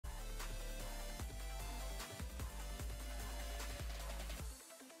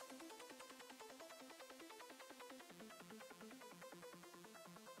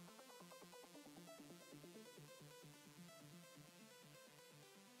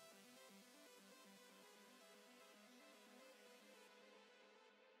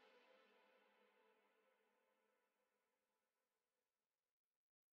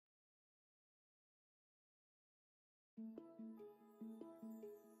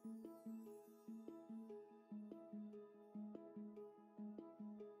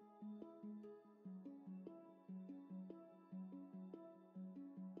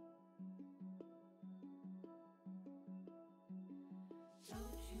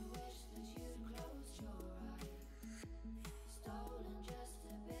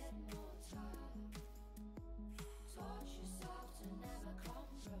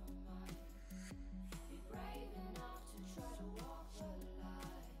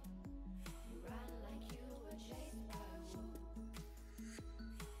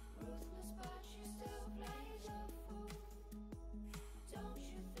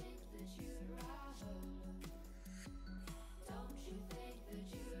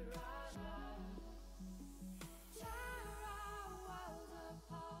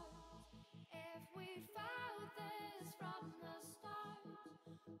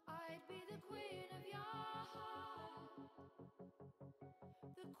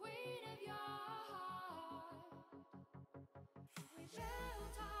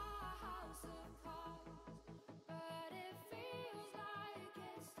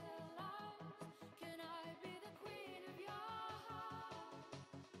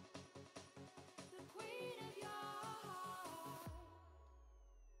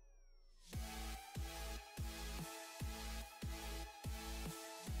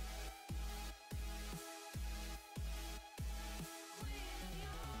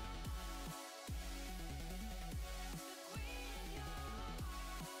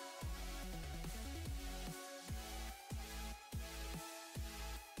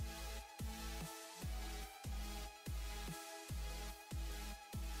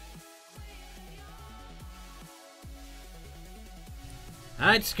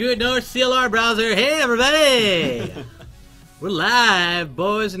Alright, screw it, North CLR browser. Hey, everybody! We're live,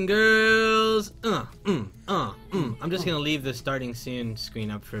 boys and girls. I'm just gonna leave the starting soon screen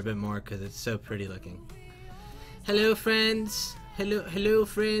up for a bit more because it's so pretty looking. Hello, friends. Hello,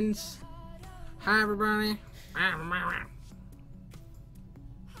 friends. Hi, everybody.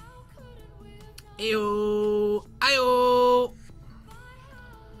 Ayo, ayo.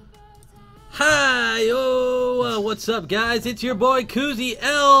 Hi, yo, what's up, guys? It's your boy Koozie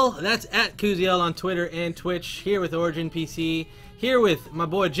L. That's at Koozie L on Twitter and Twitch. Here with Origin PC. Here with my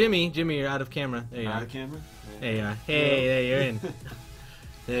boy Jimmy. Jimmy, you're out of camera. There you are. Out of camera? There you are. Hey, there you're in.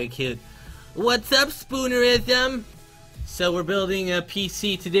 Very cute. What's up, Spoonerism? So we're building a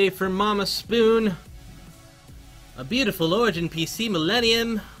PC today for Mama Spoon. A beautiful Origin PC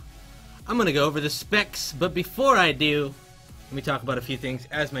Millennium. I'm gonna go over the specs, but before I do, let me talk about a few things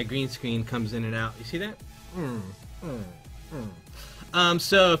as my green screen comes in and out. You see that?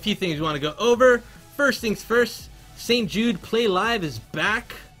 So a few things we want to go over. First things first, St. Jude Play Live is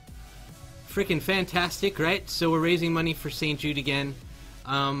back. Freaking fantastic, right? So we're raising money for St. Jude again.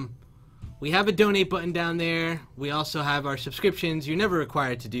 We have a donate button down there. We also have our subscriptions. You're never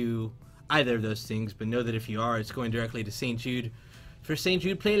required to do either of those things, but know that if you are, it's going directly to St. Jude for St.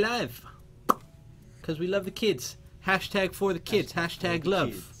 Jude Play Live. Because we love the kids. Hashtag for the kids. Hashtag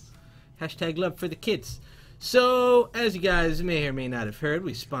love. Hashtag love for the kids. So, as you guys may or may not have heard,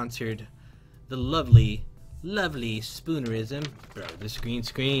 we sponsored the lovely, lovely Spoonerism. Bro, this green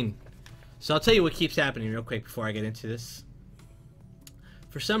screen. So I'll tell you what keeps happening real quick before I get into this.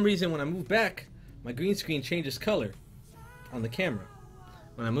 For some reason, when I move back, my green screen changes color on the camera.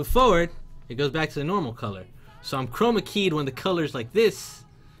 When I move forward, it goes back to the normal color. So I'm chroma keyed when the color's like this,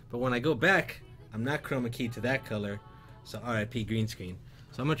 but when I go back, I'm not chroma keyed to that color, so RIP green screen.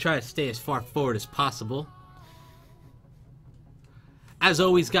 So I'm going to try to stay as far forward as possible. As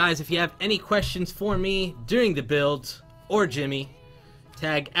always, guys, if you have any questions for me during the build, or Jimmy,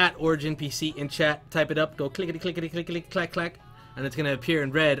 tag at OriginPC in chat, type it up, go clickety clickety clickety clack clack, and it's going to appear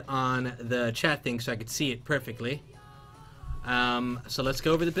in red on the chat thing so I can see it perfectly. So let's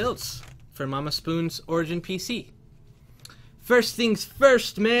go over the builds for Mama Spoon's Origin PC. First things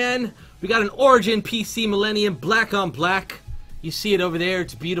first, man. We got an Origin PC Millennium black on black. You see it over there.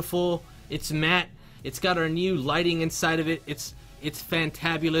 It's beautiful. It's matte. It's got our new lighting inside of it. It's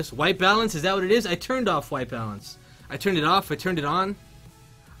fantabulous. White balance, is that what it is? I turned off white balance. I turned it off. I turned it on.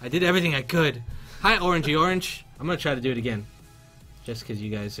 I did everything I could. Hi, Orangey Orange. I'm going to try to do it again. Just because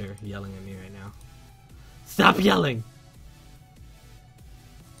you guys are yelling at me right now. Stop yelling!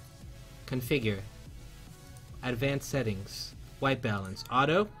 Configure. Advanced settings. White balance.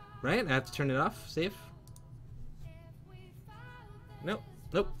 Auto. Right? I have to turn it off. Save. Nope.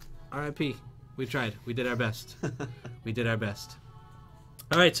 Nope. RIP. We tried. We did our best. We did our best.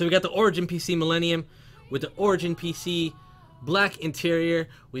 Alright, so we got the Origin PC Millennium with the Origin PC black interior.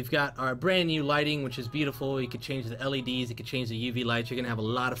 We've got our brand new lighting, which is beautiful. You could change the LEDs, you could change the UV lights. You're gonna have a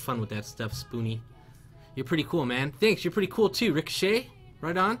lot of fun with that stuff, Spoonie. You're pretty cool, man. Thanks, you're pretty cool too, Ricochet.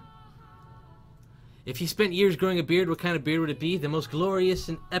 Right on. If you spent years growing a beard, what kind of beard would it be? The most glorious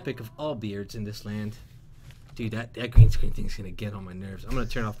and epic of all beards in this land. Dude, that green screen thing's gonna get on my nerves. I'm gonna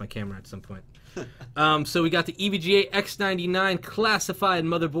turn off my camera at some point. So we got the EVGA X99 classified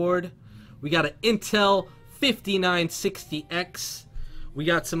motherboard. We got an Intel 5960X. We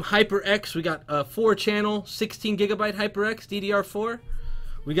got some HyperX. We got a 4-channel, 16GB HyperX DDR4.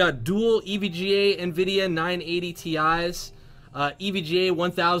 We got dual EVGA NVIDIA 980 Ti's. EVGA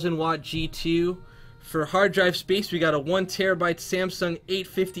 1000 watt G2. For hard drive space, we got a 1TB Samsung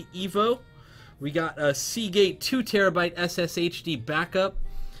 850 EVO. We got a Seagate 2TB SSHD backup.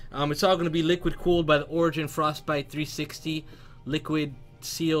 It's all going to be liquid cooled by the Origin Frostbite 360 liquid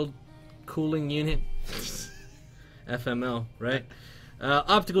sealed cooling unit. FML, right?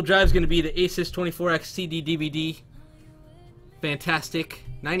 Optical drive is going to be the Asus 24X CD DVD. Fantastic.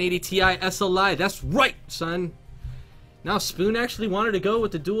 980 Ti SLI. That's right, son. Now, Spoon actually wanted to go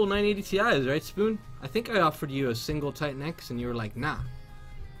with the dual 980 Ti's, right, Spoon? I think I offered you a single Titan X, and you were like, nah.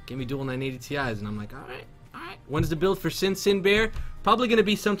 Give me dual 980 Ti's, and I'm like, alright, alright. When's the build for Sin Bear? Probably going to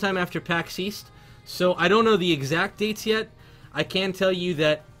be sometime after PAX East. So, I don't know the exact dates yet. I can tell you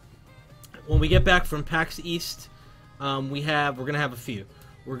that when we get back from PAX East, we're going to have a few.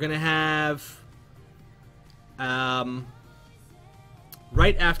 We're going to have...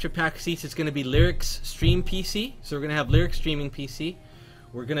 right after PAX East, it's going to be Lyrics Stream PC. So we're going to have Lyrics Streaming PC.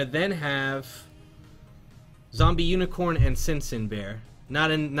 We're going to then have Zombie Unicorn and Sin Bear.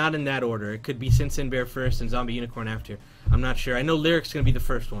 Not in that order. It could be Sin Bear first and Zombie Unicorn after. I'm not sure. I know Lyrics is going to be the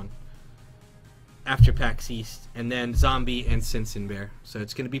first one after PAX East, and then Zombie and Sin Bear. So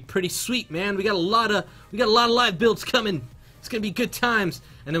it's going to be pretty sweet, man. We got a lot of live builds coming. It's going to be good times.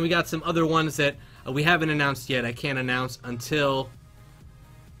 And then we got some other ones that we haven't announced yet. I can't announce until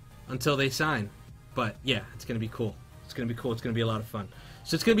they sign. But yeah, it's going to be cool. It's going to be cool. It's going to be a lot of fun.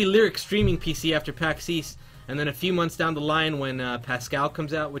 So it's going to be Lyric Streaming PC after PAX East, and then a few months down the line when Pascal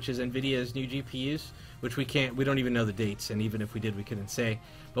comes out, which is NVIDIA's new GPUs, which we don't even know the dates, and even if we did, we couldn't say.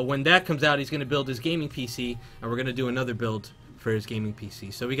 But when that comes out, he's going to build his gaming PC, and we're going to do another build for his gaming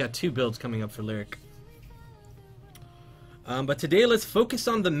PC. So we got 2 builds coming up for Lyric. But today, let's focus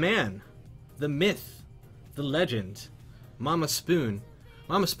on the man, the myth, the legend, Mama Spoon.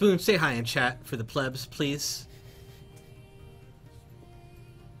 Mama Spoon, say hi in chat for the plebs, please.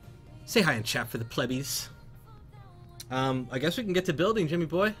 Say hi in chat for the plebbies. I guess we can get to building, Jimmy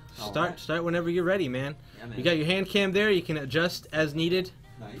boy. Start whenever you're ready, man. Yeah, man. You got your hand cam there. You can adjust as needed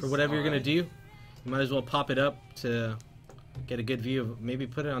for whatever you're going to do. You might as well pop it up to get a good view of, maybe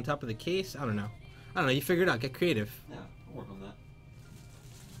put it on top of the case. I don't know. You figure it out. Get creative. Yeah, I'll work on that.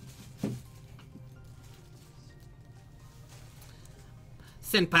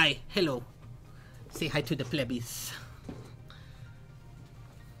 Senpai, hello. Say hi to the plebbies.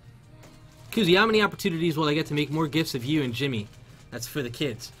 Kuzi, how many opportunities will I get to make more gifts of you and Jimmy? That's for the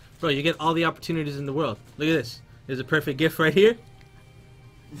kids. Bro, you get all the opportunities in the world. Look at this. There's a perfect gift right here.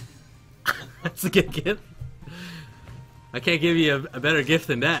 That's a good gift. I can't give you a better gift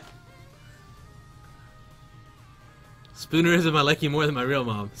than that. Spoonerism, I like you more than my real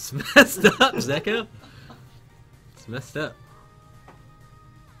mom. It's messed up, Zeko. It's messed up.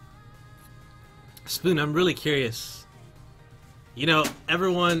 Spoon, I'm really curious. You know,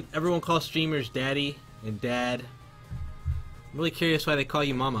 everyone calls streamers daddy and dad. I'm really curious why they call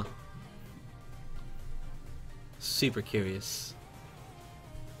you mama. Super curious.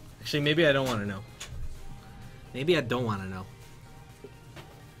 Actually, maybe I don't want to know. Maybe I don't want to know.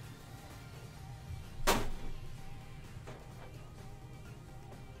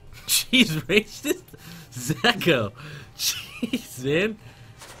 She's racist? Zeko. Jeez, man.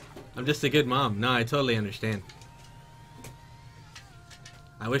 I'm just a good mom. No, I totally understand.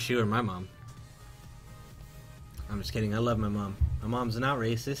 I wish you were my mom. I'm just kidding. I love my mom. My mom's not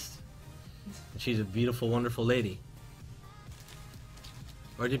racist. And she's a beautiful, wonderful lady.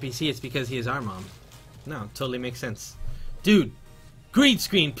 Or did he see it's because he is our mom? No, totally makes sense. Dude, green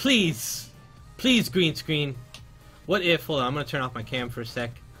screen, please. Please, green screen. What if, hold on, I'm going to turn off my cam for a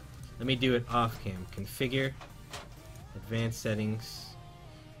sec. Let me do it off cam. Configure. Advanced settings.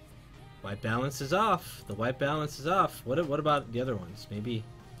 White balance is off. The white balance is off. What about the other ones? Maybe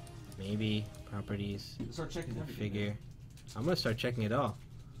properties. Start checking configure. I'm gonna start checking it all.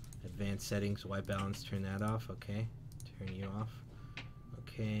 Advanced settings, white balance. Turn that off. Okay. Turn you off.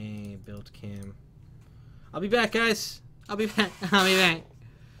 Okay. Build cam. I'll be back, guys. I'll be back. I'll be back.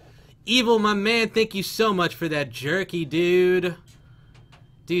 Evil, my man, thank you so much for that jerky, dude.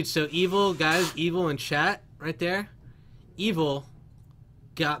 Dude, so Evil, guys, Evil in chat, right there. Evil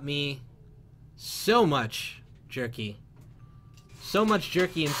got me so much jerky. So much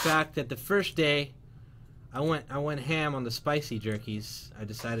jerky, in fact, that the first day I went ham on the spicy jerkies. I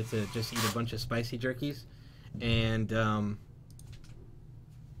decided to just eat a bunch of spicy jerkies. And,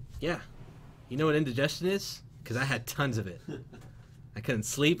 yeah. You know what indigestion is? Because I had tons of it. I couldn't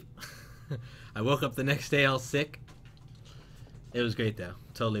sleep. I woke up the next day all sick. It was great, though.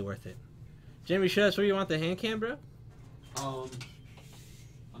 Totally worth it. Jimmy, show us where you want the hand cam, bro? I'm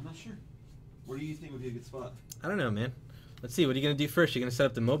not sure. Where do you think would be a good spot? I don't know, man. Let's see. What are you going to do first? You're going to set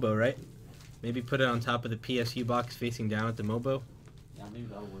up the Mobo, right? Maybe put it on top of the PSU box facing down at the Mobo. Yeah, maybe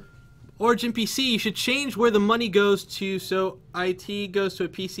that'll work. Origin PC, you should change where the money goes to, so IT goes to a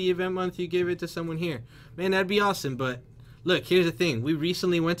PC event month, you give it to someone here. Man, that'd be awesome, but look, here's the thing. We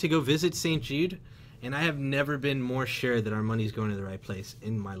recently went to go visit St. Jude, and I have never been more sure that our money's going to the right place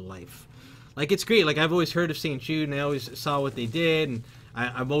in my life. Like, it's great. Like, I've always heard of St. Jude, and I always saw what they did, and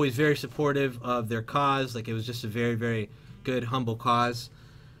I'm always very supportive of their cause. Like, it was just a very, very good, humble cause.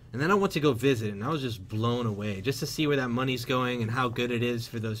 And then I went to go visit, and I was just blown away just to see where that money's going and how good it is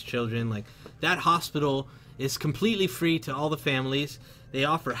for those children. Like, that hospital is completely free to all the families. They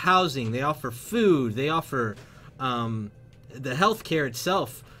offer housing, they offer food, they offer the health care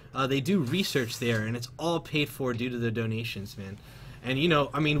itself. They do research there, and it's all paid for due to the donations, man. And, you know,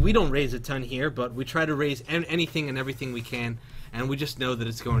 I mean, we don't raise a ton here, but we try to raise anything and everything we can, and we just know that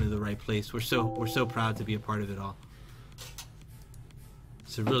it's going to the right place. We're so proud to be a part of it all.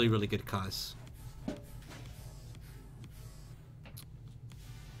 It's a really, really good cause.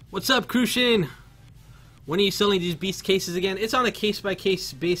 What's up, Crucian? When are you selling these beast cases again? It's on a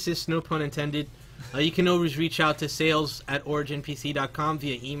case-by-case basis, no pun intended. You can always reach out to sales@originpc.com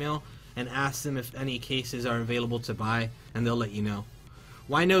via email and ask them if any cases are available to buy, and they'll let you know.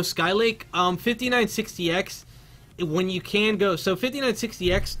 Why no Skylake? 5960X, when you can go... So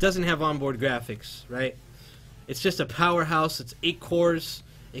 5960X doesn't have onboard graphics, right? It's just a powerhouse. It's 8 cores.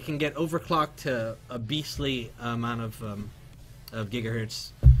 It can get overclocked to a beastly amount of gigahertz.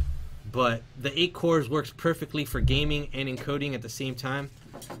 But the 8 cores works perfectly for gaming and encoding at the same time.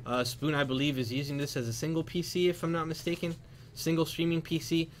 Spoon, I believe, is using this as a single PC, if I'm not mistaken. Single streaming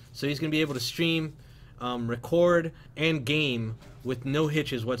PC. So he's going to be able to stream, record, and game with no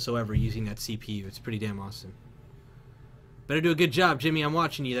hitches whatsoever using that CPU. It's pretty damn awesome. Better do a good job, Jimmy. I'm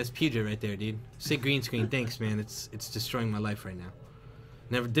watching you. That's Puja right there, dude. Sick green screen. Thanks, man. It's destroying my life right now.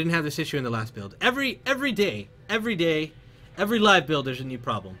 Didn't have this issue in the last build. Every day, every live build, there's a new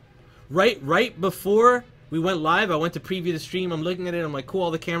problem. Right before we went live, I went to preview the stream. I'm looking at it. I'm like, cool.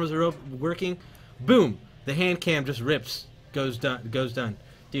 All the cameras are working. Boom. The hand cam just rips. Goes done.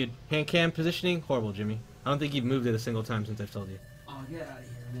 Dude, hand cam positioning horrible, Jimmy. I don't think you've moved it a single time since I've told you. Oh, get out of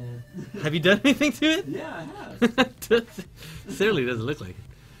here, man. Have you done anything to it? Yeah, I have. Certainly doesn't look like it.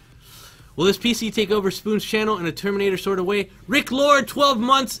 Will this PC take over Spoon's channel in a Terminator sort of way? Rick Lord, 12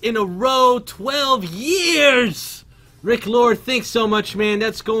 months in a row, 12 years! Rick Lord, thanks so much, man.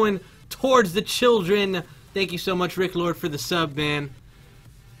 That's going towards the children. Thank you so much, Rick Lord, for the sub, man.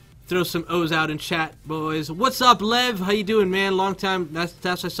 Throw some O's out in chat, boys. What's up, Lev? How you doing, man? Long time.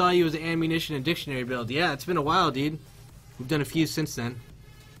 That's I saw you as an ammunition and dictionary build. Yeah, it's been a while, dude. We've done a few since then.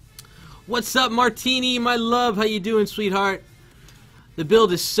 What's up, Martini? My love. How you doing, sweetheart? The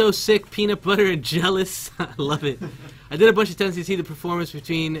build is so sick, peanut butter and jealous. I love it. I did a bunch of tests to see the performance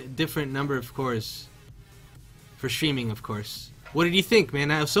between different number of cores. For streaming, of course. What did you think,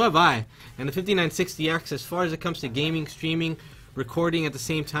 man? So have I. And the 5960X, as far as it comes to gaming, streaming, recording at the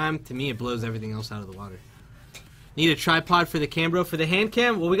same time, to me it blows everything else out of the water. Need a tripod for the cam, bro? For the hand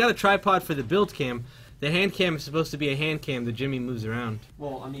cam? Well, we got a tripod for the build cam. The hand cam is supposed to be a hand cam that Jimmy moves around.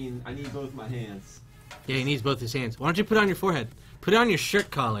 Well, I mean, I need both my hands. Yeah, he needs both his hands. Why don't you put it on your forehead? Put it on your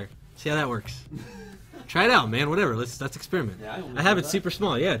shirt collar. See how that works. Try it out, man. Whatever. Let's experiment. Yeah, I have it super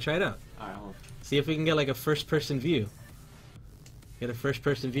small. Yeah, try it out. Alright, hold on. See if we can get like a first-person view. Get a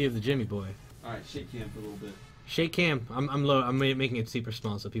first-person view of the Jimmy boy. Alright, shake cam for a little bit. Shake cam. I'm low. I'm making it super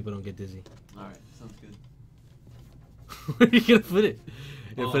small so people don't get dizzy. Alright, sounds good. Where are you gonna put it?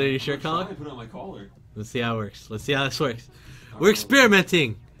 You gonna put it in your shirt collar? Put it on my collar. Let's see how it works. Let's see how this works. We're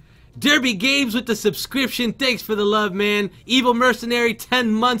experimenting. Derby Games with the subscription. Thanks for the love, man. Evil Mercenary,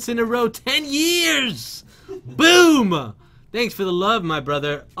 10 months in a row. 10 years! Boom! Thanks for the love, my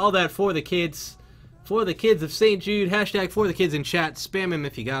brother. All that for the kids. For the kids of St. Jude. Hashtag for the kids in chat. Spam him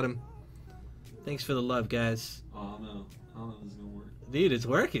if you got him. Thanks for the love, guys. Oh, no. I don't know if this is going to work. Dude, it's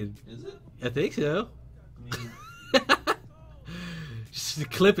working. Is it? I think so. I mean...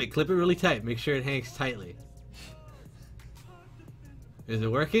 Just clip it really tight. Make sure it hangs tightly. Is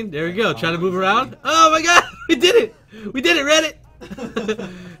it working? There we go. Try to move around. Oh my god! We did it! We did it, Reddit!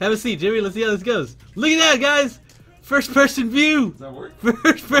 Have a seat, Jimmy. Let's see how this goes. Look at that, guys! First person view! Does that work?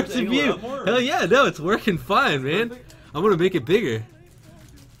 First person view! Hell yeah, no, it's working fine, man. Perfect. I'm gonna make it bigger.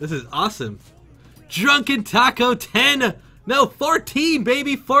 This is awesome. Drunken Taco 10! No, 14,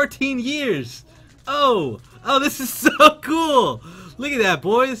 baby! 14 years! Oh! Oh, this is so cool! Look at that,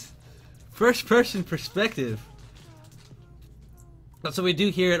 boys! First person perspective. That's what we do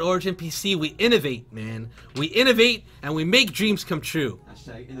here at Origin PC. We innovate, man. We innovate and we make dreams come true.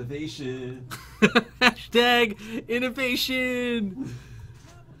 Hashtag innovation. Hashtag innovation.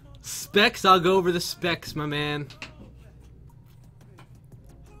 Specs, I'll go over the specs, my man.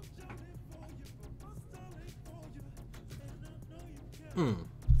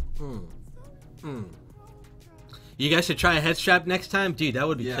 You guys should try a head strap next time? Dude, that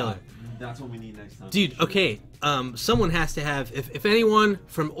would be killer. That's what we need next time. Dude, okay. Someone has to have, if anyone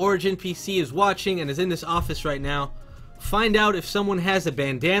from Origin PC is watching and is in this office right now, find out if someone has a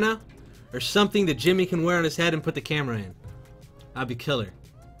bandana or something that Jimmy can wear on his head and put the camera in. That'd be killer.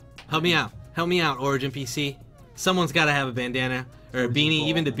 Help me out. Help me out, Origin PC. Someone's got to have a bandana or a beanie.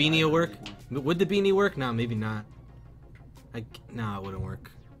 Even the beanie will work. Would the beanie work? No, maybe not. No, it wouldn't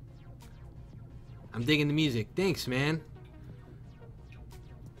work. I'm digging the music. Thanks, man.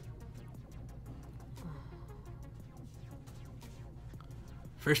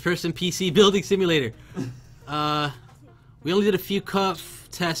 First person PC building simulator. We only did a few cuff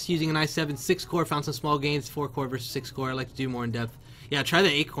tests using an i7 6-core, found some small gains, 4-core versus 6-core. I like to do more in depth. Yeah, try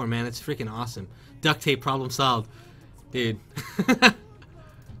the 8-core, man. It's freaking awesome. Duct tape, problem solved. Dude.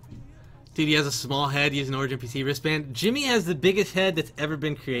 Dude, he has a small head using Origin PC wristband. Jimmy has the biggest head that's ever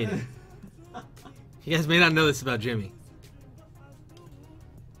been created. You guys may not know this about Jimmy.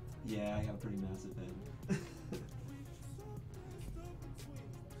 Yeah, I got a pretty massive head.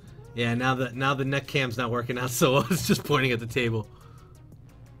 Yeah, now the neck cam's not working out so well. It's just pointing at the table.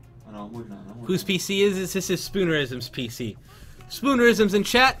 I know, I'm working on it. Whose PC is this? This is Spoonerism's PC. Spoonerism's in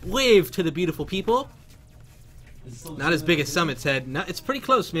chat. Wave to the beautiful people. Not as big as Summit's head. No, it's pretty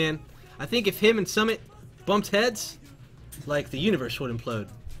close, man. I think if him and Summit bumped heads, like the universe would implode.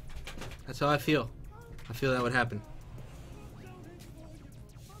 That's how I feel. I feel that would happen.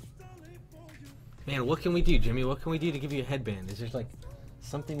 Man, what can we do, Jimmy? What can we do to give you a headband? Is there like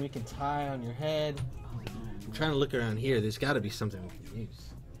something we can tie on your head? I'm trying to look around here. There's got to be something we can use.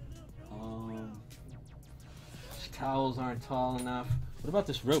 Towels aren't tall enough. What about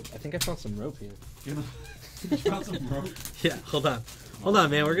this rope? I think I found some rope here. You found some rope? Yeah, hold on. Hold on,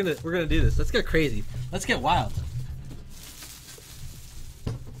 man. We're gonna do this. Let's get crazy. Let's get wild.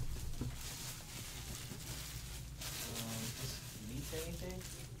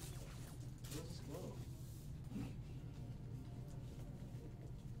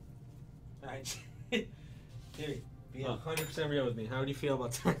 Alright. Gary, be 100% real with me. How do you feel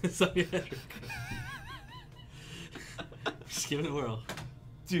about turning this on your head? Just give it a whirl.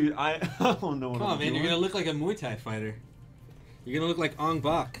 Dude, I don't know what Come on, man. You're gonna look like a Muay Thai fighter. You're gonna look like Ong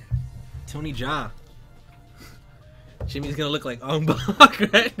Bak. Tony Jaa. Jimmy's gonna look like Ong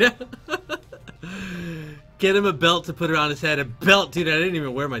Bak right now. Get him a belt to put it on his head. A belt, dude. I didn't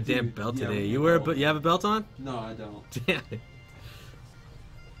even wear my damn belt today. You have a belt on? No, I don't. Damn it.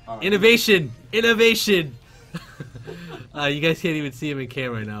 Right. Innovation! Innovation! You guys can't even see him in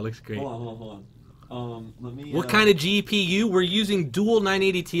camera right now. It looks great. Hold on. Let me. What kind of GPU? We're using dual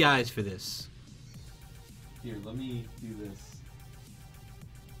 980 Ti's for this. Here, let me do this.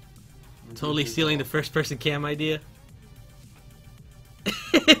 Totally stealing the first-person cam idea.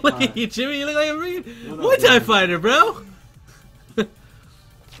 Look at you, Jimmy. You look like a freaking Muay Thai fighter, bro.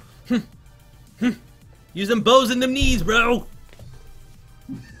 Use them bows and them knees, bro.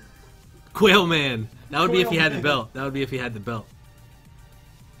 Quail man. That would be if he had the belt. That would be if he had the belt.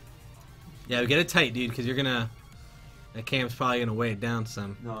 Yeah, get it tight, dude, because you're gonna. That cam's probably gonna weigh it down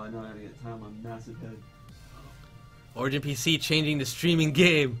some. No, I know how to get time on massive head. Origin PC changing the streaming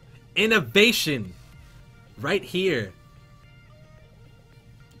game. Innovation. Right here.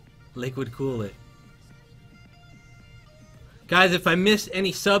 Liquid cool it. Guys, if I missed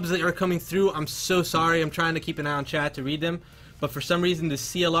any subs that are coming through, I'm so sorry. I'm trying to keep an eye on chat to read them. But for some reason, the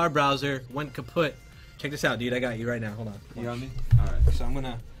CLR browser went kaput. Check this out, dude. I got you right now. Hold on. You got me? Alright. So I'm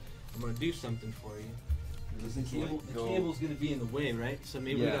gonna do something for you. The cable's gonna be in the way, right? So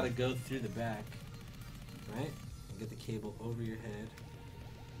maybe we gotta go through the back, right? And get the cable over your head.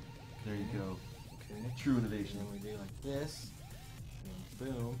 There you go. Okay. True innovation. And then we do like this. And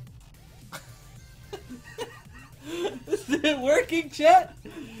boom. This it working, chat?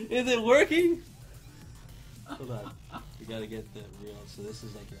 Is it working? Hold on. We gotta get the real. So this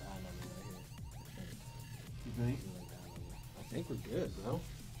is like your eye number right here. You think? I think we're good, bro.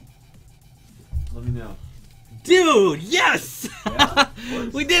 Let me know. Dude, yes! Yeah,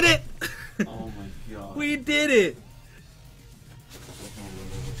 we did it! Oh my god. We did it!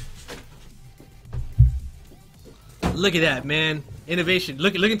 Look at that, man. Innovation.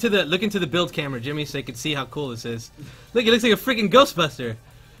 Look into the build camera, Jimmy, so you can see how cool this is. Look, it looks like a freaking Ghostbuster.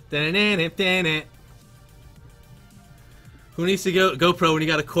 Who needs to go GoPro when you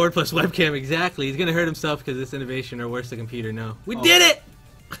got a cord plus webcam? Exactly. He's gonna hurt himself because of this innovation, or worse, the computer. No, we did it.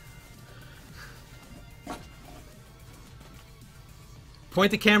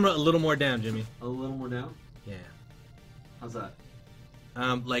 Point the camera a little more down, Jimmy. A little more down? Yeah. How's that?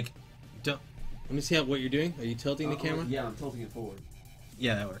 Like, don't. Let me see what you're doing. Are you tilting the camera? Yeah, I'm tilting it forward.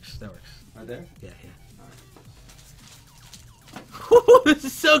 Yeah, that works. That works. Right there? Yeah, yeah. Alright. This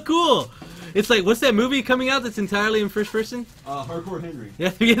is so cool. It's like, what's that movie coming out that's entirely in first person? Hardcore Henry.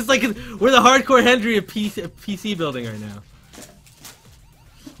 Yeah, it's like we're the hardcore Henry of PC building right now.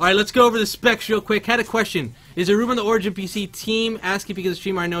 Alright, let's go over the specs real quick. Had a question. Is there room on the Origin PC team? Asking because the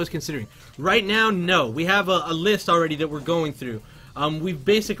streamer I know is considering. Right now, no. We have a list already that we're going through. We've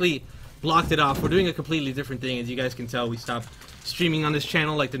basically blocked it off. We're doing a completely different thing. As you guys can tell, we stopped streaming on this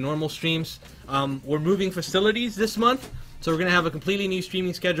channel like the normal streams. We're moving facilities this month, so we're going to have a completely new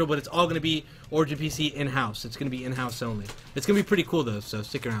streaming schedule, but it's all going to be Origin PC in-house. It's going to be in-house only. It's going to be pretty cool, though, so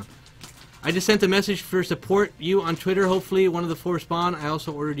stick around. I just sent a message for support you on Twitter. Hopefully one of the four respond. I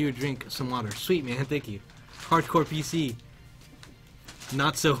also ordered you a drink, some water. Sweet, man. Thank you. Hardcore PC.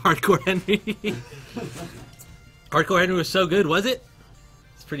 Not so hardcore Henry. Hardcore Henry was so good, was it?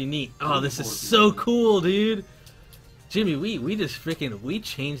 It's pretty neat. Oh, this is so cool, dude. Jimmy, we just freaking, we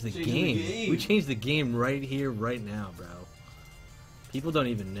changed the game. We changed the game right here, right now, bro. People don't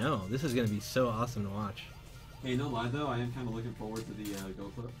even know. This is going to be so awesome to watch. Hey, no lie though, I am kind of looking forward to the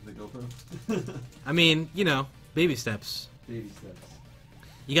GoPro. I mean, you know, baby steps. Baby steps.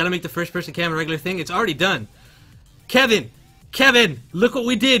 You gotta make the first person camera a regular thing. It's already done. Kevin, look what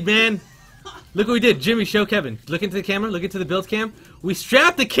we did, man. Look what we did. Jimmy, show Kevin. Look into the camera. Look into the build cam. We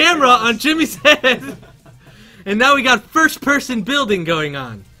strapped the camera on Jimmy's head. And now we got first person building going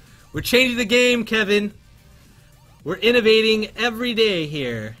on. We're changing the game, Kevin. We're innovating every day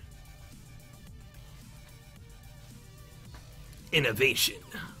here. Innovation.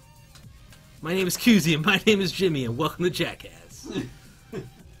 My name is Kuzi, and my name is Jimmy, and welcome to Jackass.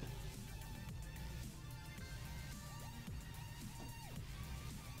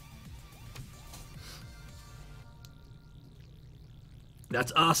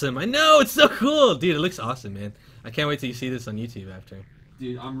 That's awesome. I know, it's so cool. Dude, it looks awesome, man. I can't wait till you see this on YouTube after.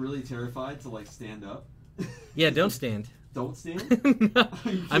 Dude, I'm really terrified to, like, stand up. Yeah, don't stand. Don't stand? No.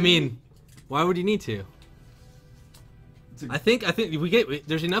 I mean, why would you need to? I think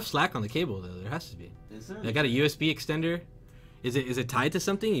there's enough slack on the cable though. There has to be. Is there? I got a USB extender. Is it tied to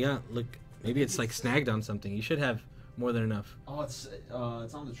something? Yeah, look, maybe it's like snagged on something. You should have more than enough. Oh, it's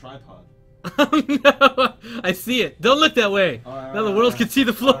on the tripod. Oh no! I see it. Don't look that way. Now the world can see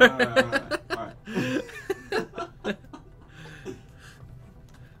the floor. All right.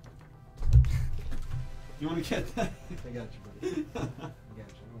 You want to get that? I got you, buddy. I got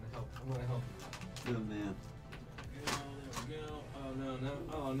you. I'm gonna help. Good man. There we go.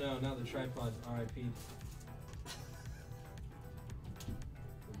 Oh no! Now the tripod's RIP.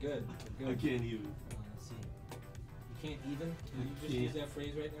 We're good. I can't even. Let's see. You can't even? Did you just use that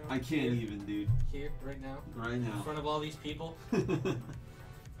phrase right now? I can't even, dude. Here, right now? Right In now. front of all these people? There we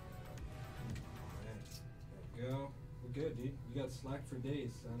go. We're good, dude. You got slack for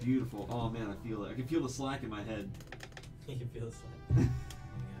days, son. Beautiful. Oh man, I feel it. I can feel the slack in my head. You can feel the slack.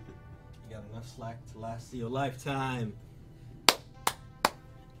 You got enough slack to last you a lifetime.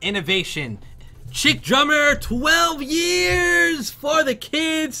 Innovation. Chick Drummer, 12 years for the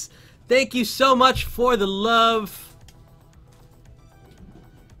kids. Thank you so much for the love.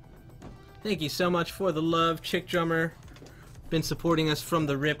 Thank you so much for the love, Chick Drummer. Been supporting us from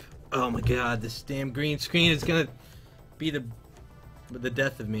the rip. Oh my god, this damn green screen is gonna be the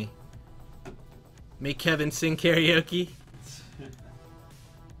death of me. Make Kevin sing karaoke.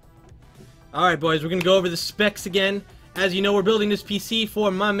 Alright boys, we're gonna go over the specs again. As you know, we're building this PC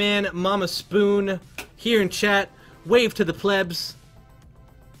for my man Mama Spoon here in chat. Wave to the plebs.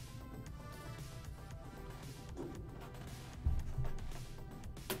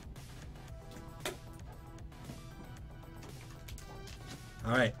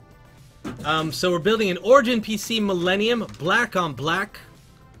 Alright. So we're building an Origin PC Millennium, black on black.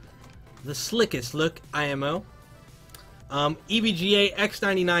 The slickest look, IMO. EVGA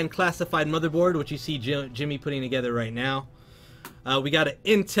X99 classified motherboard, which you see Jimmy putting together right now. We got an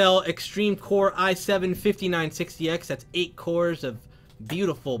Intel Extreme Core i7-5960X. That's 8 cores of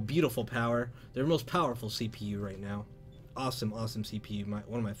beautiful, beautiful power. Their most powerful CPU right now. Awesome, awesome CPU.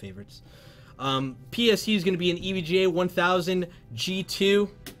 One of my favorites. PSU is going to be an EVGA 1000 G2.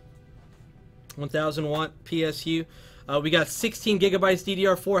 1000 watt PSU. We got 16 gigabytes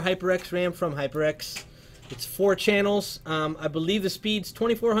DDR4 HyperX RAM from HyperX. It's 4 channels. I believe the speed's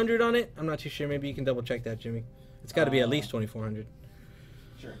 2400 on it. I'm not too sure. Maybe you can double check that, Jimmy. It's got to be at least 2400.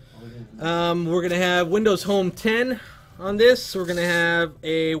 Sure. We're gonna have Windows Home 10 on this. We're gonna have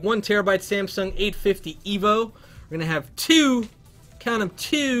a 1 terabyte Samsung 850 EVO. We're gonna have 2, count them,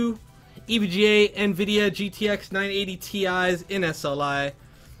 2 EVGA NVIDIA GTX 980 Ti's in SLI.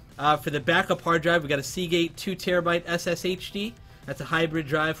 For the backup hard drive, we got a Seagate 2 terabyte SSHD. That's a hybrid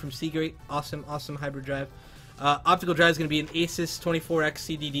drive from Seagate. Awesome, awesome hybrid drive. Optical drive is going to be an Asus 24X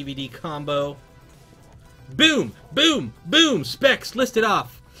CD DVD combo. Boom, boom, boom. Specs listed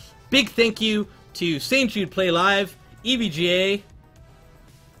off. Big thank you to St. Jude Play Live, EVGA,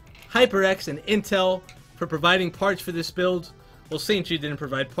 HyperX, and Intel for providing parts for this build. Well, St. Jude didn't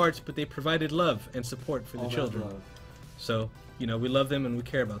provide parts, but they provided love and support for the children. So, you know, we love them and we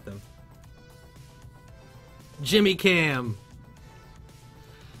care about them. Jimmy Cam.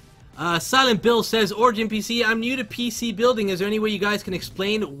 Silent Bill says, Origin PC, I'm new to PC building. Is there any way you guys can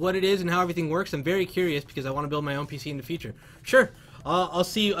explain what it is and how everything works? I'm very curious because I want to build my own PC in the future. Sure. I'll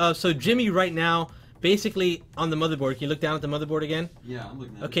see. So Jimmy right now, basically on the motherboard. Can you look down at the motherboard again? Yeah, I'm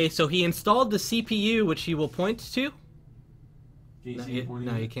looking at it. Okay, so he installed the CPU, which he will point to. Can you No, see me pointing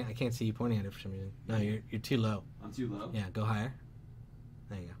no, at it? you can't. I can't see you pointing at it for some reason. No, you're too low. I'm too low? Yeah, go higher.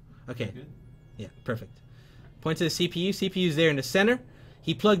 There you go. Okay. Good? Yeah, perfect. Point to the CPU. CPU's there in the center.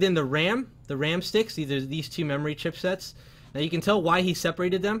 He plugged in the RAM sticks, either these 2 memory chipsets. Now you can tell why he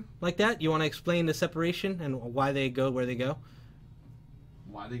separated them like that. You want to explain the separation and why they go where they go?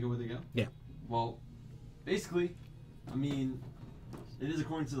 Why they go where they go? Yeah. Well, basically, I mean, it is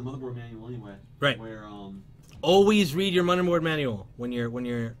according to the motherboard manual anyway. Right. Where Always read your motherboard manual when you're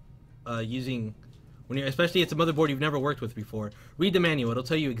especially it's a motherboard you've never worked with before. Read the manual. It'll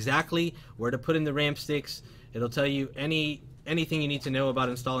tell you exactly where to put in the RAM sticks. It'll tell you anything you need to know about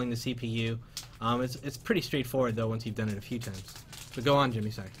installing the CPU. It's pretty straightforward though once you've done it a few times. So go on, Jimmy.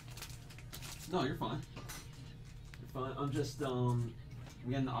 Sorry. No, you're fine. You're fine. I'm just I'm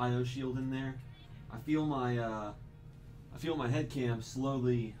getting the IO shield in there. I feel my head cam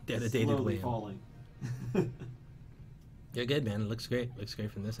slowly falling. You're good, man. It looks great. Looks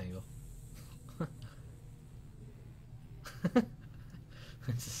great from this angle.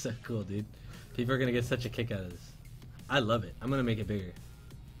 This is so cool, dude. People are gonna get such a kick out of this. I love it. I'm gonna make it bigger.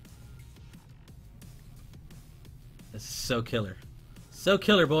 This is so killer. So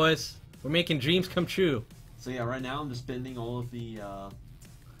killer, boys. We're making dreams come true. So yeah, right now I'm just bending all of the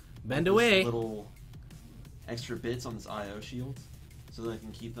Bend away. little extra bits on this IO shield so that I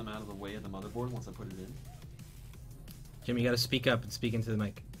can keep them out of the way of the motherboard once I put it in. Jimmy, you gotta speak up and speak into the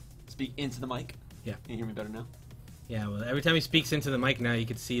mic. Speak into the mic? Yeah. Can you hear me better now? Yeah, well, every time he speaks into the mic now, you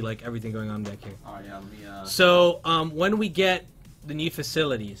can see like everything going on back here. Alright, yeah, let me So, when we get the new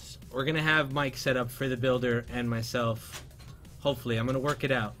facilities, we're gonna have Mike set up for the builder and myself. Hopefully, I'm gonna work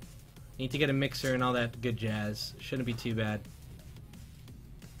it out. Need to get a mixer and all that good jazz. Shouldn't be too bad.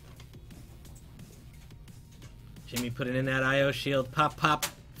 Jimmy putting in that IO shield. Pop, pop,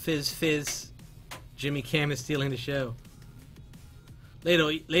 fizz, fizz. Jimmy Cam is stealing the show.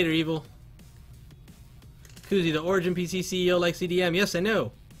 Later, Evil. Koozie, the Origin PC CEO likes CDM. Yes, I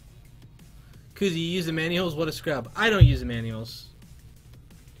know. Koozie, you use the manuals? What a scrub. I don't use the manuals.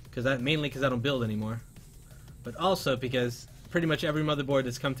 Mainly because I don't build anymore. But also because pretty much every motherboard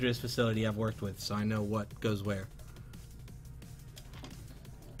that's come through this facility I've worked with, so I know what goes where.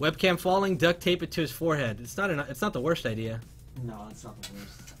 Webcam falling, duct tape it to his forehead. It's not the worst idea. No, it's not the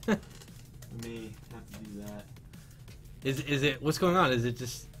worst. We may have to do that. Is it? What's going on? Is it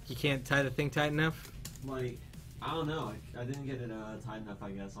just you can't tie the thing tight enough? Like, I don't know. I didn't get it tight enough,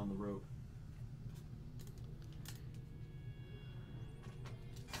 I guess, on the rope.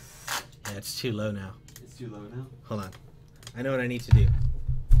 Yeah, it's too low now. It's too low now? Hold on. I know what I need to do.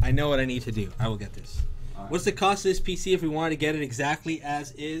 I know what I need to do. I will get this. All right. What's the cost of this PC if we wanted to get it exactly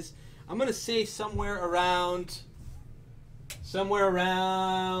as is? I'm gonna say somewhere around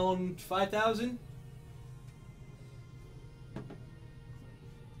 5,000.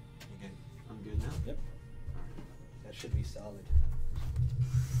 I'm good now? Yep. That should be solid.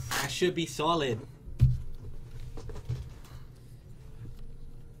 That should be solid.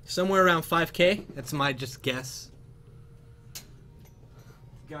 Somewhere around 5K. That's my just guess.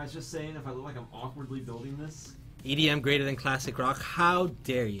 Guys, just saying, if I look like I'm awkwardly building this. EDM greater than classic rock. How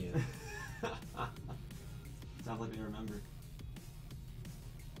dare you? Sounds like they remember.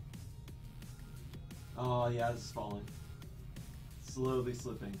 Oh yeah, this is falling. Slowly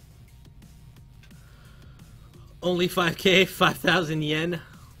slipping. Only 5K, 5,000 yen.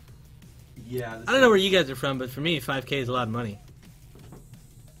 Yeah. I don't know where you guys are from, but for me, 5K is a lot of money.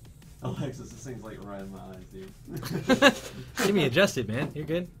 Alexis, this thing's like right in my eyes, dude. Give me adjusted, man. You're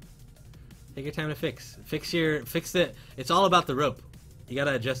good. Take your time to fix. Fix the. It's all about the rope. You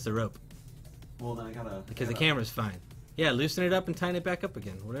gotta adjust the rope. Well, then I gotta. Because the camera's fine. Yeah, loosen it up and tighten it back up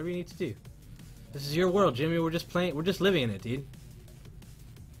again. Whatever you need to do. This is your world, Jimmy. We're just playing. We're just living in it, dude.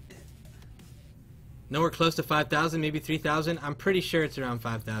 Nowhere close to 5,000, maybe 3,000. I'm pretty sure it's around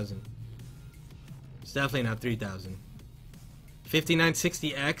 5,000. It's definitely not 3,000.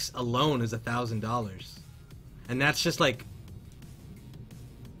 5960X alone is $1,000, and that's just like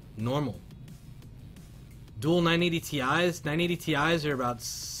normal. Dual 980 Ti's. 980 Ti's are about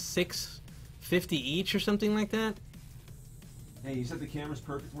 $650 each or something like that. Hey, you said the camera's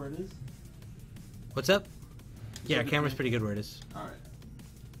perfect where it is? What's up? Yeah, camera's pretty good where it is. Alright.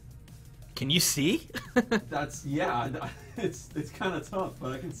 Can you see? That's, yeah, it's kind of tough,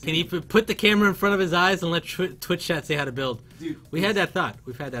 but I can see. Can he put the camera in front of his eyes and let Twitch chat say how to build? Dude, we had that thought.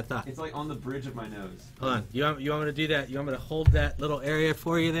 We've had that thought. It's like on the bridge of my nose. Hold on. You want me to do that? You want me to hold that little area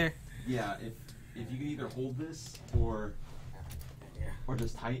for you there? Yeah, if you could either hold this or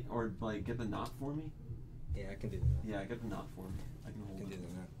just tight or like get the knot for me. Yeah, I can do that. Yeah, get the knot for me. I can hold it.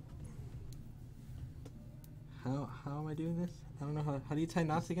 How am I doing this? I don't know how do you tie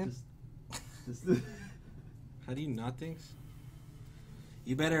knots again? How do you knot things?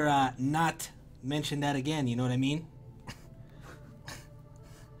 You better not mention that again, you know what I mean?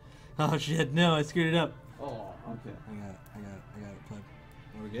 Oh shit, no, I screwed it up. Oh, okay. I got it, plug.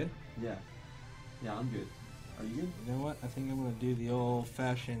 Are we good? Yeah. Yeah, I'm good. Are you good? You know what? I think I'm gonna do the old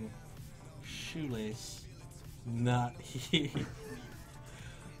fashioned shoelace knot here.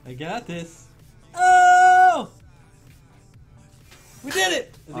 I got this. Oh! We did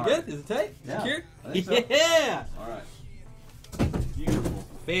it! Is it good? Is it tight? Yeah. Secure? I think so. Yeah! Alright. Beautiful.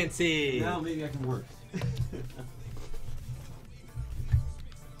 Fancy. Now maybe I can work.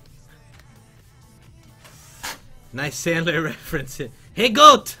 Nice Sandler reference. Hey,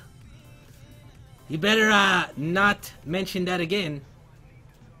 goat! You better not mention that again.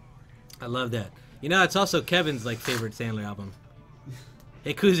 I love that. You know, it's also Kevin's like favorite Sandler album.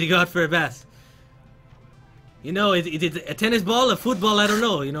 Hey, Kuzi, go out for a bath. You know, is it a tennis ball, a football? I don't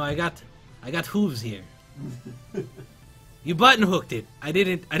know. You know, I got hooves here. You button hooked it. I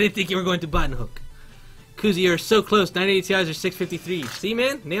didn't think you were going to button hook. Kuzi, you're so close. 980 Ti's are 653. See,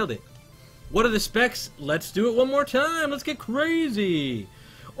 man, nailed it. What are the specs? Let's do it one more time. Let's get crazy.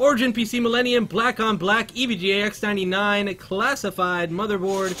 Origin PC Millennium, black on black, EVGA X99, classified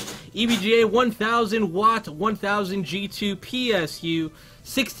motherboard, EVGA 1000 watt, 1000 G2 PSU,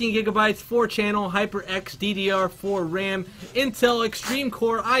 16 gigabytes, 4-channel, HyperX DDR4 RAM, Intel Extreme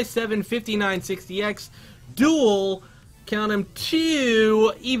Core i7 5960X, dual, count them,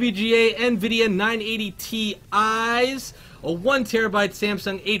 2 EVGA NVIDIA 980 Ti's, a 1TB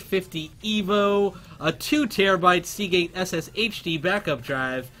Samsung 850 EVO, a 2TB Seagate SSHD backup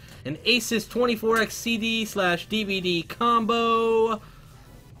drive, an Asus 24X CD/DVD combo.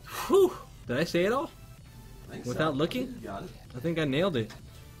 Whew! Did I say it all? Without looking? You got it. I think I nailed it.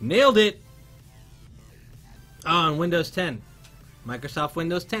 Nailed it! On Windows 10. Microsoft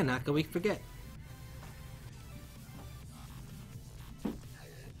Windows 10. How can we forget?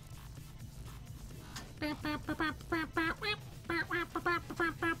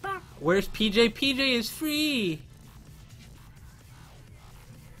 Where's PJ? PJ is free!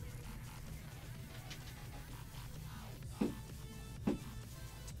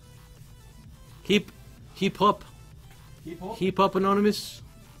 Keep up. Keep up, Anonymous.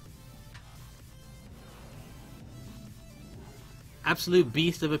 Absolute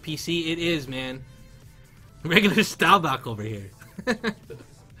beast of a PC. It is, man. Regular Staubach over here.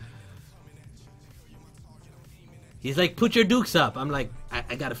 He's like, put your dukes up. I'm like,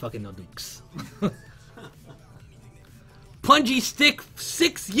 I gotta fucking know dukes. Punji Stick,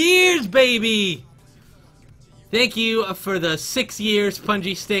 6 years, baby! Thank you for the 6 years,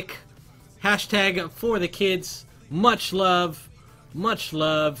 Punji Stick. Hashtag for the kids. Much love. Much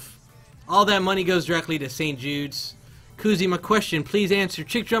love. All that money goes directly to St. Jude's. Kuzi, my question, please answer.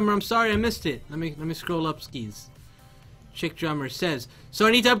 Chick Drummer, I'm sorry I missed it. Let me scroll up, skis. Chick Drummer says, so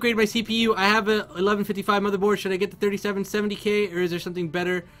I need to upgrade my CPU. I have a 1155 motherboard. Should I get the 3770K, or is there something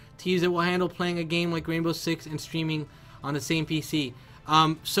better to use that will handle playing a game like Rainbow Six and streaming on the same PC?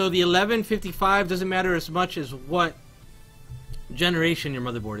 So the 1155 doesn't matter as much as what generation your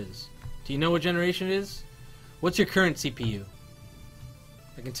motherboard is. Do you know what generation it is? What's your current CPU?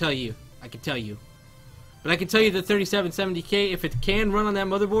 I can tell you. I can tell you. But I can tell you the 3770K, if it can run on that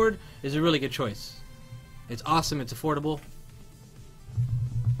motherboard, is a really good choice. It's awesome. It's affordable.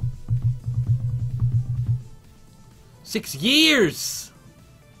 6 years!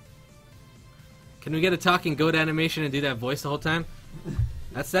 Can we get a talking goat animation and do that voice the whole time?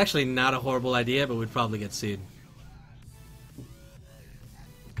 That's actually not a horrible idea, but we'd probably get sued.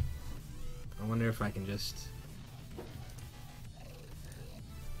 I wonder if I can just...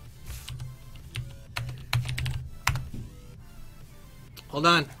 Hold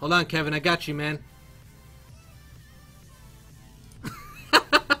on, Kevin, I got you, man.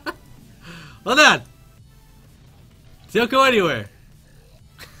 Hold on! Don't go anywhere.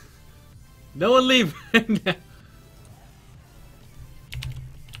 No one leave right now.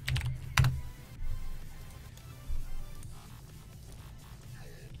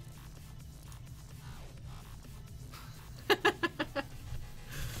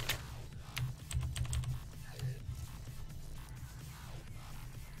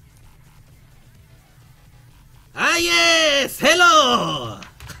 Ah yes! Hello!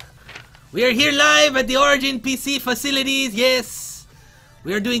 We are here live at the Origin PC facilities, yes!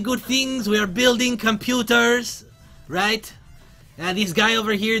 We are doing good things, we are building computers, right? This guy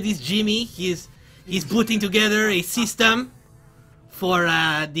over here, this Jimmy, he's putting together a system for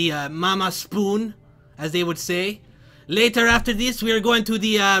the Mama Spoon, as they would say. Later after this, we are going to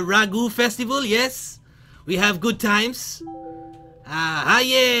the Ragu Festival, yes? We have good times.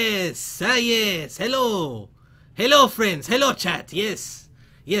 Yes, hello! Hello friends, hello chat, yes.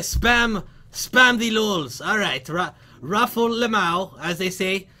 Yes, spam the lols. Alright, ruffle lemao, as they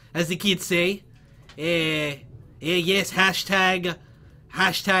say, as the kids say. Yes, hashtag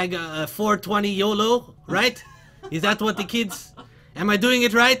 420 YOLO, right? Is that what the kids... Am I doing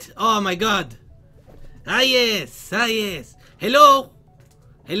it right? Oh my god. Yes. Hello,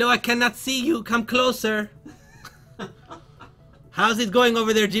 I cannot see you, come closer. How's it going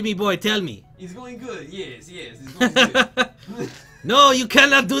over there, Jimmy boy? Tell me. He's going good. Yes, he's going good. No, you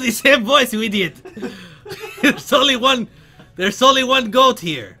cannot do the same voice, you idiot. There's only one goat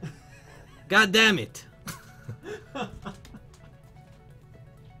here. God damn it.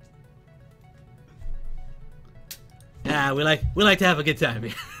 Yeah, we like to have a good time.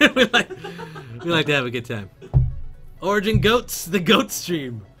 we like to have a good time. Origin Goats, the goat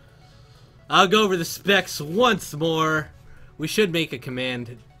stream. I'll go over the specs once more. We should make a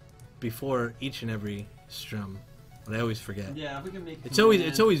command before each and every strum, but I always forget. Yeah, if we can make it's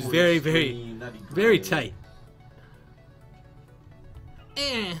always very tight.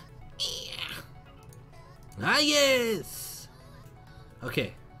 Yes.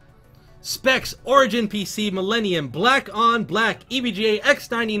 Okay. Specs: Origin PC Millennium Black on Black EVGA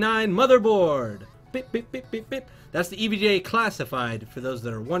X99 motherboard. Bip, bip, bip, bip, bip. That's the EVGA classified, for those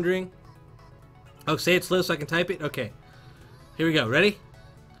that are wondering. Oh, say it slow so I can type it? Okay. Here we go. Ready?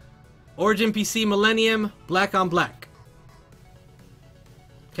 Origin PC Millennium Black on Black.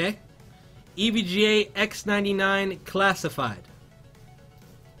 Okay. EVGA X99 classified.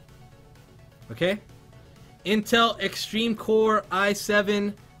 Okay. Intel Extreme Core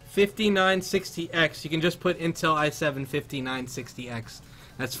i7 5960X. You can just put Intel i7 5960X.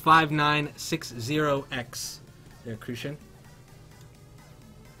 That's 5960X. There, Crucian.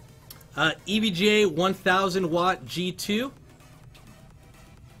 EVGA 1000 watt G2.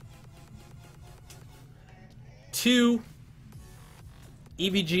 2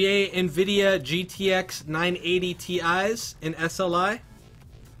 EVGA NVIDIA GTX 980 Ti's in SLI.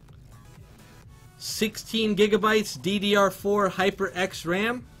 16 gigabytes DDR4 HyperX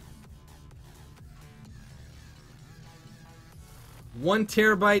RAM. 1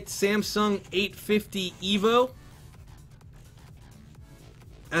 terabyte Samsung 850 EVO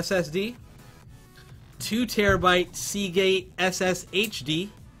SSD. 2 terabyte Seagate SSHD.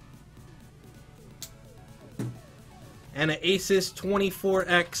 And an Asus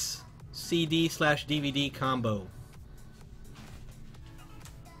 24X CD/DVD combo.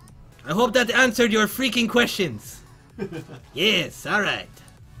 I hope that answered your freaking questions. Yes, alright.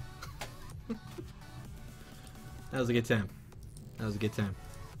 That was a good time. That was a good time.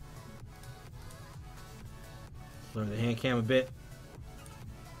 Lower the hand cam a bit.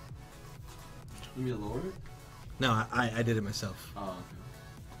 You mean lower it? No, I did it myself. Oh,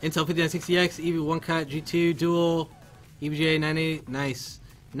 okay. Intel 5960X, EV1 cut, G2, dual, EVGA 980. Nice.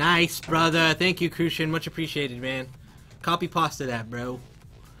 Nice, brother. Thank you, Crucian. Much appreciated, man. Copy pasta that, bro.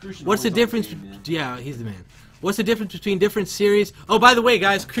 What's the difference? Yeah, he's the man. What's the difference between different series? Oh, by the way,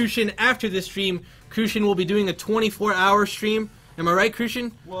 guys, Crucian, after this stream, Crucian will be doing a 24-hour stream. Am I right,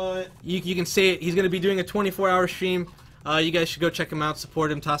 Crucian? What? You can say it. He's going to be doing a 24-hour stream. You guys should go check him out,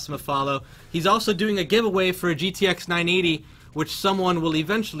 support him, toss him a follow. He's also doing a giveaway for a GTX 980, which someone will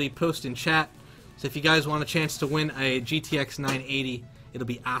eventually post in chat. So if you guys want a chance to win a GTX 980, it'll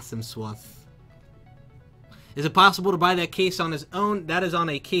be awesome, swath. Is it possible to buy that case on his own? That is on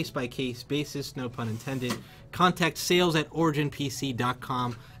a case-by-case basis, no pun intended. Contact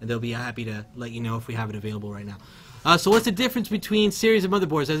sales@originpc.com, and they'll be happy to let you know if we have it available right now. So what's the difference between series of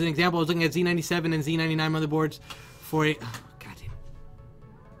motherboards? As an example, I was looking at Z97 and Z99 motherboards for a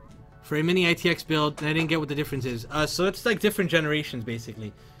for a mini ITX build, and I didn't get what the difference is. So it's like different generations,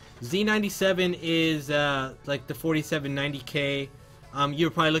 basically. Z97 is like the 4790K. You're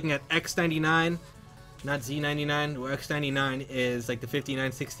probably looking at X99. Not Z99, where X99 is like the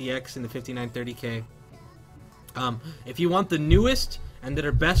 5960X and the 5930K. If you want the newest and that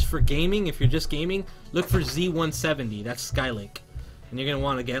are best for gaming, if you're just gaming, look for Z170. That's Skylake. And you're going to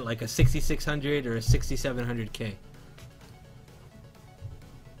want to get like a 6600 or a 6700K.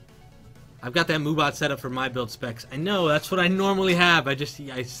 I've got that MooBot set up for my build specs. I know, that's what I normally have. I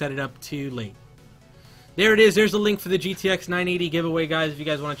set it up too late. There it is. There's the link for the GTX 980 giveaway, guys, if you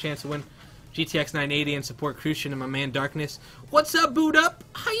guys want a chance to win GTX 980 and support Crucian and my man Darkness. What's up, Boot Up?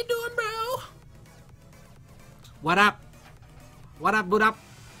 How you doing, bro? What up? What up, Boot Up?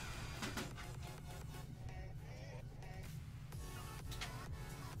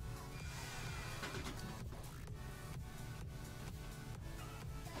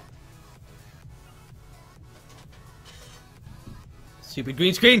 Stupid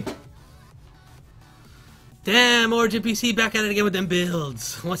green screen. Damn, Origin PC back at it again with them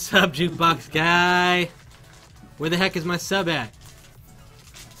builds. What's up, Jukebox guy? Where the heck is my sub at?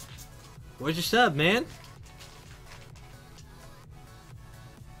 Where's your sub, man?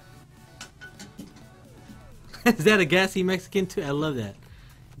 Is that a gassy Mexican too? I love that.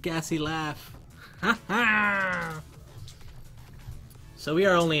 Gassy laugh. Ha ha! So we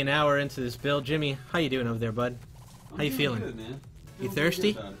are only an hour into this build. Jimmy, how you doing over there, bud? How you feeling? Good, man. You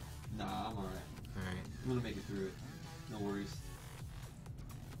thirsty? Nah, I'm alright. I'm gonna make it through it. No worries.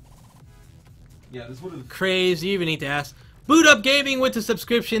 Yeah, this would have... Craze, you even need to ask. Boot Up Gaming with the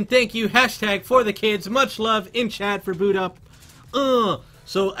subscription. Thank you. Hashtag for the kids. Much love in chat for Boot Up.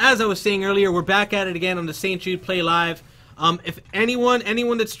 So as I was saying earlier, we're back at it again on the St. Jude Play Live. If anyone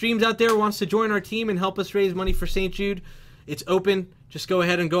that streams out there wants to join our team and help us raise money for St. Jude, it's open. Just go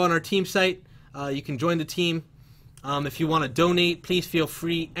ahead and go on our team site. You can join the team. If you want to donate, please feel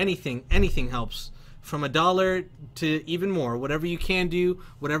free. Anything helps. From $1 to even more. Whatever you can do,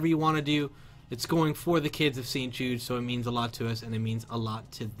 whatever you want to do, it's going for the kids of St. Jude, so it means a lot to us, and it means a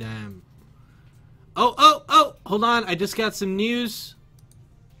lot to them. Oh! Hold on, I just got some news.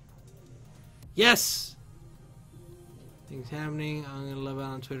 Yes! Things happening. I'm gonna love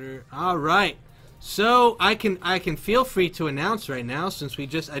out on Twitter. Alright. So I can feel free to announce right now, since I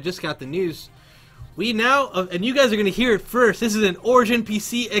just got the news. We now, and you guys are gonna hear it first, this is an Origin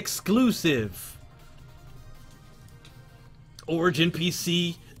PC exclusive. Origin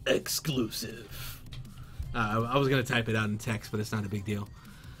PC exclusive. I was gonna type it out in text, but it's not a big deal.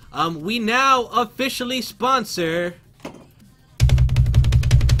 We now officially sponsor.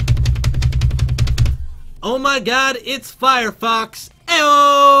 Oh my God! It's Firefox.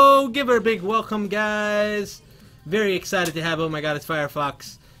 Ayo! Give her a big welcome, guys. Very excited to have. Oh my God! It's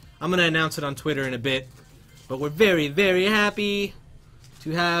Firefox. I'm gonna announce it on Twitter in a bit, but we're very, very happy to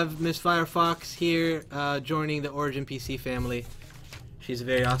have Miss Firefox here joining the Origin PC family. She's a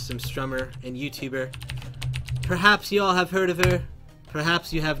very awesome strummer and YouTuber. Perhaps you all have heard of her.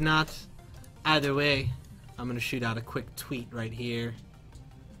 Perhaps you have not. Either way, I'm going to shoot out a quick tweet right here.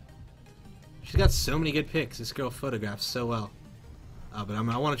 She's got so many good pics. This girl photographs so well. But I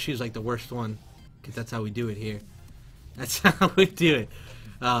want to choose like the worst one, because that's how we do it here. That's how we do it.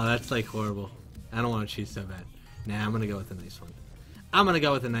 Oh, that's like horrible. I don't want to choose so bad. Nah, I'm going to go with a nice one. I'm gonna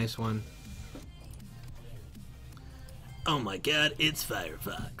go with a nice one. Oh my God, it's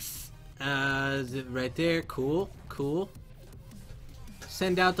Firefox. Is it right there? Cool, cool.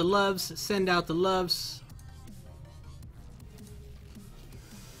 Send out the loves, send out the loves.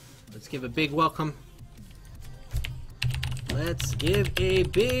 Let's give a big welcome. Let's give a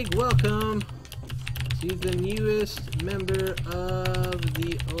big welcome to the newest member of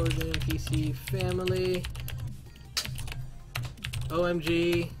the Origin PC family.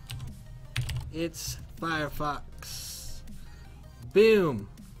 OMG, it's Firefox. Boom.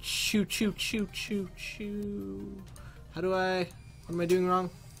 Choo choo choo choo choo. What am I doing wrong?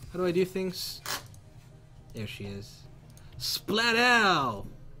 How do I do things? There she is. Splat out!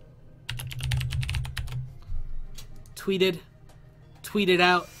 Tweeted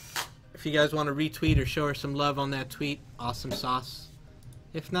out. If you guys want to retweet or show her some love on that tweet, awesome sauce.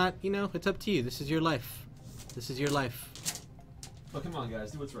 If not, you know, it's up to you. This is your life. This is your life. Oh, come on,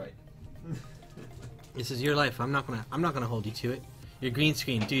 guys, do what's right. This is your life. I'm not gonna hold you to it. Your green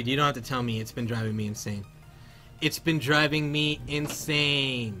screen, dude. You don't have to tell me. It's been driving me insane. It's been driving me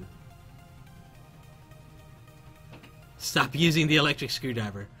insane. Stop using the electric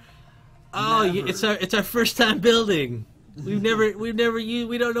screwdriver. Oh, it's our first time building. We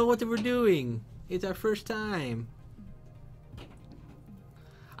don't know what we're doing. It's our first time.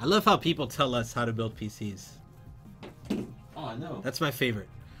 I love how people tell us how to build PCs. Oh, I know. That's my favorite.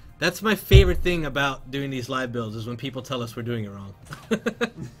 That's my favorite thing about doing these live builds is when people tell us we're doing it wrong.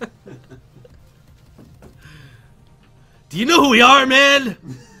 Do you know who we are, man?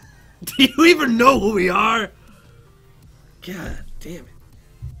 Do you even know who we are? God damn it.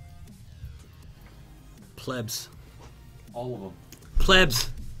 Plebs. All of them.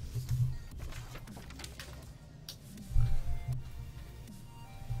 Plebs.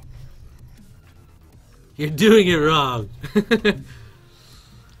 You're doing it wrong.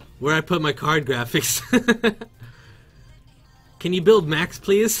 Where I put my card graphics. Can you build Max,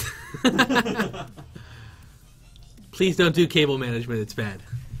 please? Please don't do cable management. It's bad.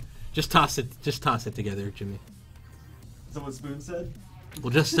 Just toss it together, Jimmy. Is that what Spoon said? Well,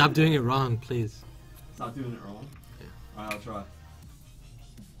 just stop doing it wrong, please. Stop doing it wrong? Yeah. Alright, I'll try.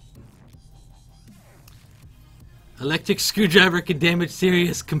 Electric screwdriver can damage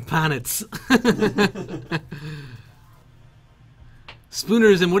serious components.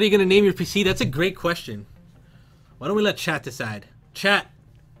 Spoonerism, what are you going to name your PC? That's a great question. Why don't we let chat decide? Chat,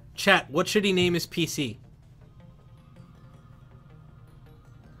 what should he name his PC?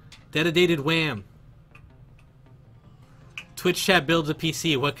 Dedicated Wham. Twitch chat builds a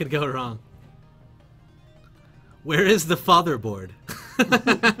PC. What could go wrong? Where is the fatherboard?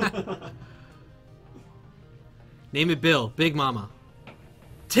 Name it Bill. Big Mama.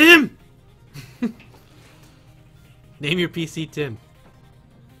 Tim! Name your PC Tim.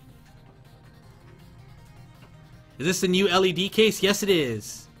 Is this the new LED case? Yes, it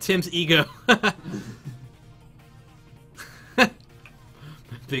is. Tim's ego.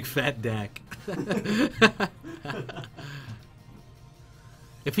 Big fat Dak.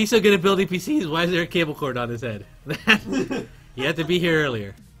 If he's so good at building PCs, why is there a cable cord on his head? You had to be here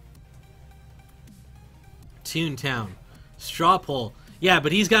earlier. Toontown. Straw poll. Yeah,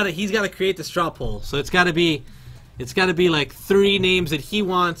 but he's got to create the straw poll. So it's got to be like 3 names that he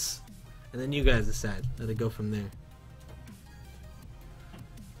wants, and then you guys decide. Let it go from there.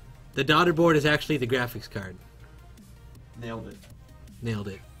 The daughter board is actually the graphics card. Nailed it. Nailed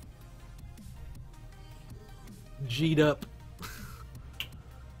it. G'd up.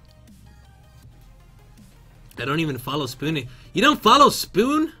 I don't even follow Spoon. You don't follow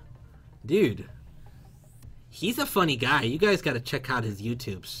Spoon? Dude. He's a funny guy. You guys gotta check out his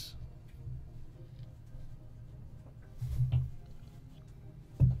YouTubes.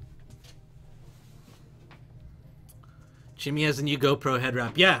 Jimmy has a new GoPro head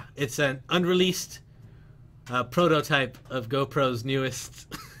wrap. Yeah, it's an unreleased prototype of GoPro's newest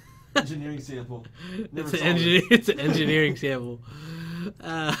engineering sample. It's an engineering sample.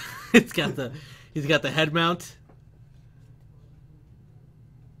 He's got the head mount.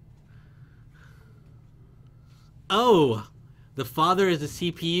 Oh, the father is a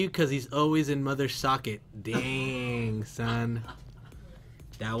CPU because he's always in mother's socket. Dang, son.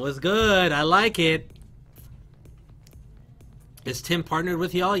 That was good. I like it. Is Tim partnered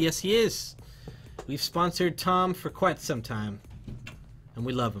with y'all? Yes, he is. We've sponsored Tom for quite some time. And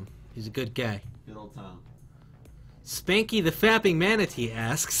we love him. He's a good guy. Good old Tom. Spanky the Fapping Manatee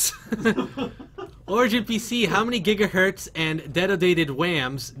asks, Origin PC, how many gigahertz and dedicated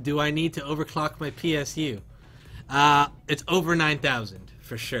WAMs do I need to overclock my PSU? It's over 9,000,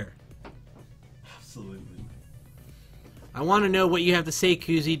 for sure. Absolutely. I want to know what you have to say,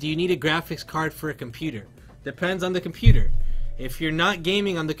 Kuzi. Do you need a graphics card for a computer? Depends on the computer. If you're not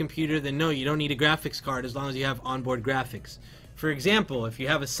gaming on the computer, then no, you don't need a graphics card as long as you have onboard graphics. For example, if you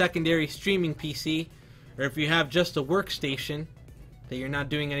have a secondary streaming PC, or if you have just a workstation that you're not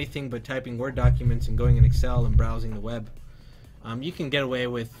doing anything but typing Word documents and going in Excel and browsing the web, you can get away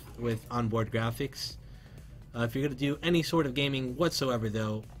with onboard graphics. If you're going to do any sort of gaming whatsoever,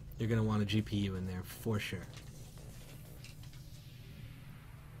 though, you're going to want a GPU in there for sure.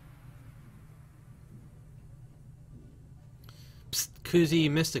 Psst, Kuzi,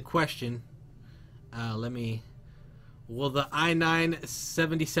 you missed a question. Will the i9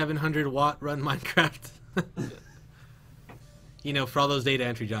 7700 watt run Minecraft? You know, for all those data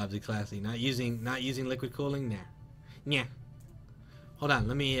entry jobs, exactly. Not using liquid cooling. Nah. Yeah. Hold on.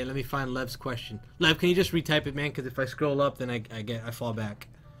 Let me find Lev's question. Lev, can you just retype it, man? Because if I scroll up, then I fall back.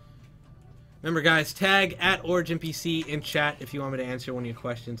 Remember, guys, tag at OriginPC in chat if you want me to answer one of your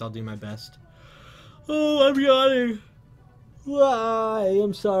questions. I'll do my best. Oh, I'm yawning. Why?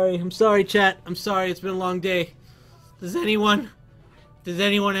 I'm sorry. I'm sorry, chat. I'm sorry. It's been a long day. Does anyone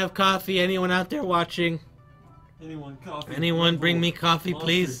have coffee? Anyone out there watching? Anyone coffee? Anyone bring me coffee, Monster.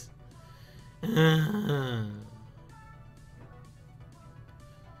 please?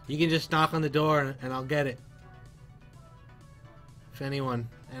 You can just knock on the door and I'll get it. If anyone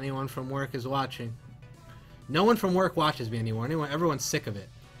from work is watching. No one from work watches me anymore. Everyone's sick of it.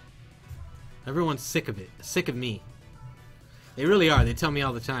 Everyone's sick of it. Sick of me. They really are. They tell me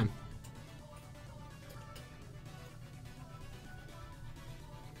all the time.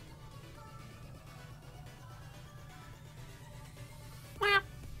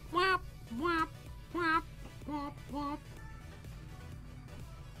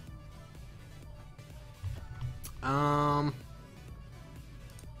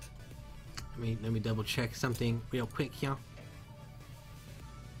 Let me double check something real quick here.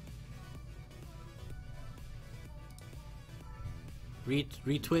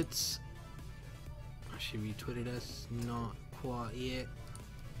 Retweets. Oh, she retweeted us. Not quite yet.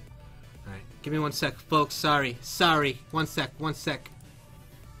 Alright, give me 1 sec, folks. Sorry. 1 sec.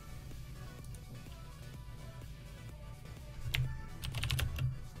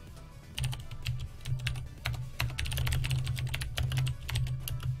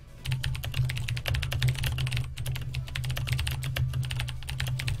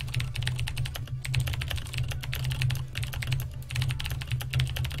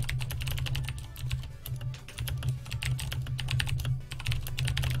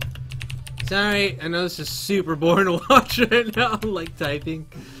 Sorry, I know this is super boring to watch right now, like typing.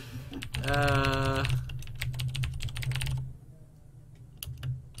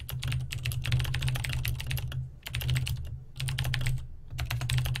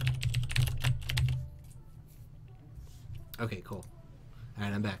 Okay, cool.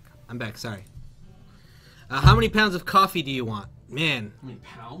 Alright, I'm back, sorry. How many pounds of coffee do you want? Man. How many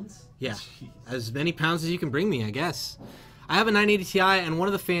pounds? Yeah. Jeez. As many pounds as you can bring me, I guess. I have a 980 Ti and one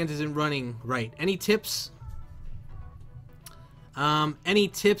of the fans isn't running right. Any tips? Any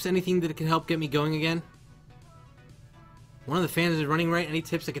tips? Anything that can help get me going again? One of the fans is running right. Any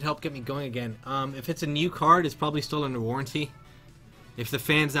tips that could help get me going again? If it's a new card, it's probably still under warranty. If the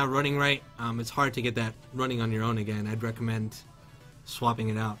fan's not running right, it's hard to get that running on your own again. I'd recommend swapping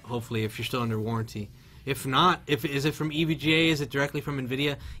it out, hopefully, if you're still under warranty. If not, is it from EVGA? Is it directly from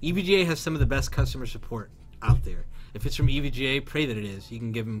NVIDIA? EVGA has some of the best customer support out there. If it's from EVGA, pray that it is. You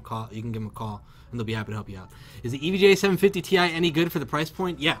can give them a call. You can give them a call, and they'll be happy to help you out. Is the EVGA 750 Ti any good for the price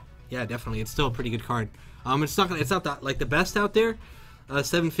point? Yeah, definitely. It's still a pretty good card. It's not that, like the best out there.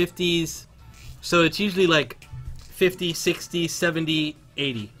 750s. So it's usually like 50, 60, 70,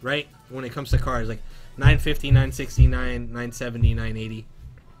 80, right? When it comes to cards, like 950, 969, 970, 980.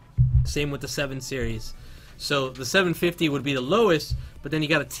 Same with the 7 series. So the 750 would be the lowest, but then you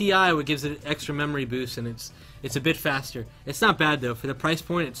got a Ti, which gives it an extra memory boost, and it's a bit faster. It's not bad though for the price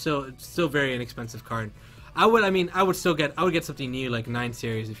point. It's still very inexpensive card. I would get something new like 9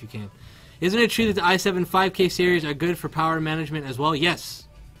 series if you can. Isn't it true that the i7 5K series are good for power management as well? Yes.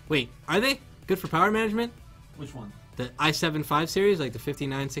 Wait, are they good for power management? Which one? The i7 5 series, like the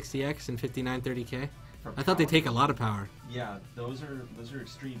 5960X and 5930K. I thought they take a lot of power. Yeah, those are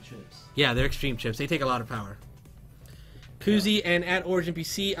extreme chips. Yeah, they're extreme chips. They take a lot of power. Koozie and at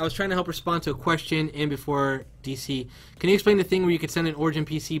OriginPC, I was trying to help respond to a question in before DC. Can you explain the thing where you could send an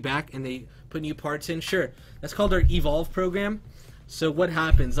OriginPC back and they put new parts in? Sure. That's called our Evolve program. So what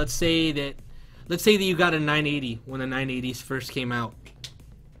happens? Let's say that you got a 980 when the 980s first came out,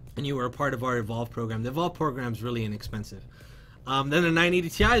 and you were a part of our Evolve program. The Evolve program is really inexpensive. Then the 980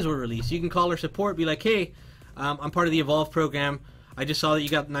 Ti's were released. You can call our support, be like, hey, I'm part of the Evolve program. I just saw that you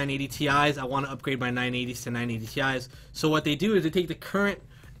got 980 Ti's. I want to upgrade my 980s to 980 Ti's. So what they do is they take the current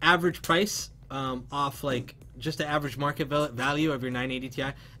average price off, like just the average market value of your 980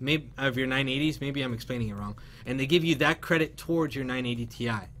 Ti, maybe of your 980s. Maybe I'm explaining it wrong. And they give you that credit towards your 980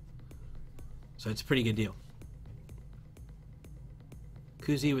 Ti. So it's a pretty good deal.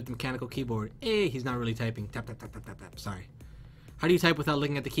 Koozie with the mechanical keyboard. Hey, he's not really typing. Tap, tap, tap, tap, tap, tap. Sorry. How do you type without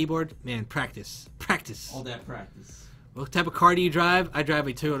looking at the keyboard? Man, practice. Practice. All that practice. What type of car do you drive? I drive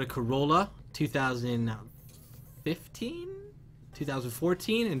a Toyota Corolla 2015?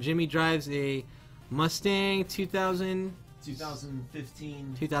 2014. And Jimmy drives a Mustang 2000.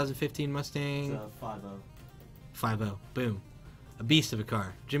 2015. 2015 Mustang. It's a 5.0. 5.0. Boom. A beast of a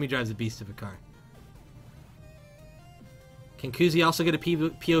car. Jimmy drives a beast of a car. Can Kuzi also get a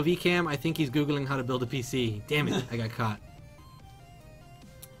POV cam? I think he's Googling how to build a PC. Damn it, I got caught.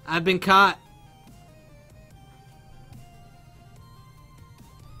 I've been caught.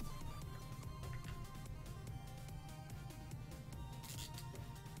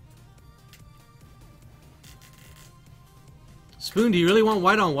 Spoon, do you really want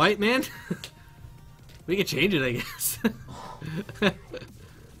white on white, man? We can change it, I guess.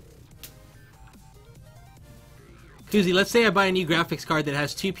 Kuzi, let's say I buy a new graphics card that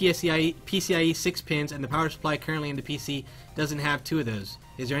has two PCIe 6 pins and the power supply currently in the PC doesn't have two of those.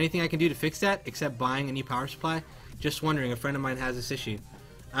 Is there anything I can do to fix that except buying a new power supply? Just wondering, a friend of mine has this issue.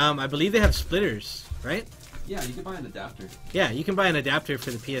 I believe they have splitters, right? Yeah, you can buy an adapter. Yeah, you can buy an adapter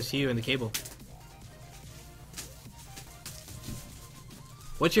for the PSU and the cable.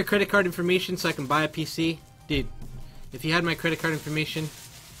 What's your credit card information so I can buy a PC? Dude, if you had my credit card information,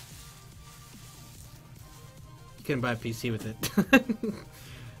 you couldn't buy a PC with it.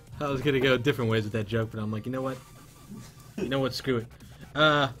 I was gonna go different ways with that joke, but I'm like, you know what? You know what? Screw it.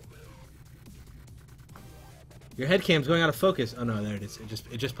 Your head cam's going out of focus. Oh no, there it is.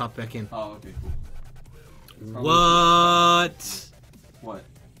 It just popped back in. Oh, okay, cool. What? What?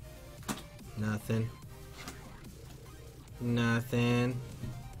 Nothing. Nothing.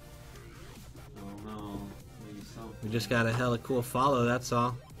 Oh no, maybe something. We just got a hella cool follow, that's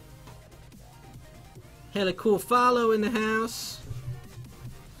all. Hella cool follow in the house.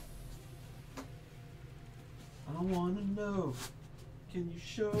 I wanna know. Can you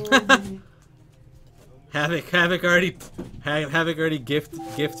show me? Havoc already gift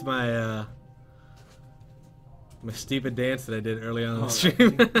my my stupid dance that I did early on the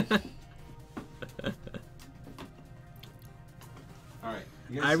stream. Alright.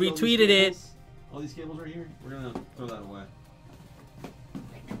 I retweeted it. All these cables right here, we're gonna throw that away.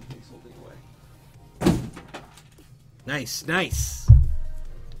 Take this whole thing away. Nice, nice.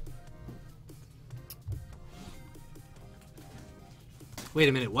 Wait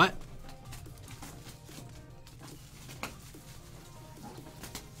a minute, what?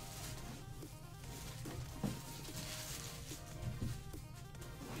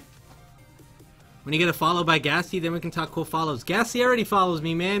 When you get a follow by Gassy, then we can talk cool follows. Gassy already follows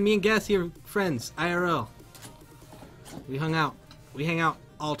me, man. Me and Gassy are friends, IRL. We hung out. We hang out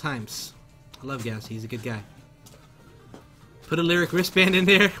all times. I love Gassy. He's a good guy. Put a lyric wristband in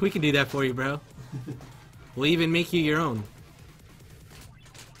there. We can do that for you, bro. We'll even make you your own.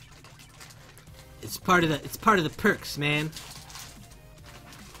 It's part of the perks, man.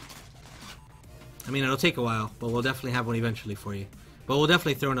 I mean, it'll take a while, but we'll definitely have one eventually for you. But we'll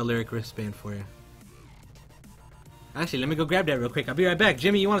definitely throw in a lyric wristband for you. Actually, let me go grab that real quick. I'll be right back.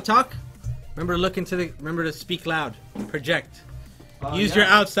 Jimmy, you want to talk? Remember to speak loud. Project. Use your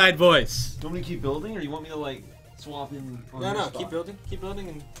outside voice. Do you want me to keep building, or you want me to like swap in? On No, spot? keep building. Keep building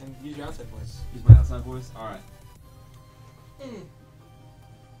and use your outside voice. Use my outside voice. All right.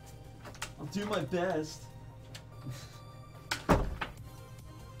 I'll do my best.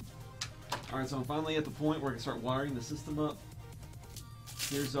 Alright, so I'm finally at the point where I can start wiring the system up.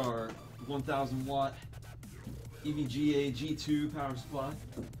 Here's our 1000 watt EVGA G2 power supply.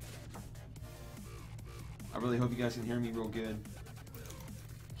 I really hope you guys can hear me real good.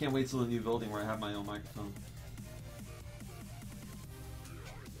 Can't wait till the new building where I have my own microphone.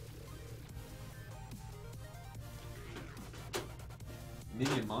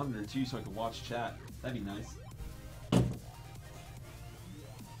 Maybe a monitor too so I can watch chat. That'd be nice. I'm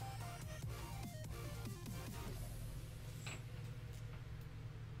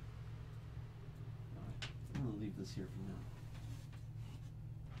gonna leave this here for now.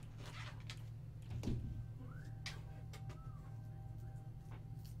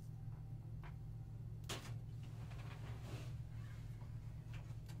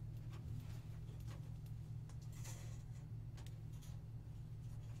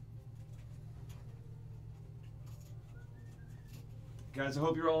 Guys, I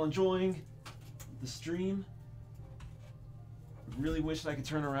hope you're all enjoying the stream. I really wish I could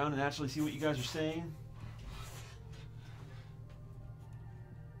turn around and actually see what you guys are saying.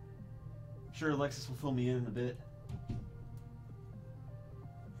 I'm sure Alexis will fill me in a bit.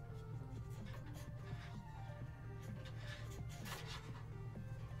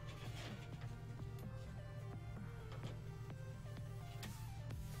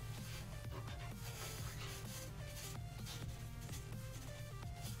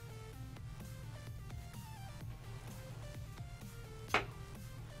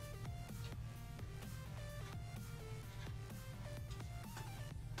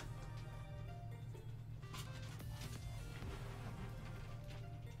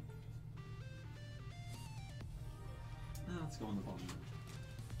 Let's go in the bottom.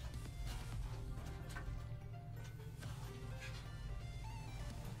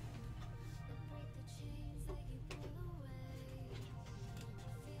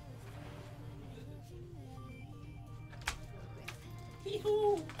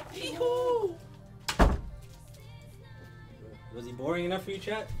 Was he boring enough for you,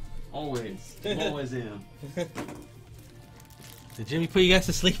 chat? Always. Always am. Did Jimmy put you guys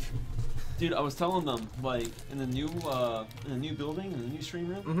to sleep? Dude, I was telling them, like, in the new building, in the new stream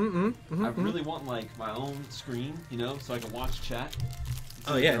room, I really want, like, my own screen, you know, so I can watch chat.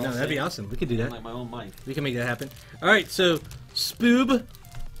 Oh, yeah, no, that'd be awesome. We could do that. And, like, my own mic. We can make that happen. Alright, so, Spoob,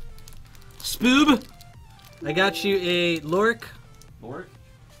 I got you a Lork. Lork?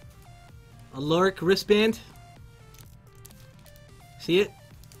 A Lork wristband. See it?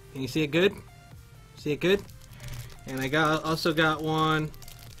 Can you see it good? See it good? And I also got one.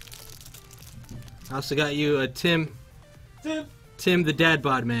 I also got you a Tim the Dad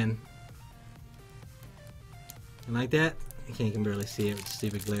Bod Man. You like that? You can barely see it with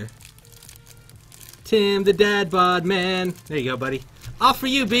stupid glare. Tim the Dad Bod Man. There you go, buddy. All for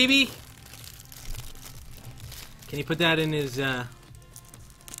you, baby. Can you put that in his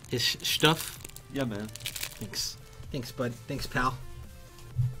stuff? Yeah, man. Thanks. Thanks, bud. Thanks, pal.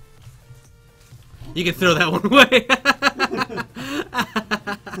 You can throw that one away.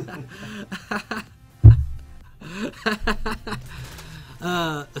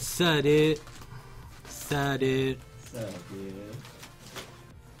 So dude.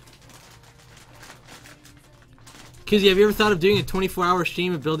 Kizzy, have you ever thought of doing a 24-hour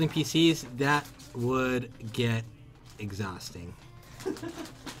stream of building PCs? That would get exhausting.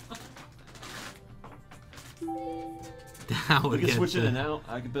 That would we get can switch in and out.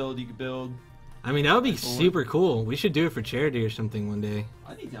 I could build, you could build. I mean, that would be super cool. We should do it for charity or something one day.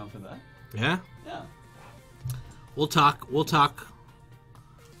 I'd be down for that. Yeah? Yeah. We'll talk about it.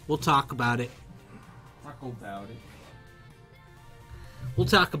 Talk about it. We'll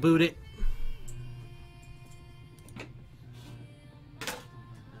talk about it.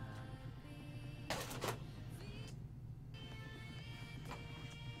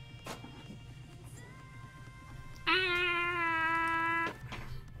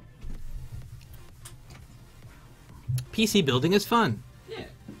 PC building is fun. Yeah.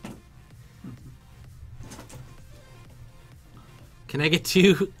 Can I get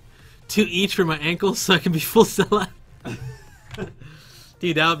two each for my ankles so I can be full sellout?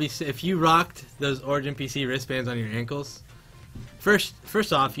 Dude, that would be if you rocked those Origin PC wristbands on your ankles.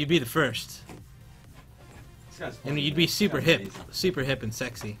 First off, you'd be the first, and you'd be super hip and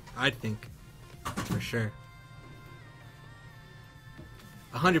sexy. I'd think, for sure.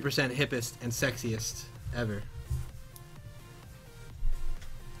 100% hippest and sexiest ever.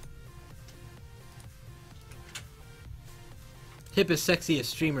 Hippest, sexiest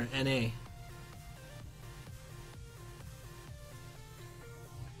streamer, NA.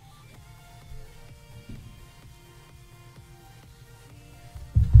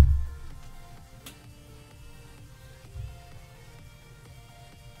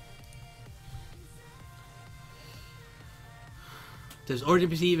 Does Origin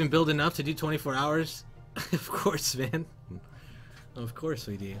PC even build enough to do 24 hours? Of course, man. Of course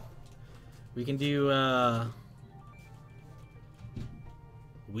we do. We can do,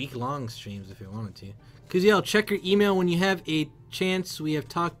 week-long streams if you wanted to. Cause yo, check your email when you have a chance. We have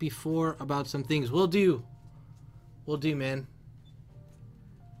talked before about some things. We'll do, man.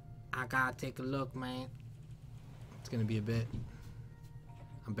 I gotta take a look, man. It's gonna be a bit.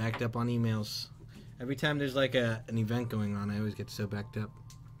 I'm backed up on emails. Every time there's like an event going on, I always get so backed up.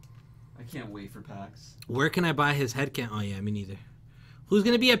 I can't wait for PAX. Where can I buy his head count? Oh yeah, me neither. Who's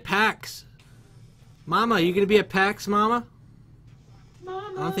gonna be at PAX? Mama, you gonna be at PAX, Mama?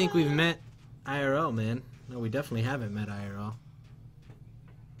 I don't think we've met IRL, man. No, we definitely haven't met IRL.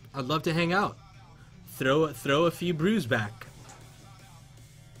 I'd love to hang out. Throw a few brews back.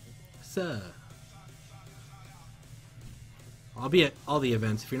 So, I'll be at all the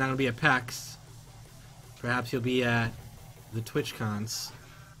events. If you're not gonna be at PAX, perhaps you'll be at the Twitch cons.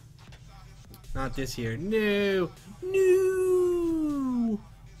 Not this year. No.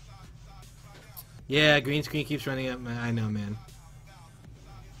 Yeah, green screen keeps running up. I know, man.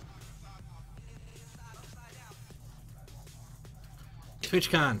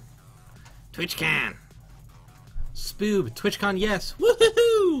 TwitchCon. Spoob. TwitchCon, yes.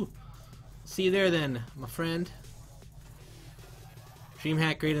 Woohoo! See you there then, my friend.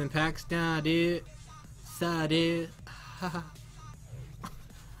 DreamHack greater than PAX? Nah, dude. Saw, dude. I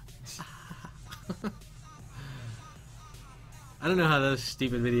don't know how those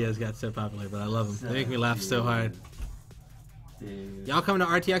stupid videos got so popular, but I love them. They make me laugh so hard. Y'all coming to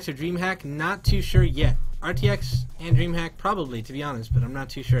RTX or DreamHack? Not too sure yet. RTX and DreamHack probably, to be honest, but I'm not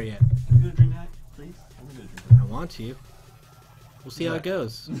too sure yet. Can we go to DreamHack, please? I want to go to DreamHack. I want to. We'll see how it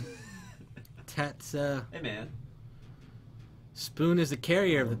goes. That's Hey man. Spoon is the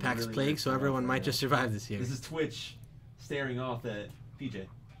carrier of the PAX Really Plague, good so everyone might yeah. just survive this year. This is Twitch staring off at PJ.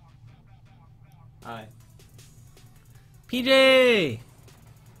 Hi. PJ!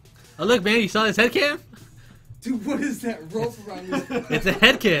 Oh look, man, you saw this head cam? Dude, what is that rope around this? It's a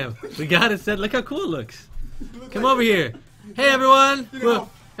head cam. We got it set. Look how cool it looks. Come over here. Hey everyone. You know,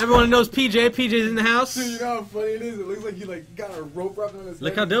 Everyone knows PJ. PJ's in the house. dude, you know how funny it is? It looks like he got a rope wrapped on his head.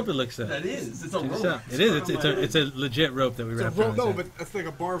 Look how dope it looks though. That is. It's a Check this rope. out. It is. It's a legit rope that we It's a wrapped rope, on his no, head. but that's like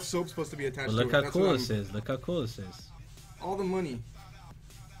a bar of soap supposed to be attached But to look it. how That's cool what this is. Look how cool this is. All the money.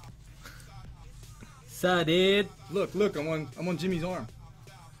 So, dude. Look, I'm on Jimmy's arm.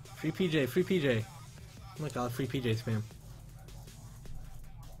 Free PJ. Free PJ. Look, all the free PJ spam.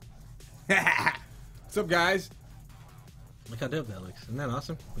 What's up, guys? Look how dope that looks. Isn't that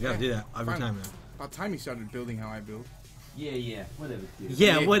awesome? We gotta Yeah. do that every Finally. time now. About time you started building how I build. Yeah. Whatever, dude.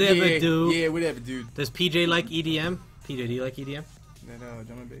 Yeah, whatever, yeah, dude. Yeah, whatever, dude. Does PJ like EDM? PJ, do you like EDM? That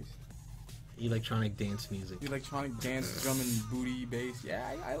drum and bass. Electronic dance music. Electronic dance, drum and booty, bass. Yeah,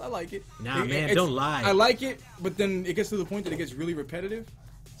 I like it. Nah, man, it's- don't lie. I like it, but then it gets to the point that it gets really repetitive.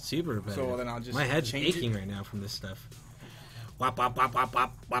 Super repetitive. So then I'll just My head's change aching it. right now from this stuff. Wop wop wop wop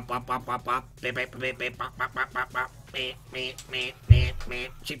wop wop wop wop wop wop. Beep beep beep beep wop wop wop wop wop. Meep meep meep meep meep.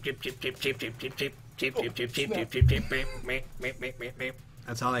 Chip chip chip chip chip chip chip chip. Chip chip chip chip chip chip chip. Meep meep meep meep meep meep.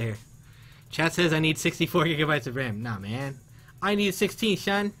 That's all I hear. Chat says I need 64 gigabytes of RAM. Nah, man. I need 16,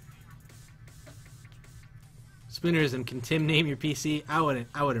 son. Spoonerism, can Tim name your PC? I wouldn't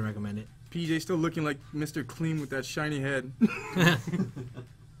recommend it. PJ still looking like Mr. Clean with that shiny head.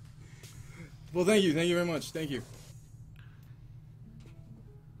 Well, thank you very much. Thank you.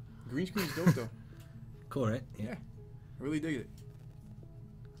 Green screen's dope though. Cool, right? Yeah, I really dig it.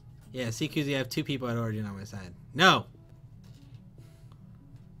 Yeah, see, Kuzi, I have 2 people at Origin on my side. No!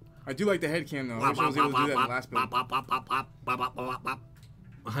 I do like the head cam though. I wish I was able to do that in the last build.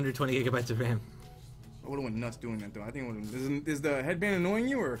 120 gigabytes of RAM. I would have went nuts doing that though. I think it would. Is the headband annoying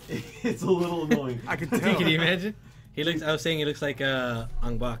you or? It's a little annoying. I could Can tell. you imagine? He looks. I was saying he looks like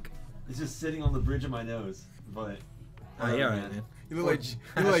Ong Bak. It's just sitting on the bridge of my nose. But. Oh, yeah, right, man. You look like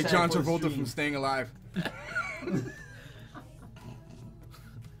John Hashtag Travolta stream. from Staying Alive.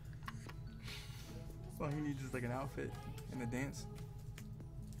 All he needs is like an outfit and a dance.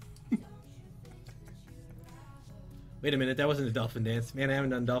 Wait a minute, that wasn't a dolphin dance. Man, I haven't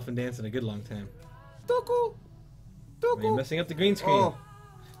done dolphin dance in a good long time. Tuku, Are you messing up the green screen? Oh.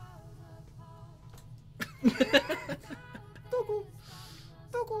 Tuku,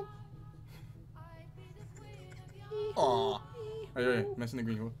 tuku. Aw. Hey, messing the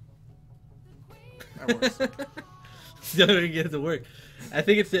green one. That works. Still don't get it to work. I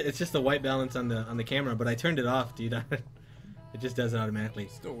think it's just the white balance on the camera, but I turned it off, dude. It just does it automatically.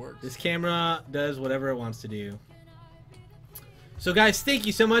 Still works. This camera does whatever it wants to do. So guys, thank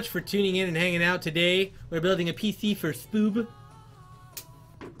you so much for tuning in and hanging out today. We're building a PC for Spoob.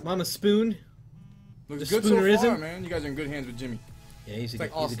 Mama Spoon. Looks the good so Spoonerism. far, man. You guys are in good hands with Jimmy. Yeah, he's a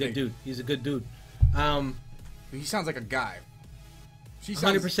like good Allstate. dude. He's a good dude. He sounds like a guy. She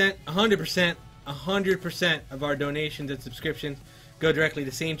sounds 100% of our donations and subscriptions go directly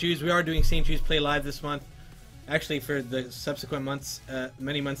to St. Jude's. We are doing St. Jude's Play Live this month. Actually, for the subsequent months,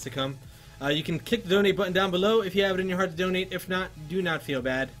 many months to come. You can click the donate button down below if you have it in your heart to donate. If not, do not feel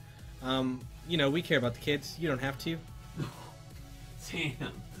bad. You know, we care about the kids. You don't have to. Damn.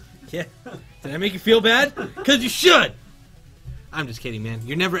 Yeah. Did I make you feel bad? Because you should! I'm just kidding, man.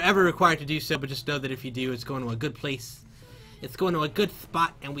 You're never ever required to do so, but just know that if you do, it's going to a good place. It's going to a good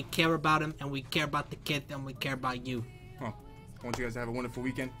spot, and we care about them, and we care about the kids, and we care about you. Well, I want you guys to have a wonderful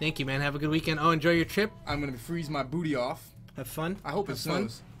weekend. Thank you, man. Have a good weekend. Oh, enjoy your trip. I'm gonna freeze my booty off. Have fun. I hope it Have fun.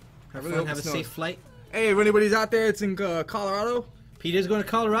 snows. Have I really fun. hope Have it a snows. safe flight. Hey, if anybody's out there, it's in Colorado. PJ's going to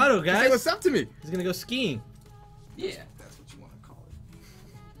Colorado, Say guys. what's up to me. He's going to go skiing. Yeah. That's what you want to call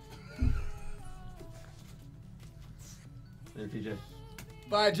it. There, PJ.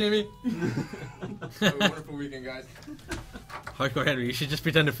 Bye, Jimmy. Have a wonderful weekend, guys. Hardcore Henry, you should just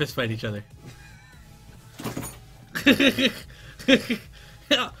pretend to fist fight each other.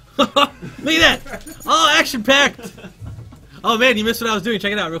 Look at that! All action-packed! Oh man, you missed what I was doing.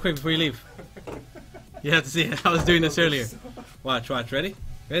 Check it out real quick before you leave. You have to see it. I was doing this earlier. Watch. Ready?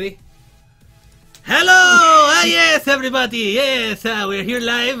 Ready? Hello! Ah, yes, everybody! Yes, we're here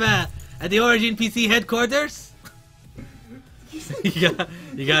live at the Origin PC headquarters.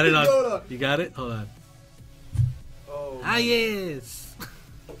 You got it on. You got it? Hold on. Oh Oh. Ah, yes.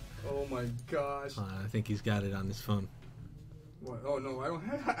 Oh my gosh. Hold on, I think he's got it on his phone. What? Oh no, I don't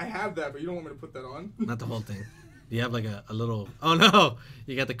have. I have that, but you don't want me to put that on. Not the whole thing. You have like a little. Oh no!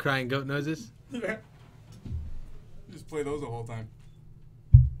 You got the crying goat noses. Yeah. Just play those the whole time.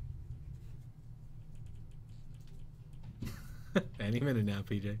 Any minute now,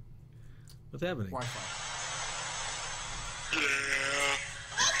 PJ. What's happening? Wi-Fi.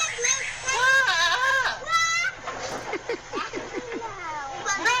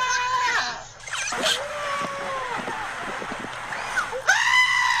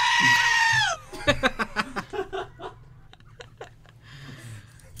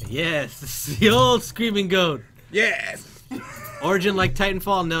 Yes, the old screaming goat. Yes. Origin like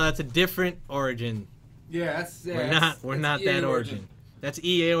Titanfall? No, that's a different Origin. Yeah, We're not that Origin. That's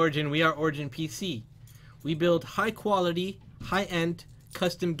EA Origin. We are Origin PC. We build high quality, high end,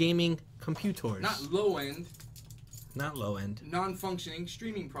 custom gaming computers. Not low end. Not low end. Non-functioning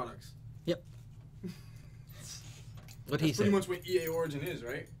streaming products. Yep. What he That's said. pretty much what EA Origin is,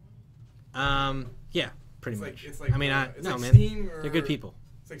 right? Yeah, pretty It's much. like, it's like, I mean, it's no, like man. Steam or, They're good people.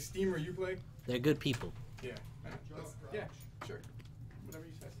 It's like Steam or Uplay. They're good people. Yeah. Yeah. Sure. Whatever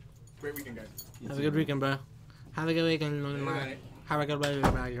you say. Great weekend, guys. Have a good weekend, bro. Have a good weekend. Night. Have a good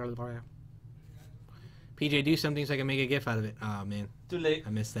weekend. PJ, do something so I can make a GIF out of it. Oh man, Too late. I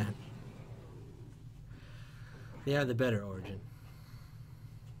missed that. They are the better Origin.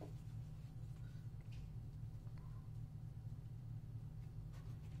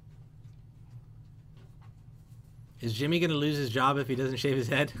 Is Jimmy gonna lose his job if he doesn't shave his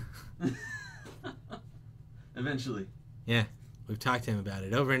head? Eventually. Yeah, we've talked to him about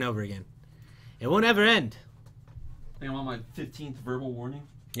it over and over again. It won't ever end. I think I'm on my 15th verbal warning.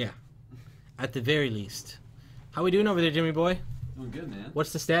 Yeah, at the very least. How we doing over there, Jimmy boy? Doing good, man.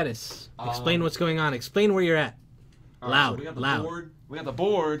 What's the status? Explain what's going on. Explain where you're at. All right, Loud, so we got the loud. board. We got the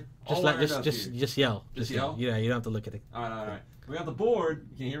board. Just all let, wired up here. just yell. Just yell? Yeah, you don't have to look at it. All right. We got the board.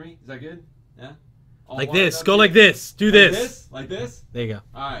 Can you hear me? Is that good? Yeah. All Like wired this. up Go here. like this. Do this. Like this. There you go.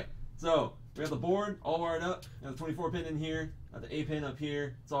 All right. So we got the board all wired up. We got the 24 pin in here. Got the 8 pin up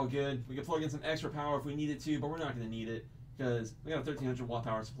here. It's all good. We can plug in some extra power if we needed to, but we're not going to need it because we got a 1300 watt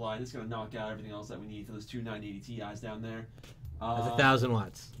power supply. This is going to knock out everything else that we need for those two 980 Ti's down there. That's 1,000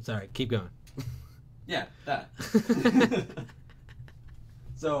 watts. It's all right. Keep going. Yeah, that.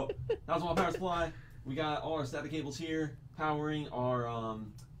 So, 1,000 watt power supply. We got all our SATA cables here powering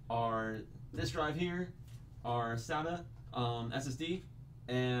our disk drive here, our SATA SSD,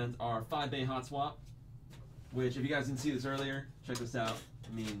 and our 5-bay hot swap. Which, if you guys didn't see this earlier, check this out.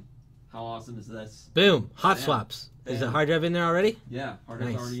 I mean, how awesome is this? Boom. Hot Yeah. swaps. Is the Yeah. hard drive in there already? Yeah, hard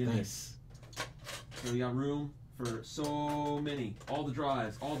drive's already in Nice. there. So we got room for so many. All the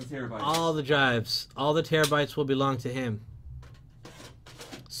drives, all the terabytes. All the drives, all the terabytes will belong to him.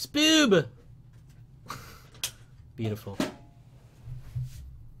 Spoob! Beautiful.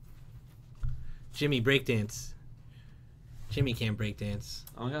 Jimmy, breakdance. Jimmy can't breakdance.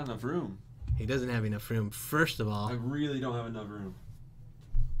 I don't got enough room. He doesn't have enough room. First of I all, really don't have enough room.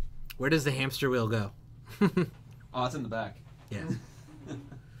 where does the hamster wheel go? Oh, it's in the back. Yeah.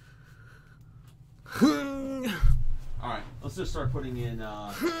 Alright, let's just start putting in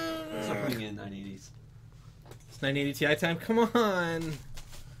 980s. It's 980 Ti time. Come on.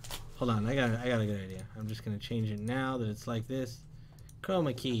 Hold on. I got a good idea. I'm just gonna change it now that it's like this.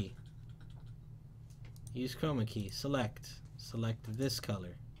 Chroma key. Use chroma key. Select this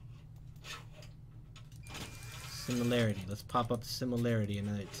color. Similarity. Let's pop up similarity.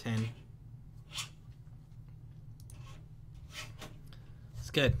 Another 10. It's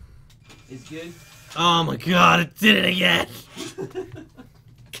good. It's good. Oh my god! It did it again.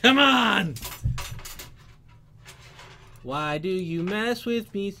 Come on. Why do you mess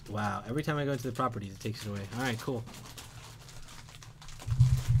with me? Wow, every time I go into the properties, it takes it away. Alright, cool.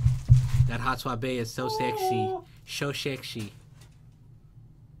 That hot swap bay is so sexy. So sexy.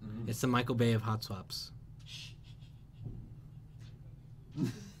 Mm-hmm. It's the Michael Bay of hot swaps.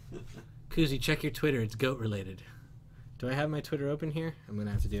 Kuzi, check your Twitter. It's goat related. Do I have my Twitter open here? I'm going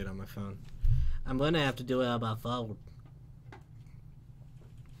to have to do it on my phone. I'm going to have to do it on my phone.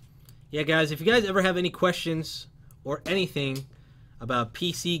 Yeah, guys, if you guys ever have any questions or anything about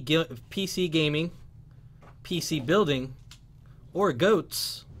PC gaming, PC building, or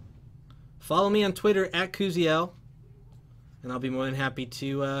goats, follow me on Twitter at Kuziel, and I'll be more than happy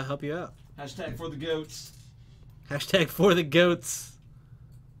to help you out. Hashtag for the goats. Hashtag for the goats.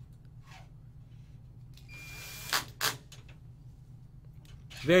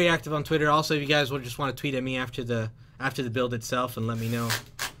 Very active on Twitter. Also, if you guys will just want to tweet at me after the build itself and let me know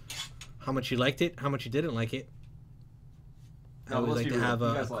how much you liked it, how much you didn't like it. I would like to have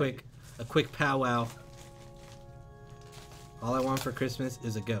a quick powwow. All I want for Christmas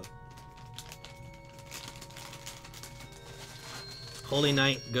is a goat. Holy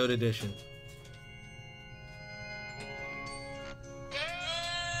Night Goat Edition.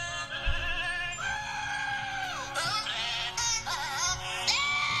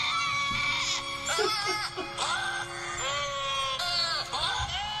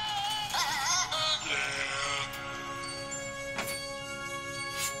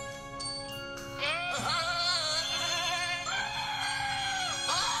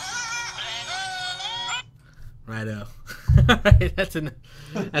 Righto. Alright, that's enough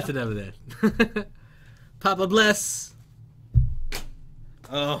of that. Papa bless.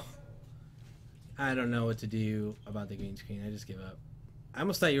 Oh. I don't know what to do about the green screen. I just give up. I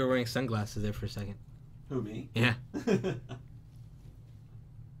almost thought you were wearing sunglasses there for a second. Who, me? Yeah.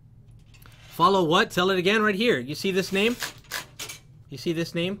 Follow what? Tell it again right here. You see this name? You see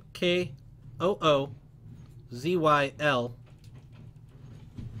this name? KOOZYL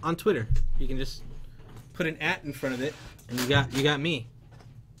on Twitter. You can just put an @ in front of it, and you got me.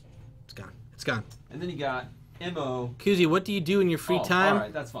 It's gone. It's gone. And then you got MO. Kuzi, what do you do in your free time? All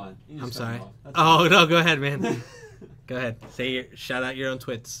right, that's fine. I'm sorry. Oh no, go ahead, man. Go ahead. Shout out your own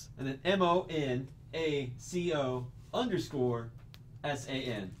twits. And then MONACO_SAN.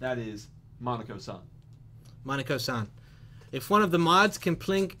 That is Monaco-san. Monaco-san. If one of the mods can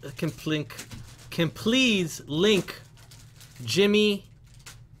please link Jimmy,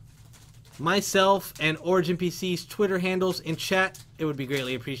 myself, and Origin PC's Twitter handles in chat, it would be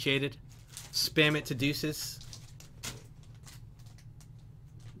greatly appreciated. Spam it to deuces.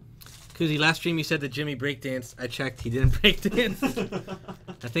 Kuzi, last stream you said that Jimmy breakdanced. I checked, he didn't breakdance.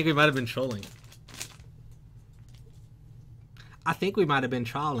 I think we might have been trolling. I think we might have been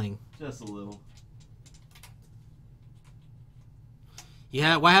trolling. Just a little.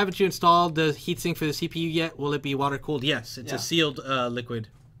 Yeah, why haven't you installed the heatsink for the CPU yet? Will it be water cooled? Yes, it's a sealed liquid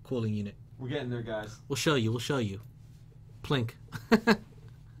cooling unit. We're getting there, guys. We'll show you. We'll show you. Plink.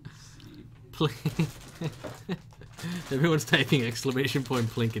 Plink. Everyone's typing exclamation point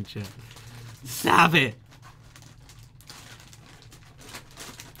plink in chat. Stop it.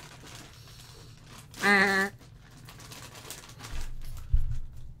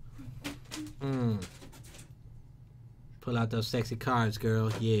 Pull out those sexy cards,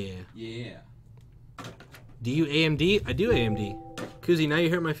 girl. Yeah. Yeah. Do you AMD? I do AMD. Kuzi, now you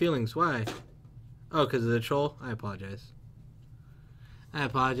hurt my feelings. Why? Oh, because of the troll? I apologize. I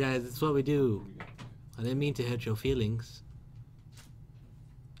apologize. It's what we do. I didn't mean to hurt your feelings.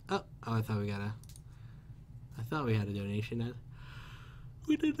 Oh, I thought we had a donation.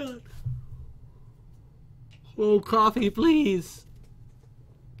 We did not. Oh, coffee, please.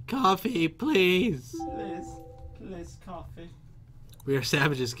 Coffee, please. Please, coffee. We are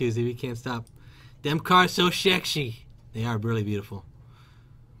savages, Kuzi. We can't stop. Them cars so sexy. They are really beautiful.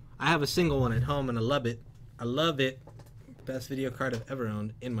 I have a single one at home and I love it. I love it. Best video card I've ever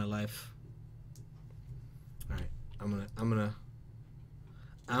owned in my life. All right, I'm gonna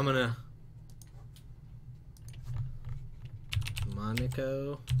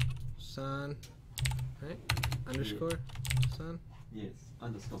Monaco-san, right? Underscore san. Yes,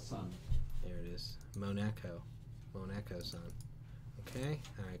 _san. There it is. Monaco-san. Okay.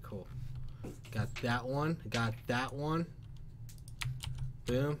 All right. Cool. Got that one. Got that one.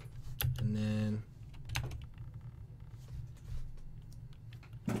 Boom. And then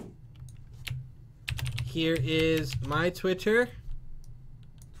here is my Twitter.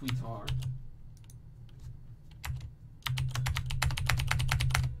 Tweetar.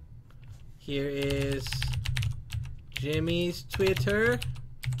 Here is Jimmy's Twitter.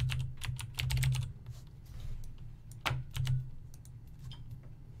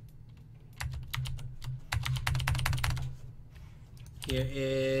 Here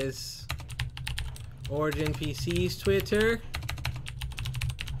is Origin PC's Twitter.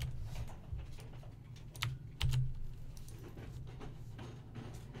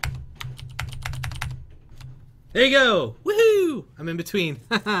 There you go! Woohoo! I'm in between.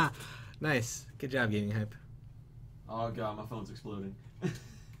 Nice. Good job, Gaming Hype. Oh god, my phone's exploding.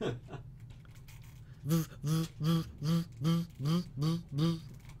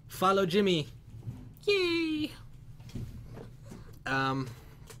 Follow Jimmy. Yay!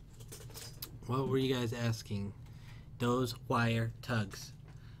 What were you guys asking? Those wire tugs.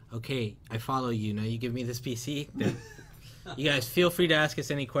 Okay, I follow you. Now you give me this PC. You guys feel free to ask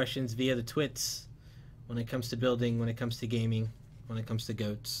us any questions via the twits. When it comes to building, when it comes to gaming, when it comes to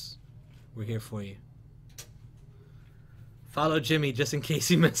goats, we're here for you. Follow Jimmy just in case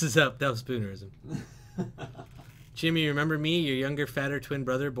he messes up. That was spoonerism. Jimmy, remember me, your younger, fatter twin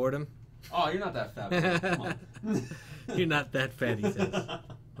brother, Boredom? Oh, you're not that fat. Bro. Come on. You're not that fat, he says.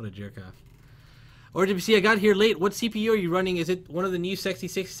 What a jerk off. Or WC, I got here late. What CPU are you running? Is it one of the new sexy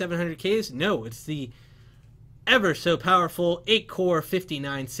 6700Ks? No, it's the ever so powerful 8-core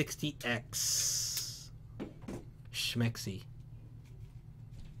 5960X. Schmexy.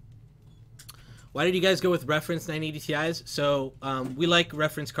 Why did you guys go with reference 980 Ti's? So we like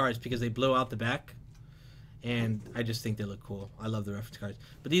reference cards because they blow out the back. And I just think they look cool. I love the reference cards.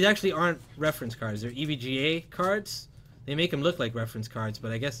 But these actually aren't reference cards. They're EVGA cards. They make them look like reference cards.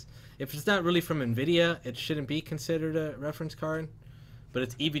 But I guess if it's not really from NVIDIA, it shouldn't be considered a reference card. But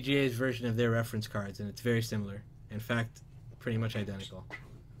it's EVGA's version of their reference cards. And it's very similar. In fact, pretty much identical.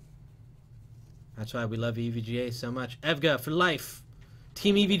 That's why we love EVGA so much. Evga for life.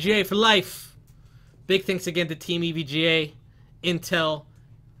 Team EVGA for life. Big thanks again to Team EVGA, Intel,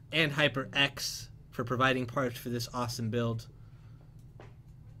 and HyperX for providing parts for this awesome build.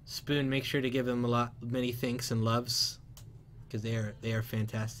 Spoon, make sure to give them many thanks and loves, because they are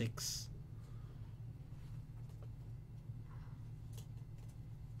fantastics.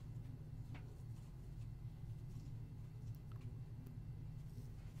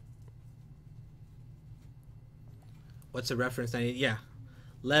 What's a reference? Yeah,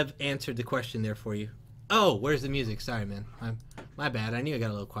 Lev answered the question there for you. Oh, where's the music? Sorry, man. My bad. I knew I got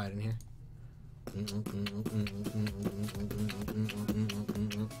a little quiet in here.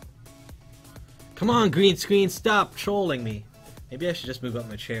 Come on, green screen, stop trolling me. Maybe I should just move up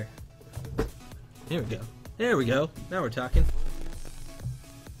my chair. There we go. There we go. Now we're talking.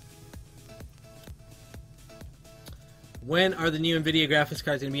 When are the new NVIDIA graphics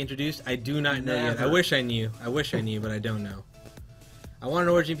cards going to be introduced? I do not know yet. I wish I knew. I wish I knew, but I don't know. I want an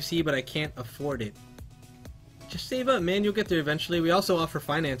Origin PC, but I can't afford it. Just save up, man. You'll get there eventually. We also offer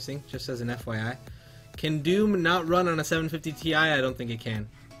financing, just as an FYI. Can Doom not run on a 750 Ti? I don't think it can.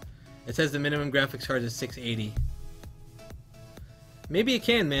 It says the minimum graphics card is 680. Maybe it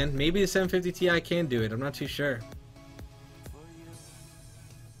can, man. Maybe the 750 Ti can do it. I'm not too sure.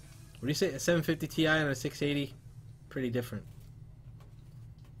 What do you say? A 750 Ti and a 680? Pretty different.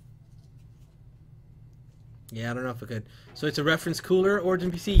 Yeah, I don't know if it could. So it's a reference cooler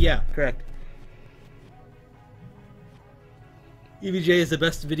Origin PC? Yeah, correct. EVJ is the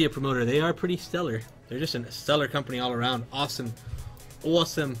best video promoter. They are pretty stellar. They're just a stellar company all around. Awesome.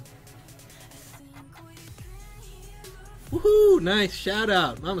 Awesome. Woohoo! Nice shout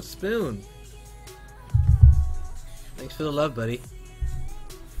out. Mama Spoon. Thanks for the love, buddy.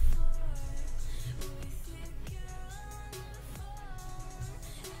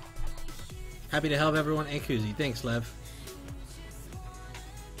 Happy to help everyone. And Koozie. Thanks, Lev.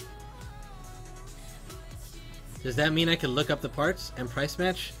 Does that mean I can look up the parts and price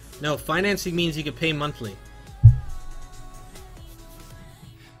match? No, financing means you can pay monthly.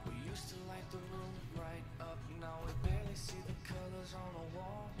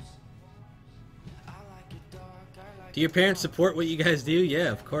 Do your parents support what you guys do?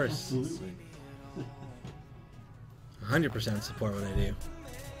 Yeah, of course. Absolutely. 100% support what I do.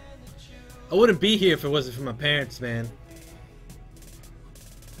 I wouldn't be here if it wasn't for my parents, man.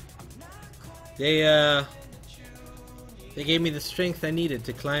 They gave me the strength I needed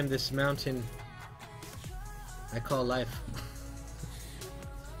to climb this mountain I call life.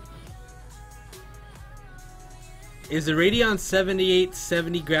 Is the Radeon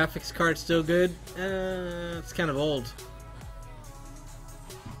 7870 graphics card still good? It's kind of old.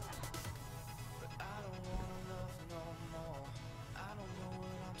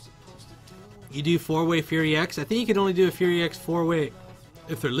 You do 4-way Fury X? I think you can only do a Fury X 4-way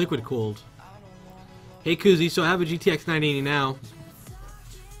if they're liquid cooled. Hey Koozie, so I have a GTX 980 now.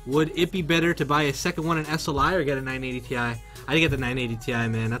 Would it be better to buy a second one in SLI or get a 980 Ti? I get the 980 Ti,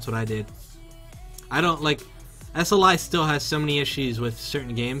 man. That's what I did. I don't like... SLI still has so many issues with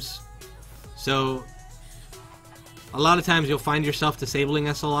certain games. So, a lot of times you'll find yourself disabling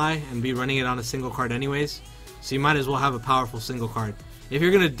SLI and be running it on a single card anyways. So you might as well have a powerful single card. If you're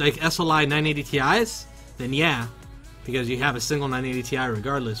going to like SLI 980 Ti's, then yeah. Because you have a single 980 Ti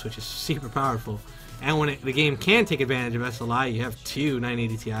regardless, which is super powerful. And when the game can take advantage of SLI, you have two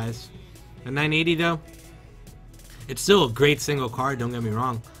 980 Ti's. A 980 though, it's still a great single card, don't get me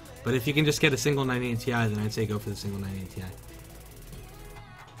wrong. But if you can just get a single 980 Ti, then I'd say go for the single 980 Ti.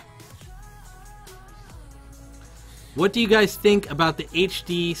 What do you guys think about the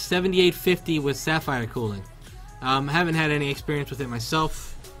HD 7850 with Sapphire cooling? Haven't had any experience with it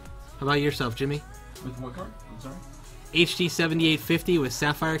myself. How about yourself, Jimmy? With what card? I'm sorry? HD 7850 with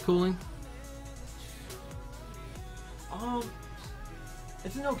Sapphire cooling?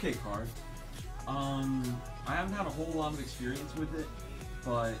 It's an okay card. I haven't had a whole lot of experience with it,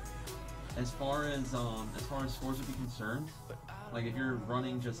 but as far as scores would be concerned, like if you're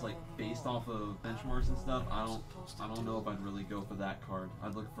running just like based off of benchmarks and stuff, I don't know if I'd really go for that card.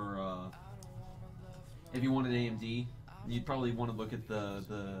 I'd look for if you wanted AMD, you'd probably want to look at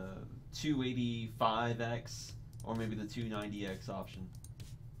the 285X or maybe the 290X option,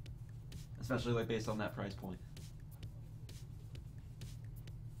 especially like based on that price point.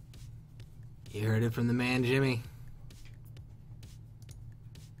 You heard it from the man, Jimmy.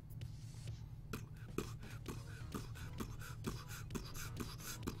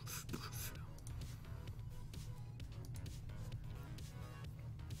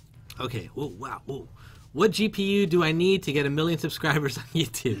 Okay, whoa, wow, whoa. What GPU do I need to get 1 million subscribers on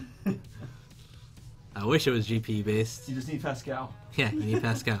YouTube? I wish it was GPU based. You just need Pascal. Yeah, you need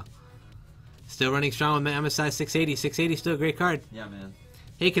Pascal. Still running strong with my MSI 680. 680 still a great card. Yeah, man.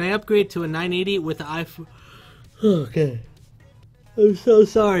 Hey, can I upgrade to a 980 with the iPhone? Okay. I'm so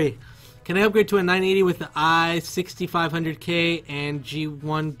sorry. Can I upgrade to a 980 with the i6500K and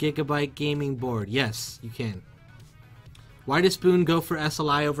G1 gigabyte gaming board? Yes, you can. Why did Spoon go for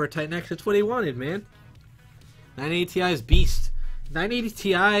SLI over a Titan X? That's what he wanted, man. 980 Ti is beast. 980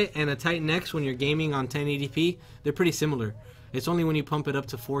 Ti and a Titan X when you're gaming on 1080p, they're pretty similar. It's only when you pump it up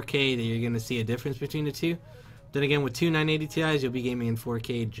to 4K that you're going to see a difference between the two. Then again, with two 980 Ti's, you'll be gaming in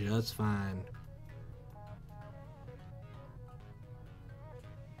 4K just fine.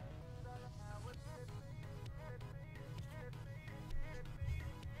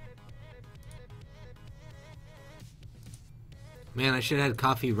 Man, I should have had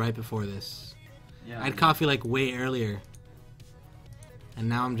coffee right before this. Yeah. I had coffee like way earlier. And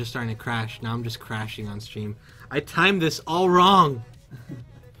now I'm just starting to crash. Now I'm just crashing on stream. I timed this all wrong.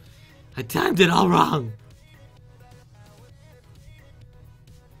 I timed it all wrong.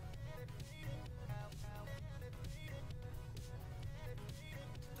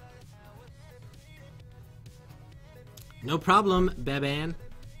 No problem, Beban.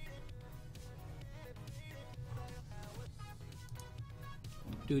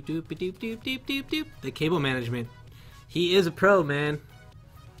 Doop doop doop doop doop doop doop. The cable management. He is a pro, man.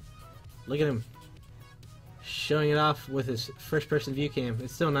 Look at him. Showing it off with his first-person view cam.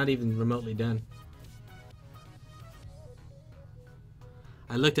 It's still not even remotely done.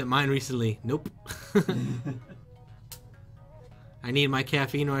 I looked at mine recently. Nope. I need my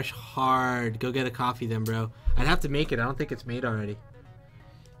caffeine rush hard. Go get a coffee then, bro. I'd have to make it. I don't think it's made already.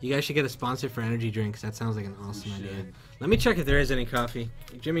 You guys should get a sponsor for energy drinks. That sounds like an awesome idea. Let me check if there is any coffee.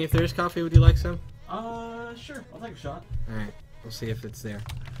 Jimmy, if there is coffee, would you like some? Sure. I'll take a shot. Alright. We'll see if it's there.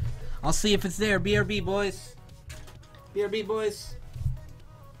 I'll see if it's there. BRB, boys. BRB, boys.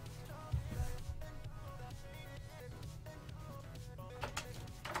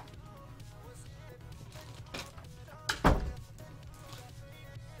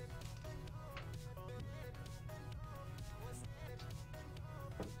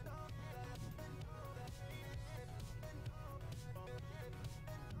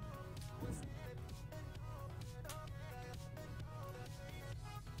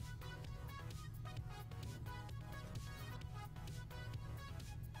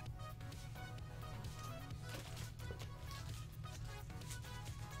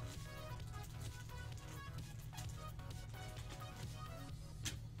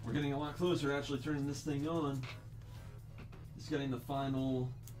 We're getting a lot closer to actually turning this thing on. Just getting the final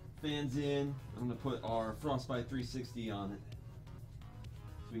fans in. I'm going to put our Frostbite 360 on it.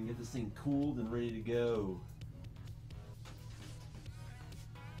 So we can get this thing cooled and ready to go.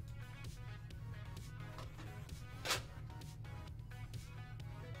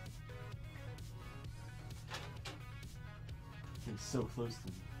 It's so close to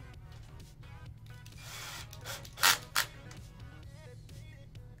me.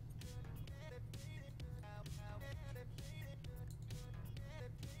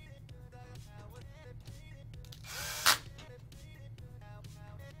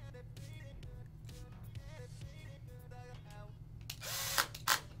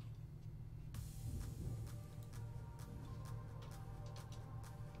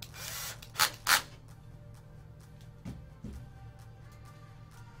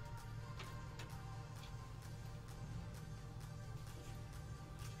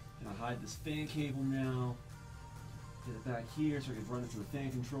 Hide this fan cable now. Get it back here so I can run it to the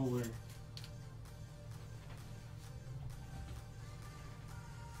fan controller.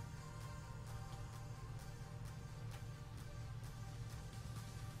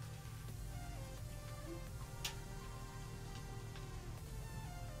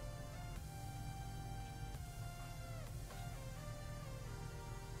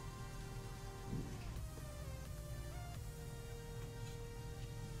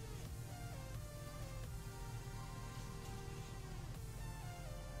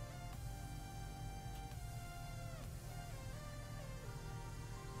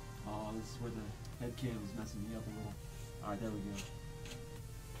 was where the head cam was messing me up a little. Alright, there we go.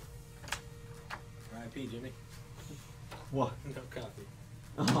 R.I.P. Jimmy. What? No coffee.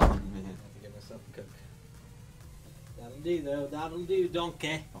 Oh, man. I have to get myself a Coke. That'll do, though. That'll do,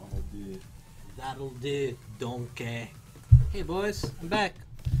 donkey. Oh, dude. That'll do, donkey. Hey, boys. I'm back.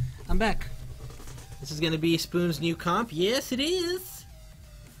 I'm back. This is going to be Spoon's new comp. Yes, it is.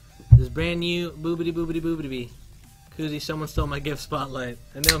 This brand new boobity boobity boobity bee. Koozie, someone stole my gift spotlight.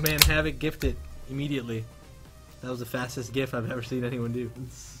 I know, man. Have it gifted immediately. That was the fastest gift I've ever seen anyone do.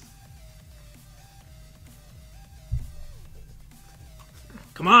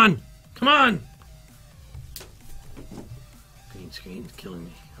 Come on! Come on! Green screen's killing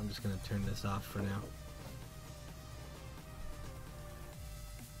me. I'm just gonna turn this off for now.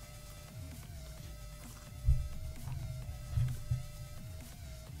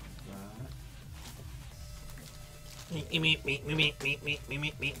 Me.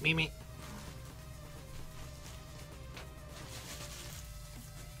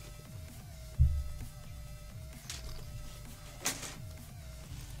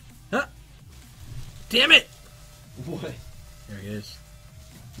 Huh? Damn it! What? There he is.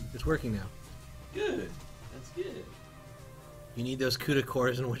 It's working now. Good. That's good. You need those CUDA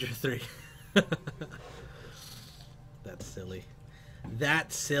cores in Witcher 3. That's silly.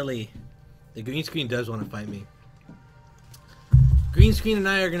 That's silly. The green screen does want to fight me. Green screen and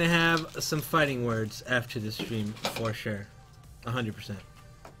I are going to have some fighting words after this stream, for sure. 100%.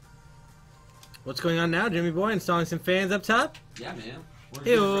 What's going on now, Jimmy Boy? Installing some fans up top? Yeah, man. We're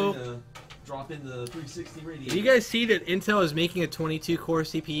Ew. ready to drop in the 360 radio. Did you guys see that Intel is making a 22-core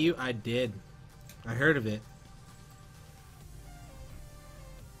CPU? I did. I heard of it.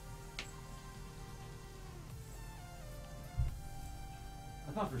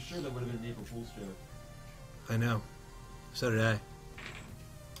 I thought for sure that would have been an April Fool's joke. I know. So did I.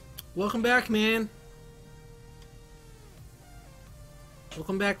 Welcome back, man.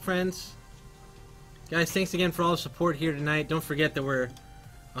 Welcome back, friends. Guys, thanks again for all the support here tonight. Don't forget that we're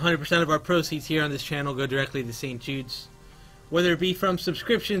 100% of our proceeds here on this channel go directly to St. Jude's. Whether it be from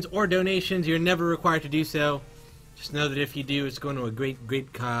subscriptions or donations, you're never required to do so. Just know that if you do, it's going to a great,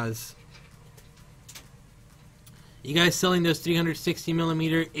 great cause. You guys selling those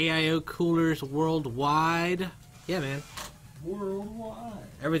 360mm AIO coolers worldwide? Yeah, man. Worldwide.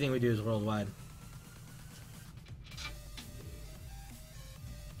 Everything we do is worldwide.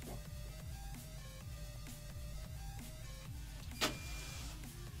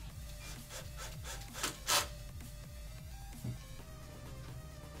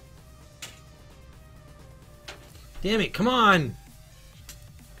 Damn it, come on!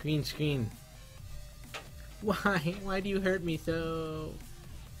 Green screen. Why? Why do you hurt me so?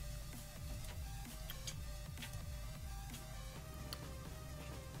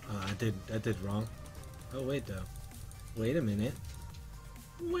 I did wrong. Oh, wait, though. Wait a minute.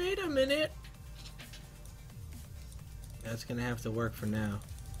 Wait a minute! That's gonna have to work for now.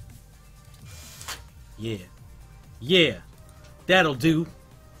 Yeah. Yeah! That'll do!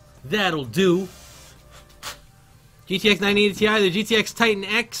 That'll do! GTX 980 Ti, the GTX Titan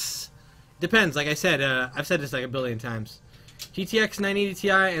X. Depends, like I said, I've said this like a billion times. GTX 980 Ti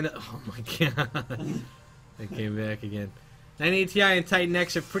and... Oh my god. I came back again. 980 Ti and Titan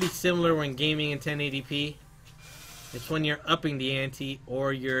X are pretty similar when gaming in 1080p. It's when you're upping the ante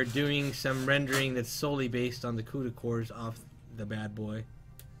or you're doing some rendering that's solely based on the CUDA cores off the bad boy.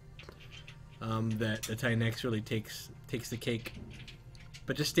 That the Titan X really takes the cake.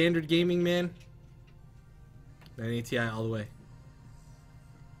 But just standard gaming, man. 980 Ti all the way.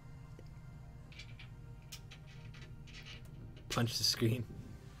 Punch the screen.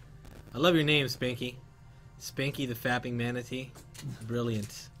 I love your name, Spanky. Spanky the fapping manatee.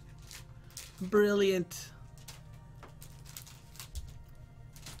 Brilliant. Brilliant.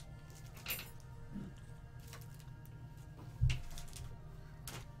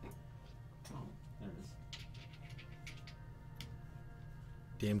 Oh, there it is.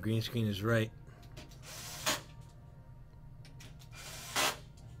 Damn green screen is right.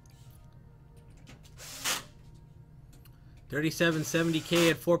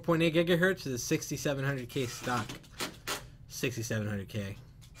 $3770K at 4.8 gigahertz is a 6700K stock. 6700K.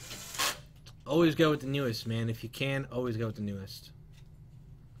 Always go with the newest, man. If you can, always go with the newest.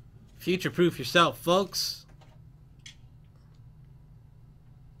 Future-proof yourself, folks.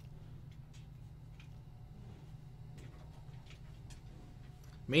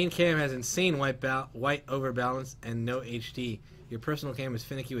 Main cam has insane white overbalance and no HD. Your personal cam is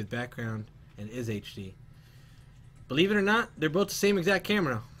finicky with background and is HD. Believe it or not, they're both the same exact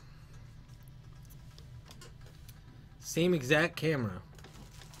camera. Same exact camera.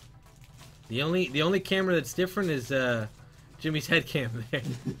 The only camera that's different is Jimmy's head cam there.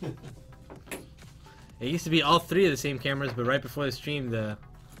 It used to be all three of the same cameras, but right before the stream, the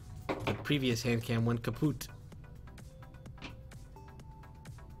previous hand cam went kaput.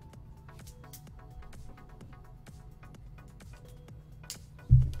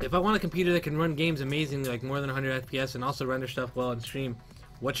 If I want a computer that can run games amazingly, like more than 100 FPS, and also render stuff well on stream,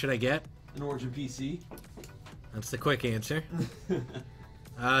 what should I get? An Origin PC. That's the quick answer.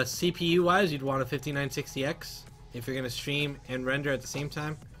 CPU-wise, you'd want a 5960X if you're going to stream and render at the same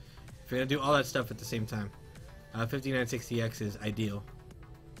time. If you're going to do all that stuff at the same time. 5960X is ideal.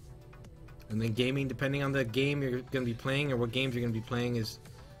 And then gaming, depending on the game you're going to be playing or what games you're going to be playing, is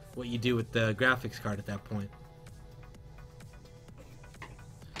what you do with the graphics card at that point.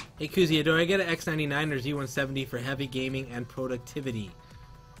 Hey Kuzia, do I get an X99 or Z170 for heavy gaming and productivity?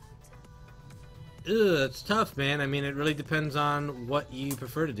 Ugh, it's tough, man. I mean, it really depends on what you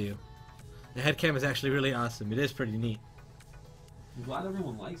prefer to do. The head cam is actually really awesome. It is pretty neat. I'm glad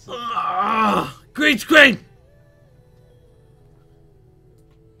everyone likes it. Green screen!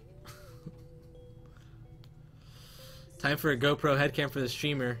 Time for a GoPro head cam for the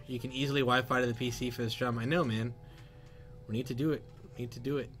streamer. You can easily Wi-Fi to the PC for the strum. I know, man. We need to do it. We need to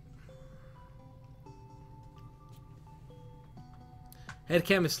do it. Head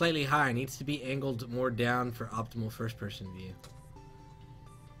cam is slightly high. Needs to be angled more down for optimal first-person view.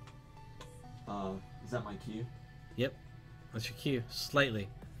 Is that my cue? Yep. That's your cue. Slightly.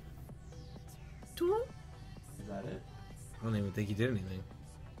 Is that it? I don't even think you did anything.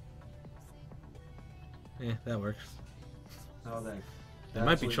 Yeah, that works. Oh, there. They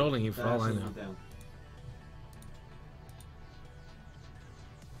might be trolling you for all I know.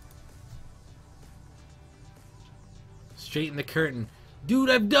 Straighten the curtain.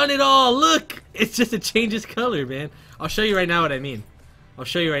 Dude, I've done it all! Look! It's just it changes color, man. I'll show you right now what I mean. I'll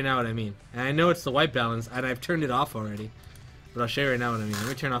show you right now what I mean. And I know it's the white balance, and I've turned it off already. But I'll show you right now what I mean. Let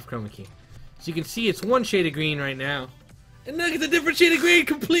me turn off chroma key. So you can see it's one shade of green right now. And look, it's a different shade of green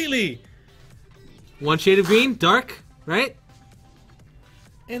completely! One shade of green, dark, right?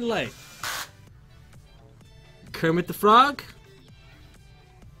 And light. Kermit the Frog.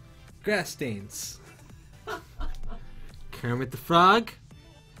 Grass stains. Kermit the Frog.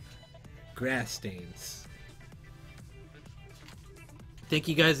 Grass stains. Thank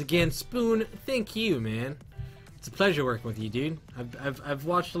you guys again. Spoon, thank you, man. It's a pleasure working with you, dude. I've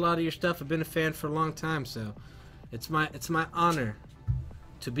watched a lot of your stuff. I've been a fan for a long time, so it's my honor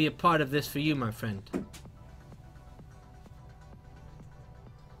to be a part of this for you, my friend.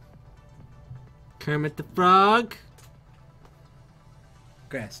 Kermit the Frog.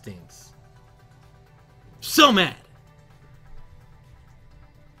 Grass stains. So mad.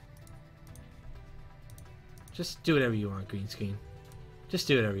 Just do whatever you want, green screen. Just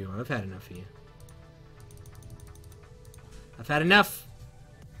do whatever you want. I've had enough of you. I've had enough.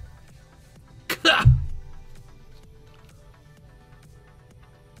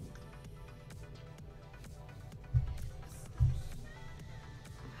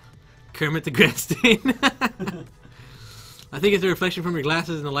 Kermit the grass stain. I think it's a reflection from your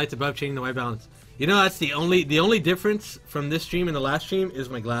glasses and the lights above changing the white balance. You know, that's the only difference from this stream and the last stream is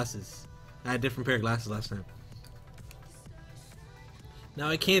my glasses. I had a different pair of glasses last time. Now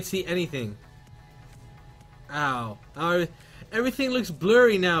I can't see anything. Ow. Oh, everything looks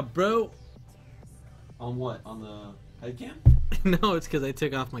blurry now, bro. On what? On the head cam? No, it's because I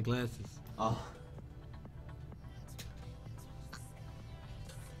took off my glasses. Oh.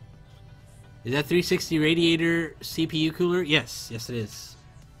 Is that 360 radiator CPU cooler? Yes. Yes, it is.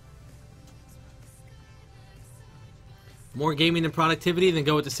 More gaming than productivity? Then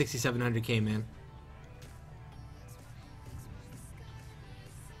go with the 6700K, man.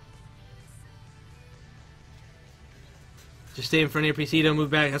 Just stay in front of your PC, don't move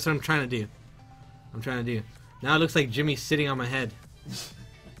back. That's what I'm trying to do. Now it looks like Jimmy's sitting on my head.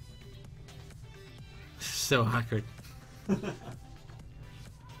 So awkward.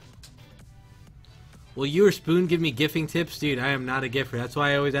 Will you or Spoon give me gifting tips? Dude, I am not a gifter. That's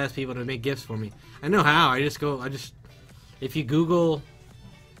why I always ask people to make gifts for me. I know how. If you Google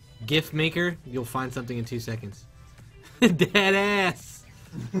gift maker, you'll find something in 2 seconds. Dead ass.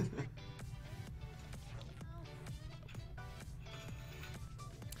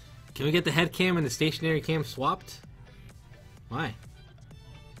 Can we get the head cam and the stationary cam swapped? Why?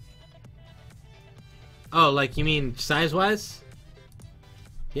 Oh, like you mean size-wise?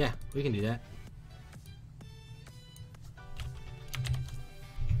 Yeah, we can do that.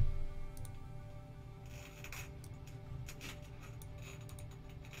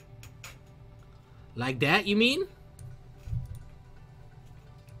 Like that, you mean?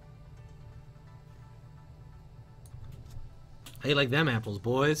 you like them apples,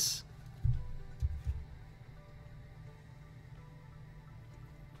 boys?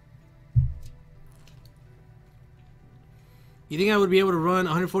 You think I would be able to run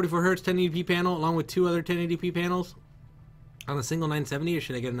 144 Hz 1080p panel along with 2 other 1080p panels on a single 970, or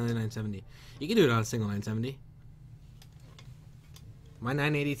should I get another 970? You can do it on a single 970. My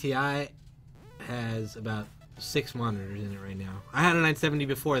 980 Ti has about 6 monitors in it right now. I had a 970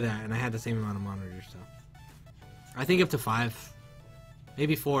 before that, and I had the same amount of monitors, so I think up to 5,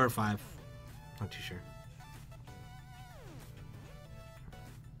 maybe 4 or 5. Not too sure.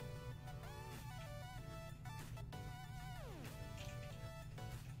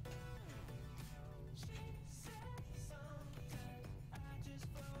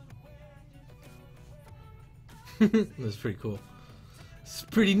 That's pretty cool. It's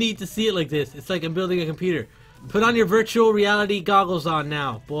pretty neat to see it like this. It's like I'm building a computer. Put on your virtual reality goggles on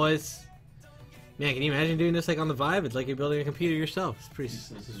now, boys. Man, can you imagine doing this like on the Vive? It's like you're building a computer yourself. It's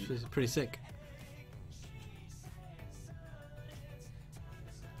pretty sick.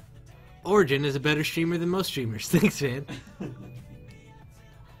 Origin is a better streamer than most streamers. Thanks, man.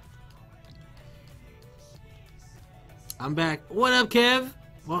 I'm back. What up, Kev?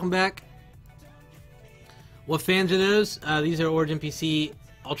 Welcome back. What fans are those? These are Origin PC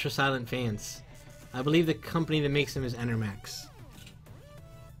Ultra Silent fans. I believe the company that makes them is Enermax.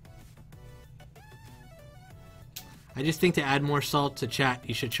 I just think to add more salt to chat,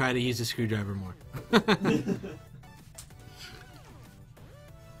 you should try to use the screwdriver more.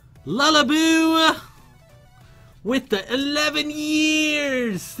 Lullaboo! With the 11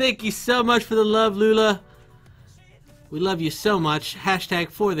 years! Thank you so much for the love, Lula. We love you so much.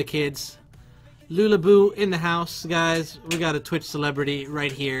 Hashtag for the kids. Lulaboo in the house, guys. We got a Twitch celebrity right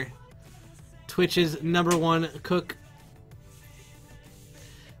here. Twitch's #1 cook.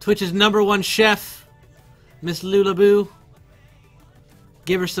 Twitch's #1 chef, Miss Lulaboo.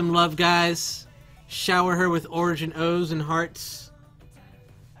 Give her some love, guys. Shower her with Origin O's and hearts.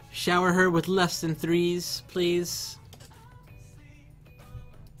 Shower her with less than 3s, please.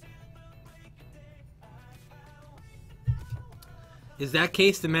 Is that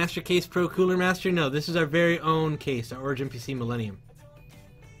case the Master Case Pro Cooler Master? No, this is our very own case, our Origin PC Millennium.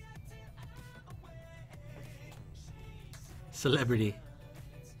 Celebrity.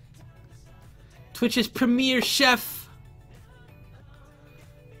 Twitch's premier chef.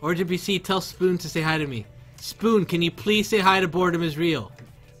 Origin PC, tell Spoon to say hi to me. Spoon, can you please say hi to Boredom is Real?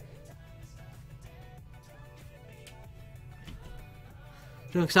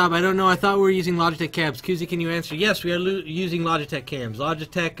 Drunk Sob, I don't know. I thought we were using Logitech cams. Kuzi, can you answer? Yes, we are using Logitech cams.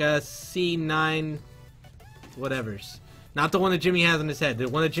 Logitech C9 whatevers. Not the one that Jimmy has on his head. The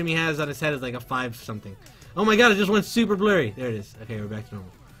one that Jimmy has on his head is like a 5 something. Oh my god, it just went super blurry. There it is. Okay, we're back to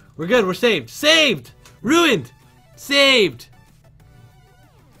normal. We're good. We're saved. Saved! Ruined! Saved!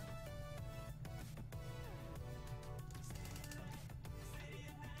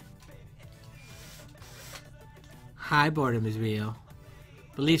 Hi, Boredom is Real.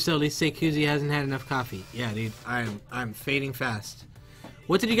 Believe so. At least say Kuzi hasn't had enough coffee. Yeah, dude, I'm fading fast.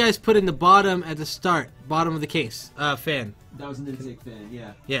 What did you guys put in the bottom at the start? Bottom of the case. Fan. That was an intake fan,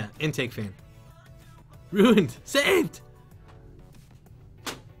 yeah. Yeah, intake fan. Ruined. Saved.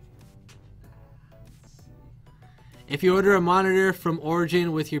 If you order a monitor from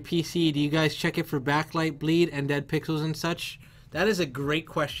Origin with your PC, do you guys check it for backlight, bleed, and dead pixels and such? That is a great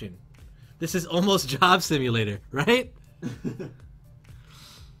question. This is almost Job Simulator, right?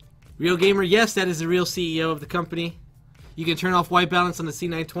 Real Gamer, yes, that is the real CEO of the company. You can turn off white balance on the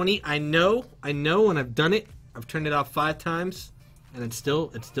C920. I know, and I've done it. I've turned it off 5 times, and it's still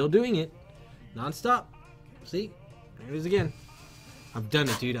doing it, non-stop. See, there it is again. I've done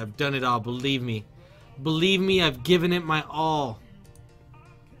it, dude. I've done it all. Believe me, I've given it my all.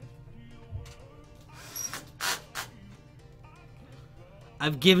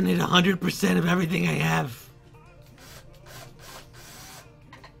 I've given it 100% of everything I have.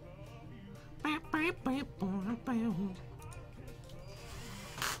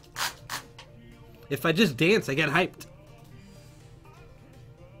 If I just dance, I get hyped.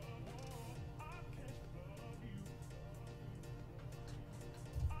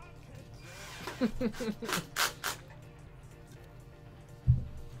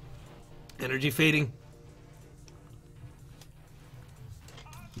 Energy fading.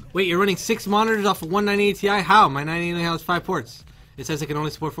 Wait, you're running 6 monitors off of one 980 Ti? How? My 980 only has 5 ports. It says it can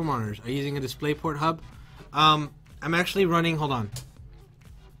only support 4 monitors. Are you using a DisplayPort hub? I'm actually running... Hold on.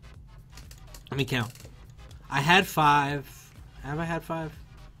 Let me count. I had 5. Have I had 5?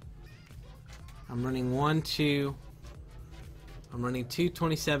 I'm running 1, 2... I'm running 2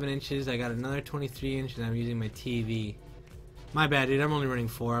 27 inches. I got another 23 inch, and I'm using my TV. My bad, dude. I'm only running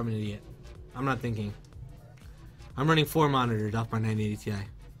 4. I'm an idiot. I'm not thinking. I'm running 4 monitors off my 980 Ti.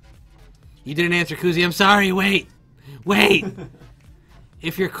 You didn't answer, Kuzi. I'm sorry. Wait.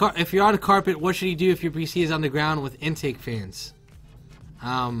 If you're on a carpet, what should you do if your PC is on the ground with intake fans?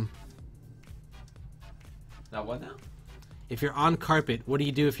 Now what now? If you're on carpet, what do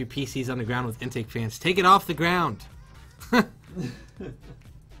you do if your PC is on the ground with intake fans? Take it off the ground. You're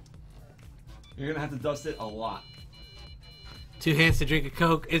gonna have to dust it a lot. 2 hands to drink a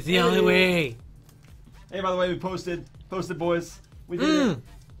Coke. It's the only way. Hey, by the way, we posted, boys. We did it.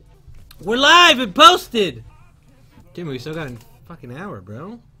 We're live and posted. Jimmy, we still got a fucking hour,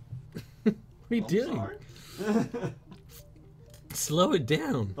 bro. What are you doing? Sorry. Slow it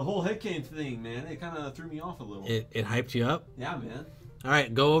down. The whole headcam thing, man, it kind of threw me off a little. It hyped you up? Yeah, man. All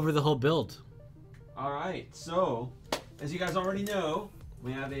right, go over the whole build. All right, so as you guys already know,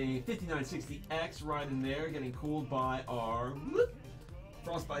 we have a 5960X right in there, getting cooled by our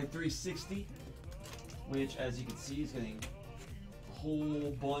Frostbite 360, which, as you can see, is getting a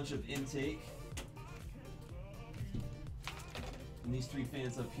whole bunch of intake. And these 3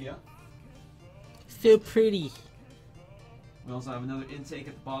 fans up here. So pretty. We also have another intake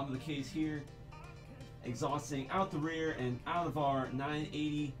at the bottom of the case here, exhausting out the rear and out of our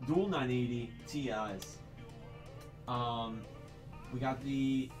 980 dual 980 Ti's. We got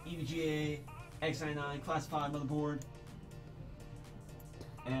the EVGA X99 classified motherboard,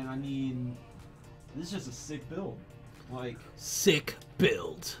 and I mean, this is just a sick build. Like, sick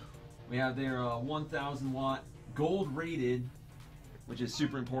build. We have their 1,000 watt gold rated, which is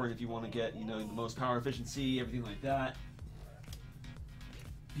super important if you want to get, you know, the most power efficiency, everything like that.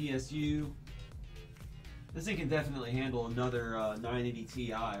 PSU. This thing can definitely handle another 980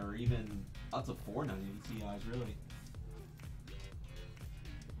 Ti, or even up to 4 980 Ti's, really.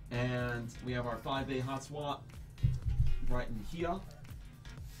 And we have our 5-bay hot swap right in here.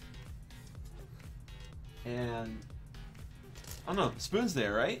 And I don't know, Spoon's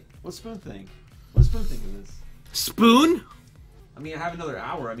there, right? What's Spoon think? What does Spoon think of this? Spoon? I mean, I have another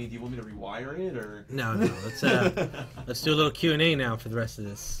hour. I mean, do you want me to rewire it, or? No. Let's do a little Q&A now for the rest of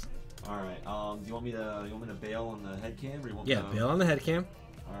this. All right. Do you want me to bail on the head cam, or you want Yeah, me to... bail on the head cam.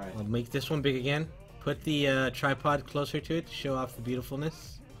 All right. I'll make this one big again. Put the tripod closer to it to show off the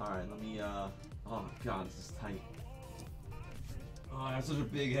beautifulness. All right. Let me. Oh my God, this is tight. Oh, I have such a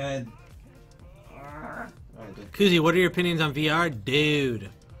big head. All right, then. Kuzi, what are your opinions on VR? Dude,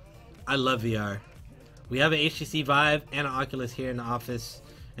 I love VR. We have an HTC Vive and an Oculus here in the office,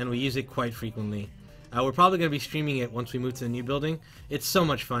 and we use it quite frequently. We're probably going to be streaming it once we move to the new building. It's so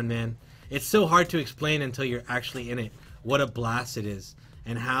much fun, man. It's so hard to explain until you're actually in it. What a blast it is,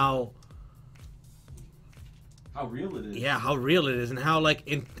 and how real it is. Yeah, how real it is, and how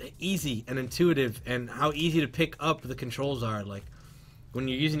easy and intuitive, and how easy to pick up the controls are. Like when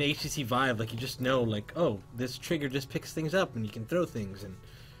you're using the HTC Vive, like you just know, like, oh, this trigger just picks things up, and you can throw things, and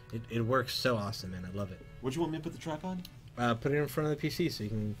it works so awesome, man. I love it. Where'd you want me to put the tripod? Put it in front of the PC so you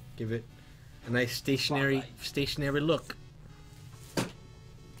can give it a nice stationary look.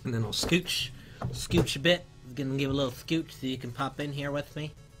 And then I'll scooch a bit. I'm gonna give a little scooch so you can pop in here with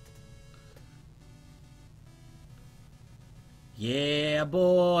me. Yeah,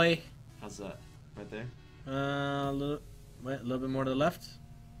 boy. How's that? Right there? A little bit more to the left.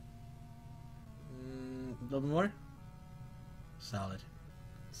 A little bit more. Solid.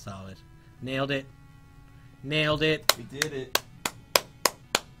 Nailed it. We did it.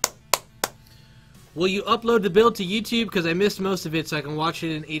 Will you upload the build to YouTube? Because I missed most of it, so I can watch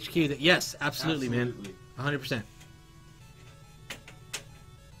it in HQ. Yes, absolutely, man. 100%.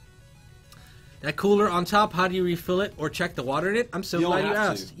 That cooler on top, how do you refill it or check the water in it? I'm so glad you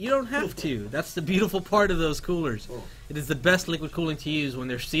asked. You don't have to. That's the beautiful part of those coolers. Cool. It is the best liquid cooling to use when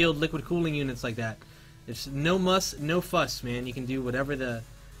they're sealed liquid cooling units like that. It's no muss, no fuss, man. You can do whatever the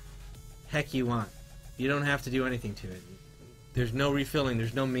heck you want. You don't have to do anything to it. There's no refilling.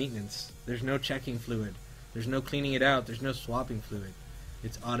 There's no maintenance. There's no checking fluid. There's no cleaning it out. There's no swapping fluid.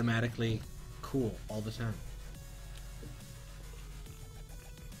 It's automatically cool all the time.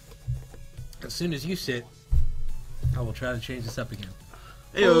 As soon as you sit, I will try to change this up again.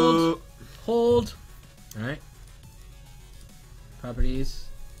 Hold. All right. Properties.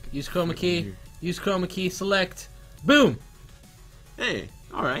 Use chroma key. Use chroma key. Select. Boom. Hey.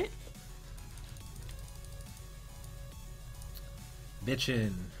 All right.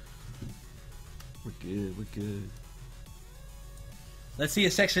 Bitchin'. We're good. Let's see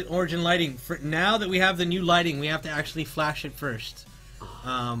a section origin lighting. For now that we have the new lighting, we have to actually flash it first.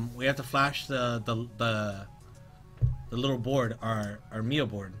 We have to flash the little board, our Mio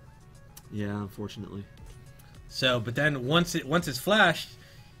board. Yeah, unfortunately. So, but then once it's flashed,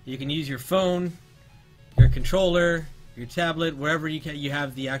 you can use your phone, your controller, your tablet, wherever you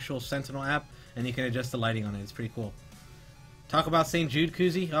have the actual Sentinel app, and you can adjust the lighting on it. It's pretty cool. Talk about St. Jude,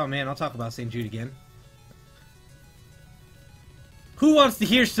 Koozie? Oh man, I'll talk about St. Jude again. Who wants to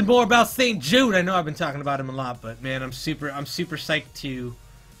hear some more about St. Jude? I know I've been talking about him a lot, but man, I'm super psyched to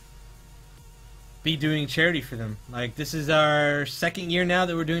be doing charity for them. Like, this is our second year now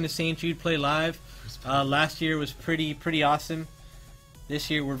that we're doing the St. Jude Play Live. Last year was pretty awesome.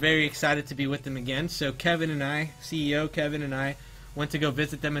 This year we're very excited to be with them again. So Kevin and I, CEO Kevin and I, went to go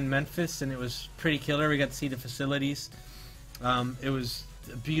visit them in Memphis, and it was pretty killer. We got to see the facilities. It was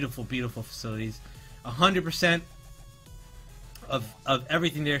beautiful facilities. 100% of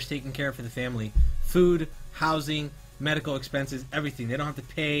everything there is taken care of for the family. Food, housing, medical expenses, everything. They don't have to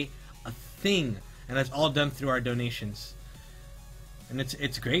pay a thing, and that's all done through our donations. And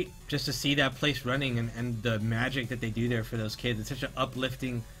it's great just to see that place running and the magic that they do there for those kids. It's such an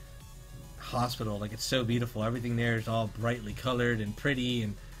uplifting hospital. Like, it's so beautiful. Everything there is all brightly colored and pretty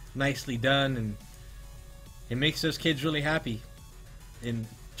and nicely done, and it makes those kids really happy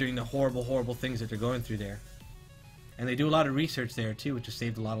during the horrible things that they're going through there. And they do a lot of research there too, which has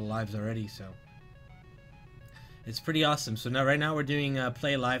saved a lot of lives already. So it's pretty awesome. So right now we're doing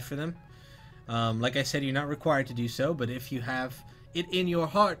Play Live for them. Like I said, you're not required to do so, but if you have it in your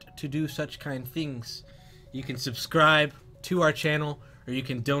heart to do such kind things, you can subscribe to our channel, or you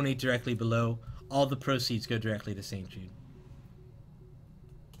can donate directly below. All the proceeds go directly to St. Jude.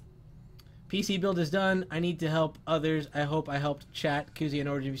 PC build is done. I need to help others. I hope I helped chat. Koozie and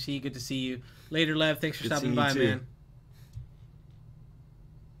ORGBC, good to see you. Later, Lev. Thanks for stopping by, man.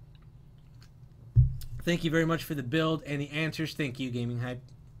 Thank you very much for the build and the answers. Thank you, Gaming Hype.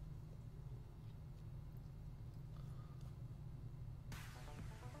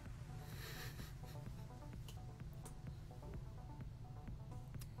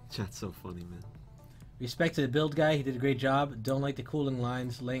 Chat's so funny, man. Respect to the build guy. He did a great job. Don't like the cooling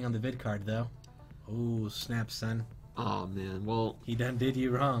lines laying on the vid card, though. Ooh, snap, son. Oh, man. Well, he done did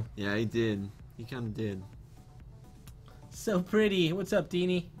you wrong. Yeah, he did. He kind of did. So pretty. What's up,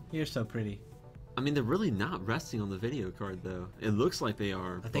 Deanie? You're so pretty. I mean, they're really not resting on the video card, though. It looks like they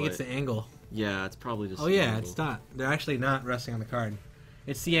are. I think it's the angle. Yeah, it's probably just. Oh yeah, angle. It's not. They're actually not resting on the card.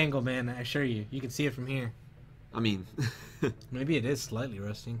 It's the angle, man. I assure you. You can see it from here. I mean, maybe it is slightly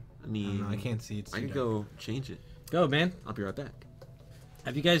resting. I mean, I can't see it. I can go change it. Go, man. I'll be right back.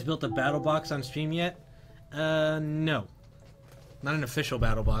 Have you guys built a battle box on stream yet? No. Not an official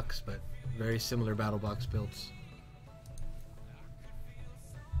battle box, but very similar battle box builds.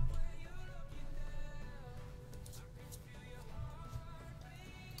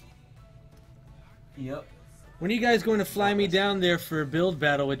 Yep. When are you guys going to fly me down there for a build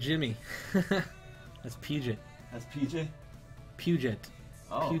battle with Jimmy? That's Puget. That's PJ? Puget.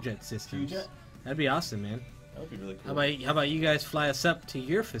 Oh. Puget Systems. Puget? That'd be awesome, man. That would be really cool. How about you guys fly us up to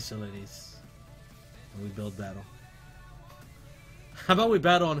your facilities when we build battle? How about we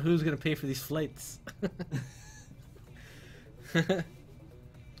battle on who's going to pay for these flights? Alright, there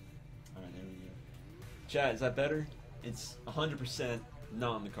we go. Chat, is that better? It's 100%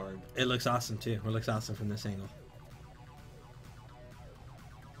 not on the card. It looks awesome, too. It looks awesome from this angle.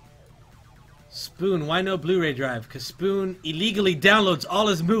 Spoon, why no Blu-ray drive? Because Spoon illegally downloads all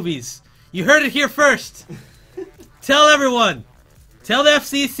his movies. You heard it here first. Tell everyone. Tell the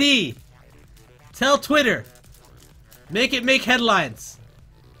FCC. Tell Twitter. Make it make headlines.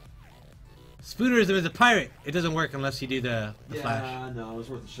 Spoonerism is a pirate. It doesn't work unless you do the flash. Yeah, no, it was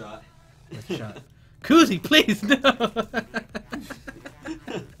worth a shot. Worth a shot. Koozie, please, no.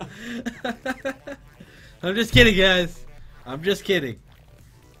 I'm just kidding, guys. I'm just kidding.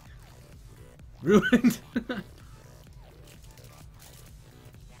 Ruined.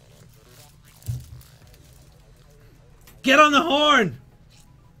 Get on the horn!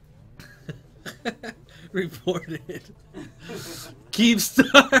 Reported.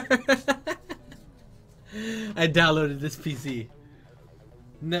 Keepstar. I downloaded this PC.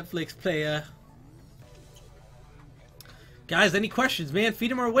 Netflix player. Guys, any questions, man?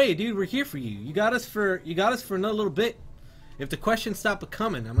 Feed them our way, dude. We're here for you. You got us for another little bit. If the questions stop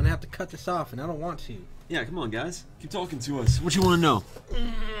coming, I'm gonna have to cut this off, and I don't want to. Yeah, come on, guys. Keep talking to us. What you want to know?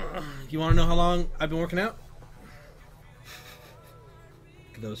 You want to know how long I've been working out?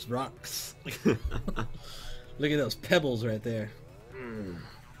 Look at those rocks. Look at those pebbles right there.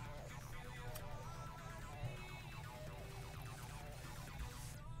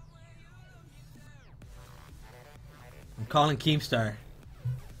 I'm calling Keemstar.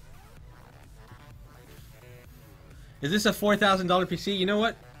 Is this a $4,000 PC? You know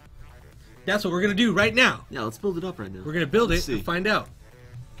what? That's what we're gonna do right now. Yeah, let's build it up right now. We're gonna build Let's it and see. find out.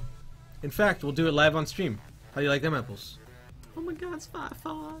 In fact, we'll do it live on stream. How do you like them apples? Oh my God, it's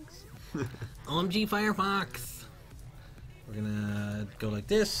Firefox. OMG Firefox. We're gonna go like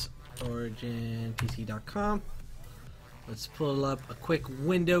this. OriginPC.com. Let's pull up a quick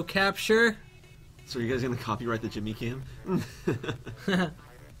window capture. So are you guys gonna copyright the Jimmy Cam?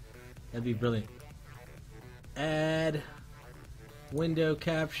 That'd be brilliant. Add window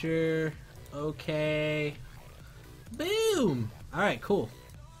capture. Okay. Boom. All right, cool.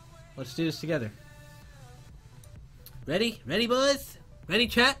 Let's do this together. Ready? Ready, boys? Ready,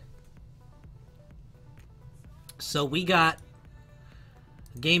 chat? So we got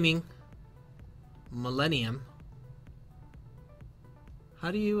gaming Millennium.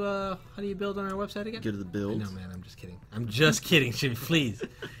 How do you build on our website again? Go to the build. No, man, I'm just kidding. I'm just kidding, Jimmy, please.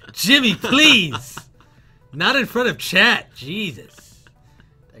 Jimmy, please! Not in front of chat. Jesus.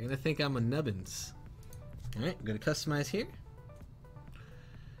 They're gonna think I'm a nubbins. Alright, I'm gonna customize here.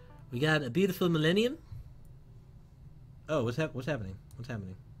 We got a beautiful Millennium. Oh, what's happening? What's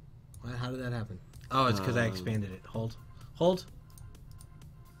happening? How did that happen? Oh, it's because I expanded it. Hold. Hold.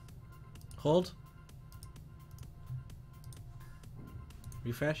 Hold.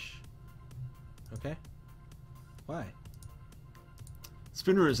 Refresh. Okay. Why?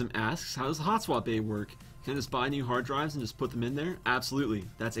 sp00nerism asks, how does the hotspot bay work? Can I just buy new hard drives and just put them in there? Absolutely.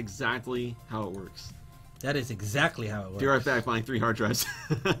 That's exactly how it works. That is exactly how it works. Be right back buying 3 hard drives.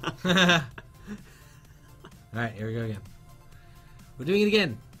 Alright, here we go again. We're doing it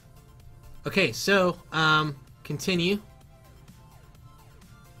again. Okay, so, continue.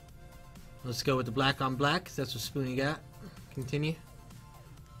 Let's go with the black on black, 'cause that's what Spoony got. Continue.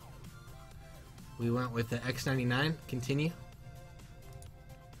 We went with the X99. Continue.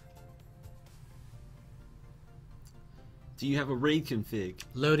 Do you have a RAID config?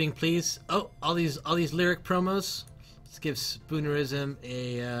 Loading, please. Oh, all these lyric promos. Let's give sp00nerism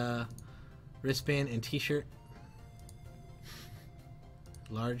a wristband and T-shirt.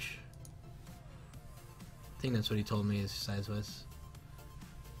 Large. I think that's what he told me his size was.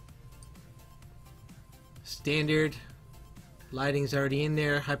 Standard. Lighting's already in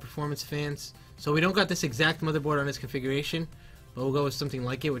there. High performance fans. So we don't got this exact motherboard on this configuration, but we'll go with something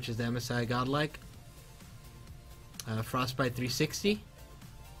like it, which is the MSI Godlike. Frostbite 360.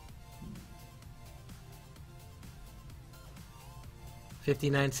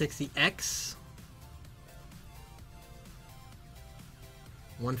 $5960X.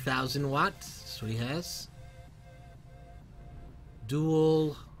 1000 watts. That's what he has.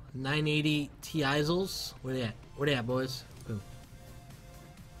 Dual 980 Ti-zels. Where they at? Where they at, boys? Boom.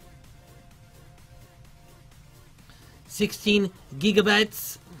 16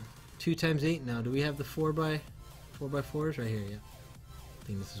 gigabytes. 2x8. Now, do we have the 4x4s right here? Yeah. I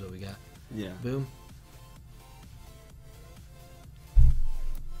think this is what we got. Yeah. Boom.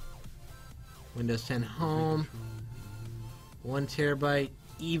 Windows 10 Home. 1 terabyte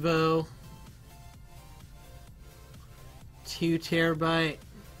Evo. 2 terabyte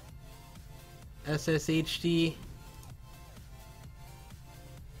SSHD.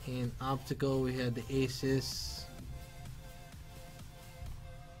 And optical, we had the Asus.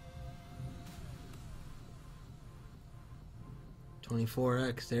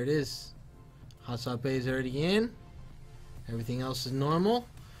 $24X, there it is. Hotspot bay is already in. Everything else is normal.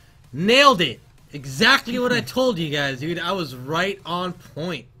 Nailed it! Exactly what I told you guys, dude. I was right on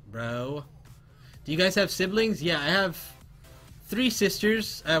point, bro. Do you guys have siblings? Yeah, I have 3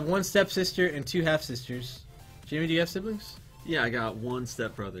 sisters. I have 1 stepsister and 2 half-sisters. Jimmy, do you have siblings? Yeah, I got 1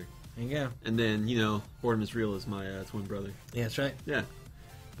 stepbrother. There you go. And then, you know, Boredom is Real is my twin brother. Yeah, that's right. Yeah.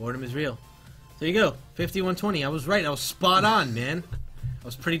 Boredom is real. There you go. 5120. I was right. I was spot on, man. I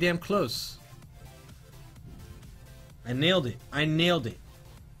was pretty damn close. I nailed it. I nailed it.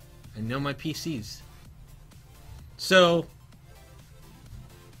 I know my PCs. So,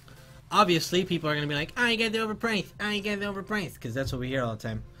 obviously, people are going to be like, oh, you got the overpriced. Oh, you got the overpriced. Because that's what we hear all the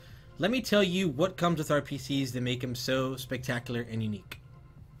time. Let me tell you what comes with our PCs that make them so spectacular and unique.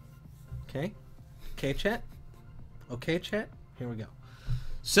 Okay? Okay, chat? Okay, chat? Here we go.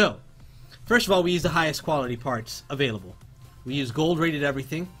 So, first of all, we use the highest quality parts available. We use gold-rated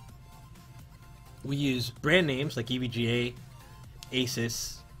everything. We use brand names like EVGA,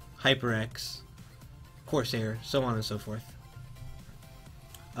 Asus, HyperX, Corsair, so on and so forth.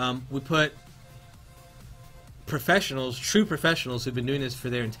 We put professionals, true professionals who've been doing this for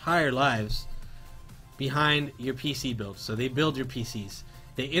their entire lives behind your PC builds. So they build your PCs.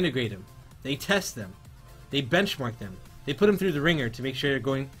 They integrate them. They test them. They benchmark them. They put them through the ringer to make sure they're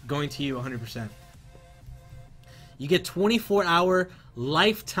going to you 100%. You get 24-hour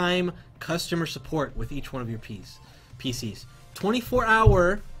lifetime customer support with each one of your PCs.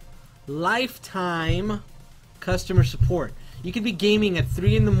 24-hour lifetime customer support. You could be gaming at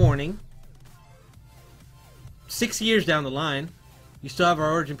 3 in the morning, 6 years down the line. You still have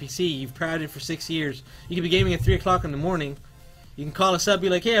our Origin PC. You've tried it for 6 years. You could be gaming at 3 o'clock in the morning. You can call us up, be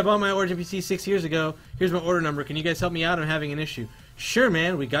like, hey, I bought my Origin PC 6 years ago. Here's my order number. Can you guys help me out? I'm having an issue. Sure,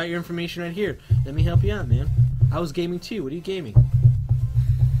 man. We got your information right here. Let me help you out, man. I was gaming too. What are you gaming?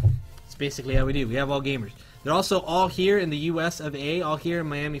 It's basically how we do. We have all gamers. They're also all here in the U.S. of A, all here in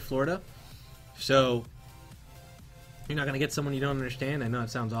Miami, Florida. So you're not going to get someone you don't understand. I know it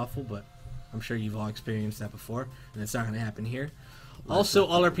sounds awful, but I'm sure you've all experienced that before, and it's not going to happen here. Also,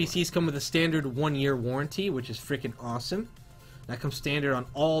 all our PCs come with a standard 1-year warranty, which is freaking awesome. That comes standard on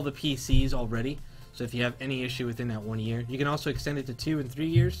all the PCs already. So if you have any issue within that 1 year, you can also extend it to 2 and 3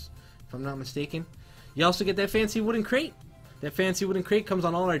 years, if I'm not mistaken. You also get that fancy wooden crate. That fancy wooden crate comes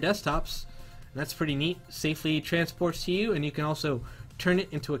on all our desktops. And that's pretty neat. Safely transports to you, and you can also turn it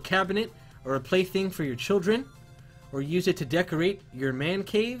into a cabinet or a plaything for your children, or use it to decorate your man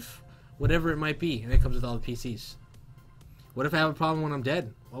cave, whatever it might be. And it comes with all the PCs. What if I have a problem when I'm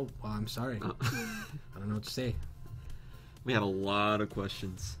dead? Oh, well, I'm sorry. I don't know what to say. We had a lot of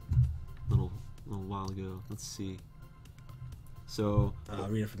questions a little while ago. Let's see. So I'll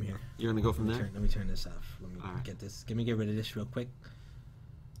read it from here. You're gonna go from there. Let me turn this off. Let me right. get this. Let me get rid of this real quick.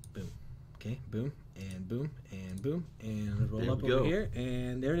 Boom. Okay. Boom and boom and boom and roll up over here,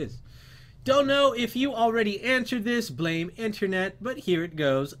 and there it is. Don't know if you already answered this. Blame internet, but here it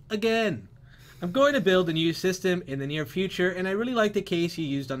goes again. I'm going to build a new system in the near future, and I really like the case you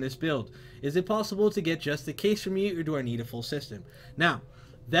used on this build. Is it possible to get just the case from you, or do I need a full system? Now,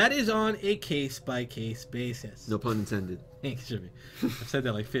 that is on a case-by-case basis. No pun intended. Thanks, Jimmy. I've said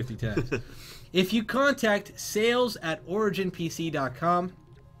that like 50 times. If you contact sales@originpc.com,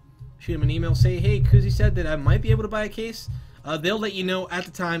 shoot them an email, say, hey, Kuzi said that I might be able to buy a case. They'll let you know at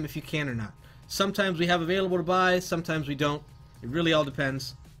the time if you can or not. Sometimes we have available to buy, sometimes we don't. It really all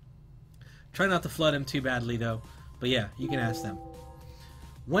depends. Try not to flood him too badly, though. But yeah, you can ask them.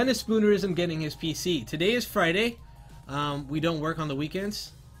 When is Spoonerism getting his PC? Today is Friday. We don't work on the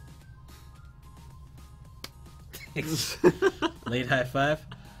weekends. Late high five.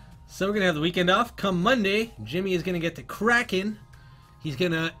 So we're going to have the weekend off. Come Monday, Jimmy is going to get to cracking. He's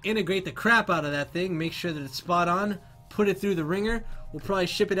going to integrate the crap out of that thing, make sure that it's spot on, put it through the ringer. We'll probably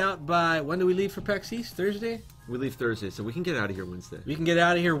ship it out by, when do we leave for PAX East? Thursday? We leave Thursday, so we can get out of here Wednesday. We can get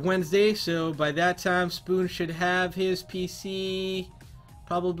out of here Wednesday, so by that time, Spoon should have his PC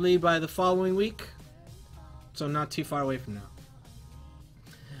probably by the following week. So not too far away from now.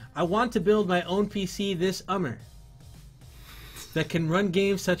 I want to build my own PC this summer that can run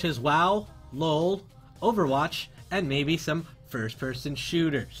games such as WoW, LOL, Overwatch, and maybe some first-person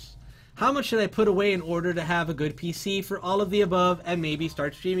shooters. How much should I put away in order to have a good PC for all of the above and maybe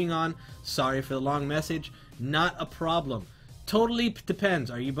start streaming on? Sorry for the long message. Not a problem. Totally depends.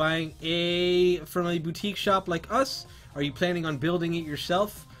 Are you buying from a boutique shop like us? Are you planning on building it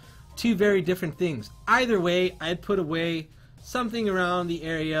yourself? Two very different things. Either way, I'd put away something around the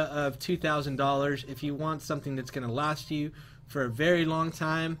area of $2,000 if you want something that's going to last you for a very long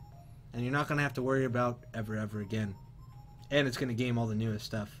time and you're not going to have to worry about ever again. And it's going to game all the newest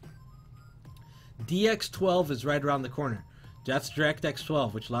stuff. DX12 is right around the corner. That's DirectX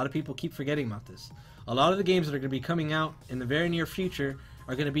 12, which a lot of people keep forgetting about this. A lot of the games that are going to be coming out in the very near future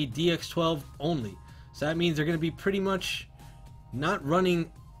are going to be DX12 only. So that means they're going to be pretty much not running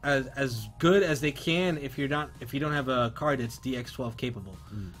as good as they can if you don't have a card that's DX12 capable,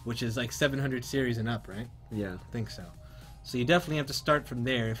 which is like 700 series and up, right? Yeah, I think so. So you definitely have to start from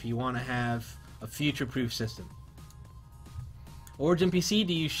there if you want to have a future-proof system. Origin PC,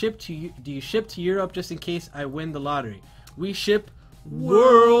 do you ship to Europe just in case I win the lottery? We ship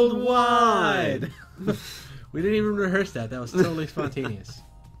worldwide. We didn't even rehearse that. That was totally spontaneous.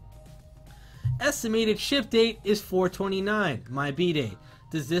 Estimated ship date is 4/29, my B-Day.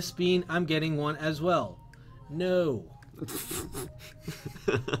 Does this mean I'm getting one as well? No.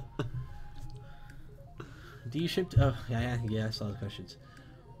 Do you ship to... Oh, yeah, I saw the questions.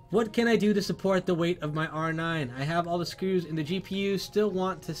 What can I do to support the weight of my R9? I have all the screws in the GPU, still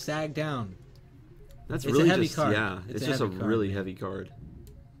want to sag down. It's really a heavy just, card. Yeah, it's just a really heavy card.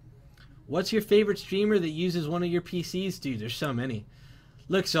 What's your favorite streamer that uses one of your PCs? Dude, there's so many.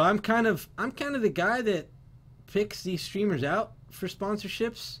 Look, so I'm kind of the guy that picks these streamers out for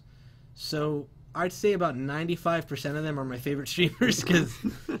sponsorships. So I'd say about 95% of them are my favorite streamers because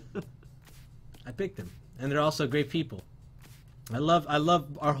I picked them. And they're also great people. I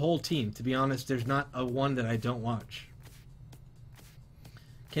love our whole team. To be honest, there's not a one that I don't watch.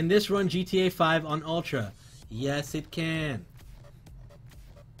 Can this run GTA 5 on Ultra? Yes, it can.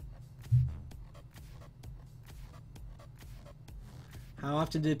 How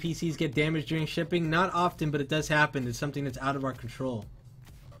often do PCs get damaged during shipping? Not often, but it does happen. It's something that's out of our control.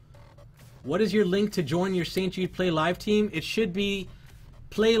 What is your link to join your St. Jude Play Live team? It should be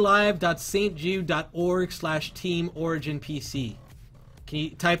playlive.stjude.org/team-origin-PC. Can you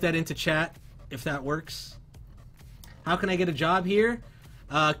type that into chat if that works? How can I get a job here?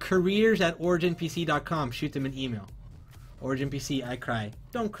 Careers@originpc.com. Shoot them an email. OriginPC, I cry.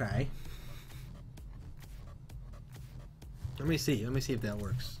 Don't cry. Let me see if that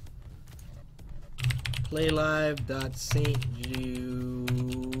works.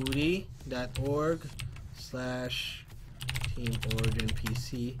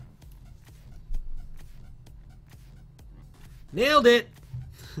 playlive.stjudy.org/team-origin-PC. Nailed it!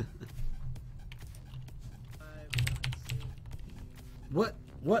 What?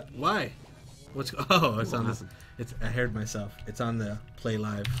 Why? It's on this. I heard myself. It's on the Play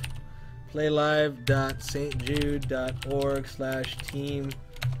Live.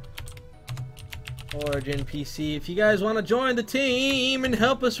 playlive.stjude.org/team-origin-PC. If you guys want to join the team and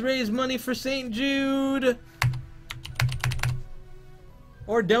help us raise money for St. Jude,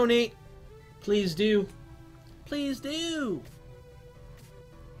 or donate, please do. Please do.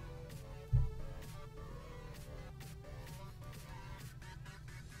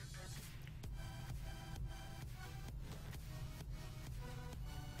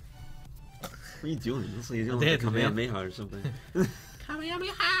 What are you doing? It looks like you're doing like a Kamehameha or something.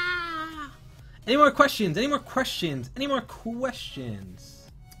 Kamehameha! Any more questions? Any more questions? Any more questions?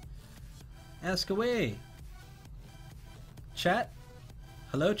 Ask away. Chat?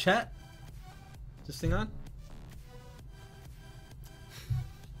 Hello, chat? Is this thing on?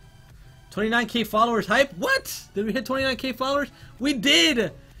 29K followers hype? What? Did we hit 29K followers? We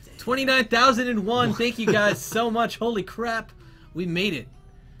did! 29,001. Thank you guys so much. Holy crap. We made it.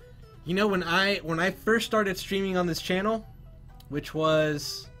 You know, when I first started streaming on this channel, which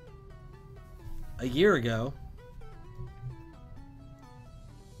was a year ago.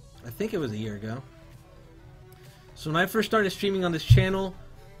 I think it was a year ago. So when I first started streaming on this channel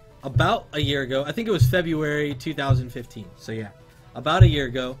about a year ago, I think it was February 2015. So yeah, about a year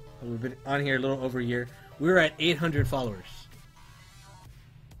ago, we've been on here a little over a year. We were at 800 followers.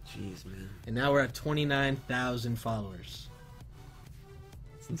 Jeez, man. And now we're at 29,000 followers.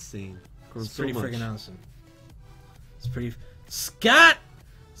 It's insane. It's pretty friggin' awesome. It's pretty... Scott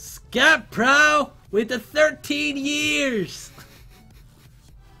Pro with the 13 years!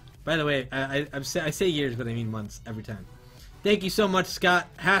 By the way, I say years, but I mean months every time. Thank you so much, Scott.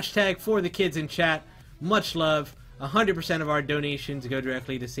 Hashtag for the kids in chat. Much love. 100% of our donations go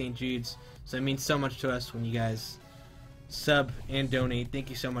directly to St. Jude's. So it means so much to us when you guys sub and donate. Thank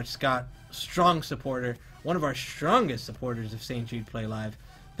you so much, Scott. Strong supporter. One of our strongest supporters of St. Jude Play Live.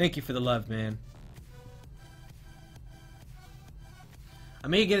 Thank you for the love, man. I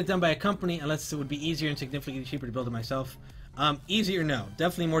may get it done by a company unless it would be easier and significantly cheaper to build it myself. Easier, no.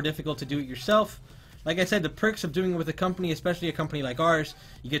 Definitely more difficult to do it yourself. Like I said, the perks of doing it with a company, especially a company like ours,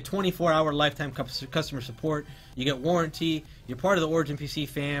 you get 24-hour lifetime customer support, you get warranty, you're part of the Origin PC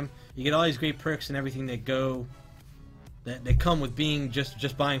fam, you get all these great perks and everything that come with being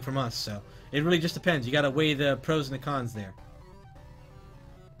just buying from us. So it really just depends. You got to weigh the pros and the cons there.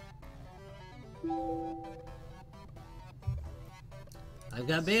 I've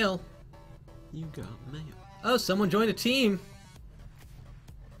got mail. You got mail. Oh, someone joined a team.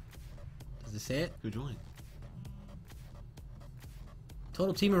 Does it say it? Who joined?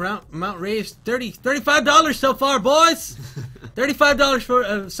 Total team amount raised $35 so far, boys. $35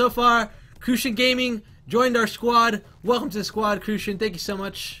 for so far. Crucian Gaming joined our squad. Welcome to the squad, Crucian. Thank you so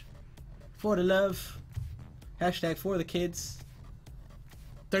much for the love. Hashtag for the kids.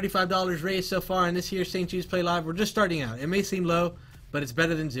 $35 raised so far in this year's St. Jude's Play Live. We're just starting out. It may seem low, but it's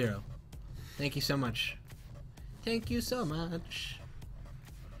better than zero. Thank you so much. Thank you so much.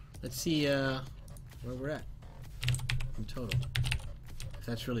 Let's see where we're at in total. If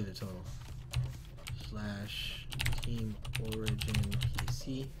that's really the total. / team origin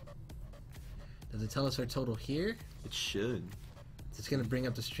PC. Does it tell us our total here? It should. It's going to bring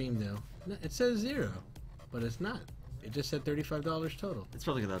up the stream though. No, it says 0, but it's not. It just said $35 total. It's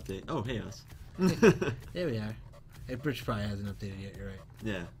probably going to update. Oh, hey us. There we are. Bridge probably hasn't updated yet, you're right.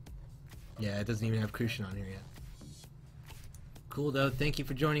 Yeah. Yeah, it doesn't even have Crucian on here yet. Cool though, thank you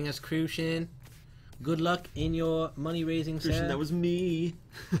for joining us, Crucian. Good luck in your money raising, Crucian, that was me.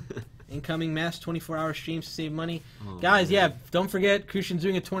 Incoming mass 24-hour streams to save money. Oh, Guys, man. yeah, don't forget, Crucian's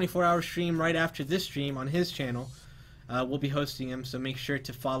doing a 24-hour stream right after this stream on his channel. We'll be hosting him, so make sure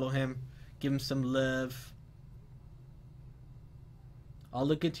to follow him. Give him some love. I'll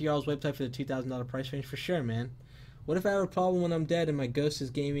look into y'all's website for the $2,000 price range for sure, man. What if I have a problem when I'm dead and my ghost is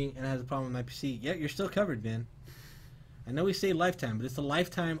gaming and has a problem with my PC? Yeah, you're still covered, man. I know we say lifetime, but it's the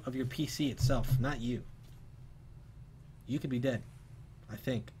lifetime of your PC itself, not you. You could be dead, I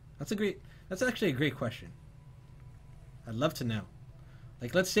think. That's actually a great question. I'd love to know.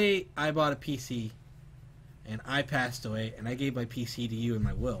 Like, let's say I bought a PC and I passed away and I gave my PC to you in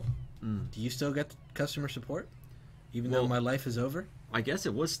my will. Do you still get customer support? Even though my life is over? I guess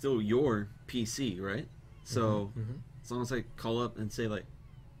it was still your PC, right? So, as long as I call up and say, like,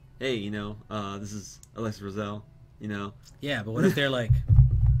 hey, you know, this is Alexa Roselle, you know. Yeah, but what if they're like,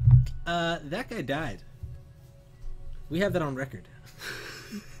 that guy died. We have that on record.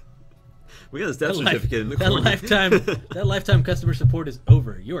 We got his death certificate in the corner. That lifetime customer support is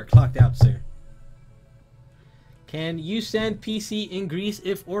over. You are clocked out, sir. Can you send PC in Greece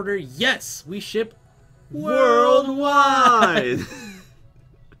if order? Yes, we ship worldwide.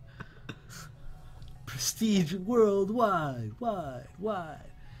 Prestige worldwide,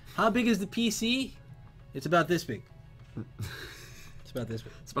 wide. How big is the PC? It's about this big. It's about this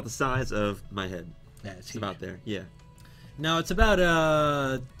big. It's about the size of my head. Yeah, it's about there. Yeah. No, it's about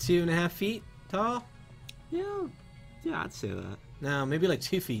 2.5 feet tall. Yeah, I'd say that. No, maybe like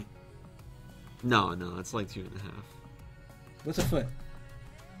 2 feet. No, it's like 2.5. What's a foot?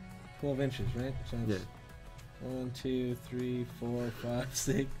 12 inches, right? So yeah. 1, 2, 3, 4, 5,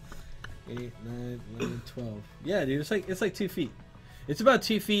 6, 8, 9, 11, 12. Yeah, dude, it's like 2 feet. It's about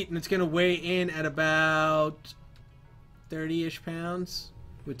 2 feet, and it's gonna weigh in at about 30-ish pounds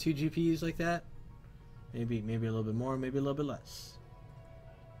with 2 GPUs like that. Maybe a little bit more, maybe a little bit less.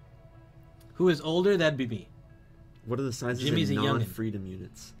 Who is older? That'd be me. What are the sizes Jimmy's of a youngin'. non-freedom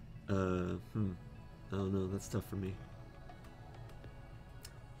units? I don't know. That's tough for me.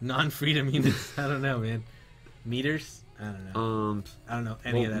 Non-freedom units? I don't know, man. Meters? I don't know. I don't know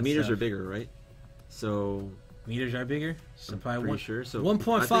any of that meters stuff. are bigger, right? So Meters are bigger? So probably pretty sure. So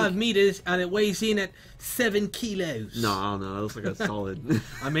 1.5 meters, and it weighs in at 7 kilos. No, I don't know. It looks like a solid.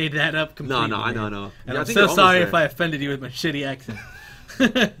 I made that up completely. No, I know. And Yeah, I'm I think so you're sorry almost if there. I offended you with my shitty accent.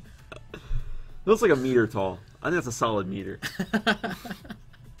 It looks like a meter tall. I think that's a solid meter.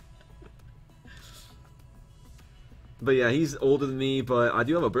 But yeah, he's older than me, but I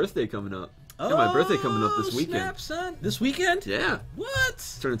do have a birthday coming up. I got my birthday coming up this weekend. Snap, son. This weekend? Yeah.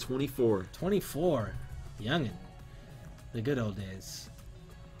 What? Turning 24. 24. Youngin'. The good old days.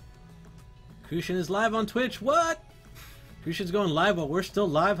 Crucian is live on Twitch. What? Crucian's going live while we're still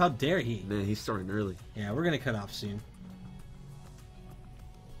live? How dare he? Man, he's starting early. Yeah, we're going to cut off soon.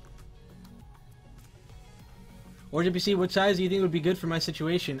 Or JPC, what size do you think would be good for my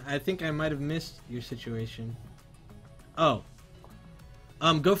situation? I think I might have missed your situation. Oh.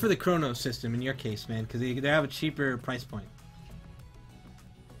 Go for the Chrono system in your case, man, because they have a cheaper price point.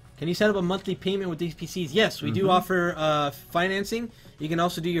 Can you set up a monthly payment with these PCs? Yes, we do offer financing. You can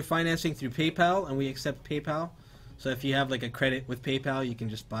also do your financing through PayPal, and we accept PayPal. So if you have like a credit with PayPal, you can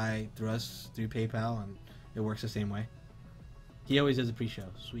just buy through us through PayPal, and it works the same way. He always does a pre-show.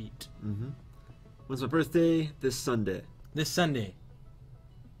 Sweet. When's my birthday? This Sunday. This Sunday.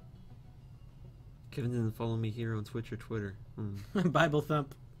 Kevin didn't follow me here on Twitch or Twitter. Bible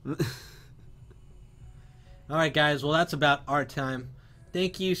thump. Alright guys, well that's about our time.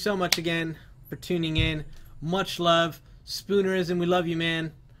 Thank you so much again for tuning in. Much love. Spoonerism, we love you,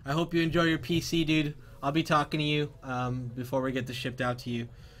 man. I hope you enjoy your PC, dude. I'll be talking to you before we get this shipped out to you.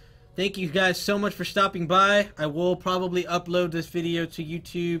 Thank you guys so much for stopping by. I will probably upload this video to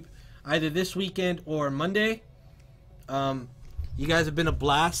YouTube either this weekend or Monday. You guys have been a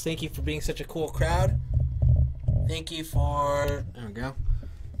blast. Thank you for being such a cool crowd. Thank you for... There we go.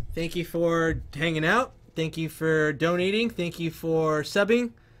 Thank you for hanging out. Thank you for donating. Thank you for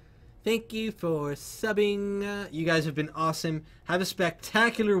subbing. Thank you for subbing. You guys have been awesome. Have a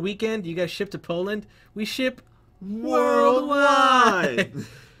spectacular weekend. You guys ship to Poland. We ship worldwide.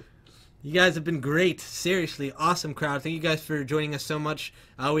 You guys have been great. Seriously, awesome crowd. Thank you guys for joining us so much.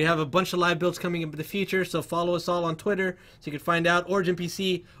 We have a bunch of live builds coming in the future, so follow us all on Twitter so you can find out. Origin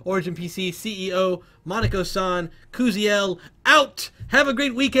PC CEO, Monaco-san, Kuziel, out! Have a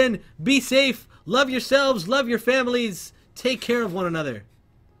great weekend. Be safe. Love yourselves. Love your families. Take care of one another.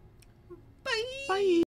 Bye. Bye.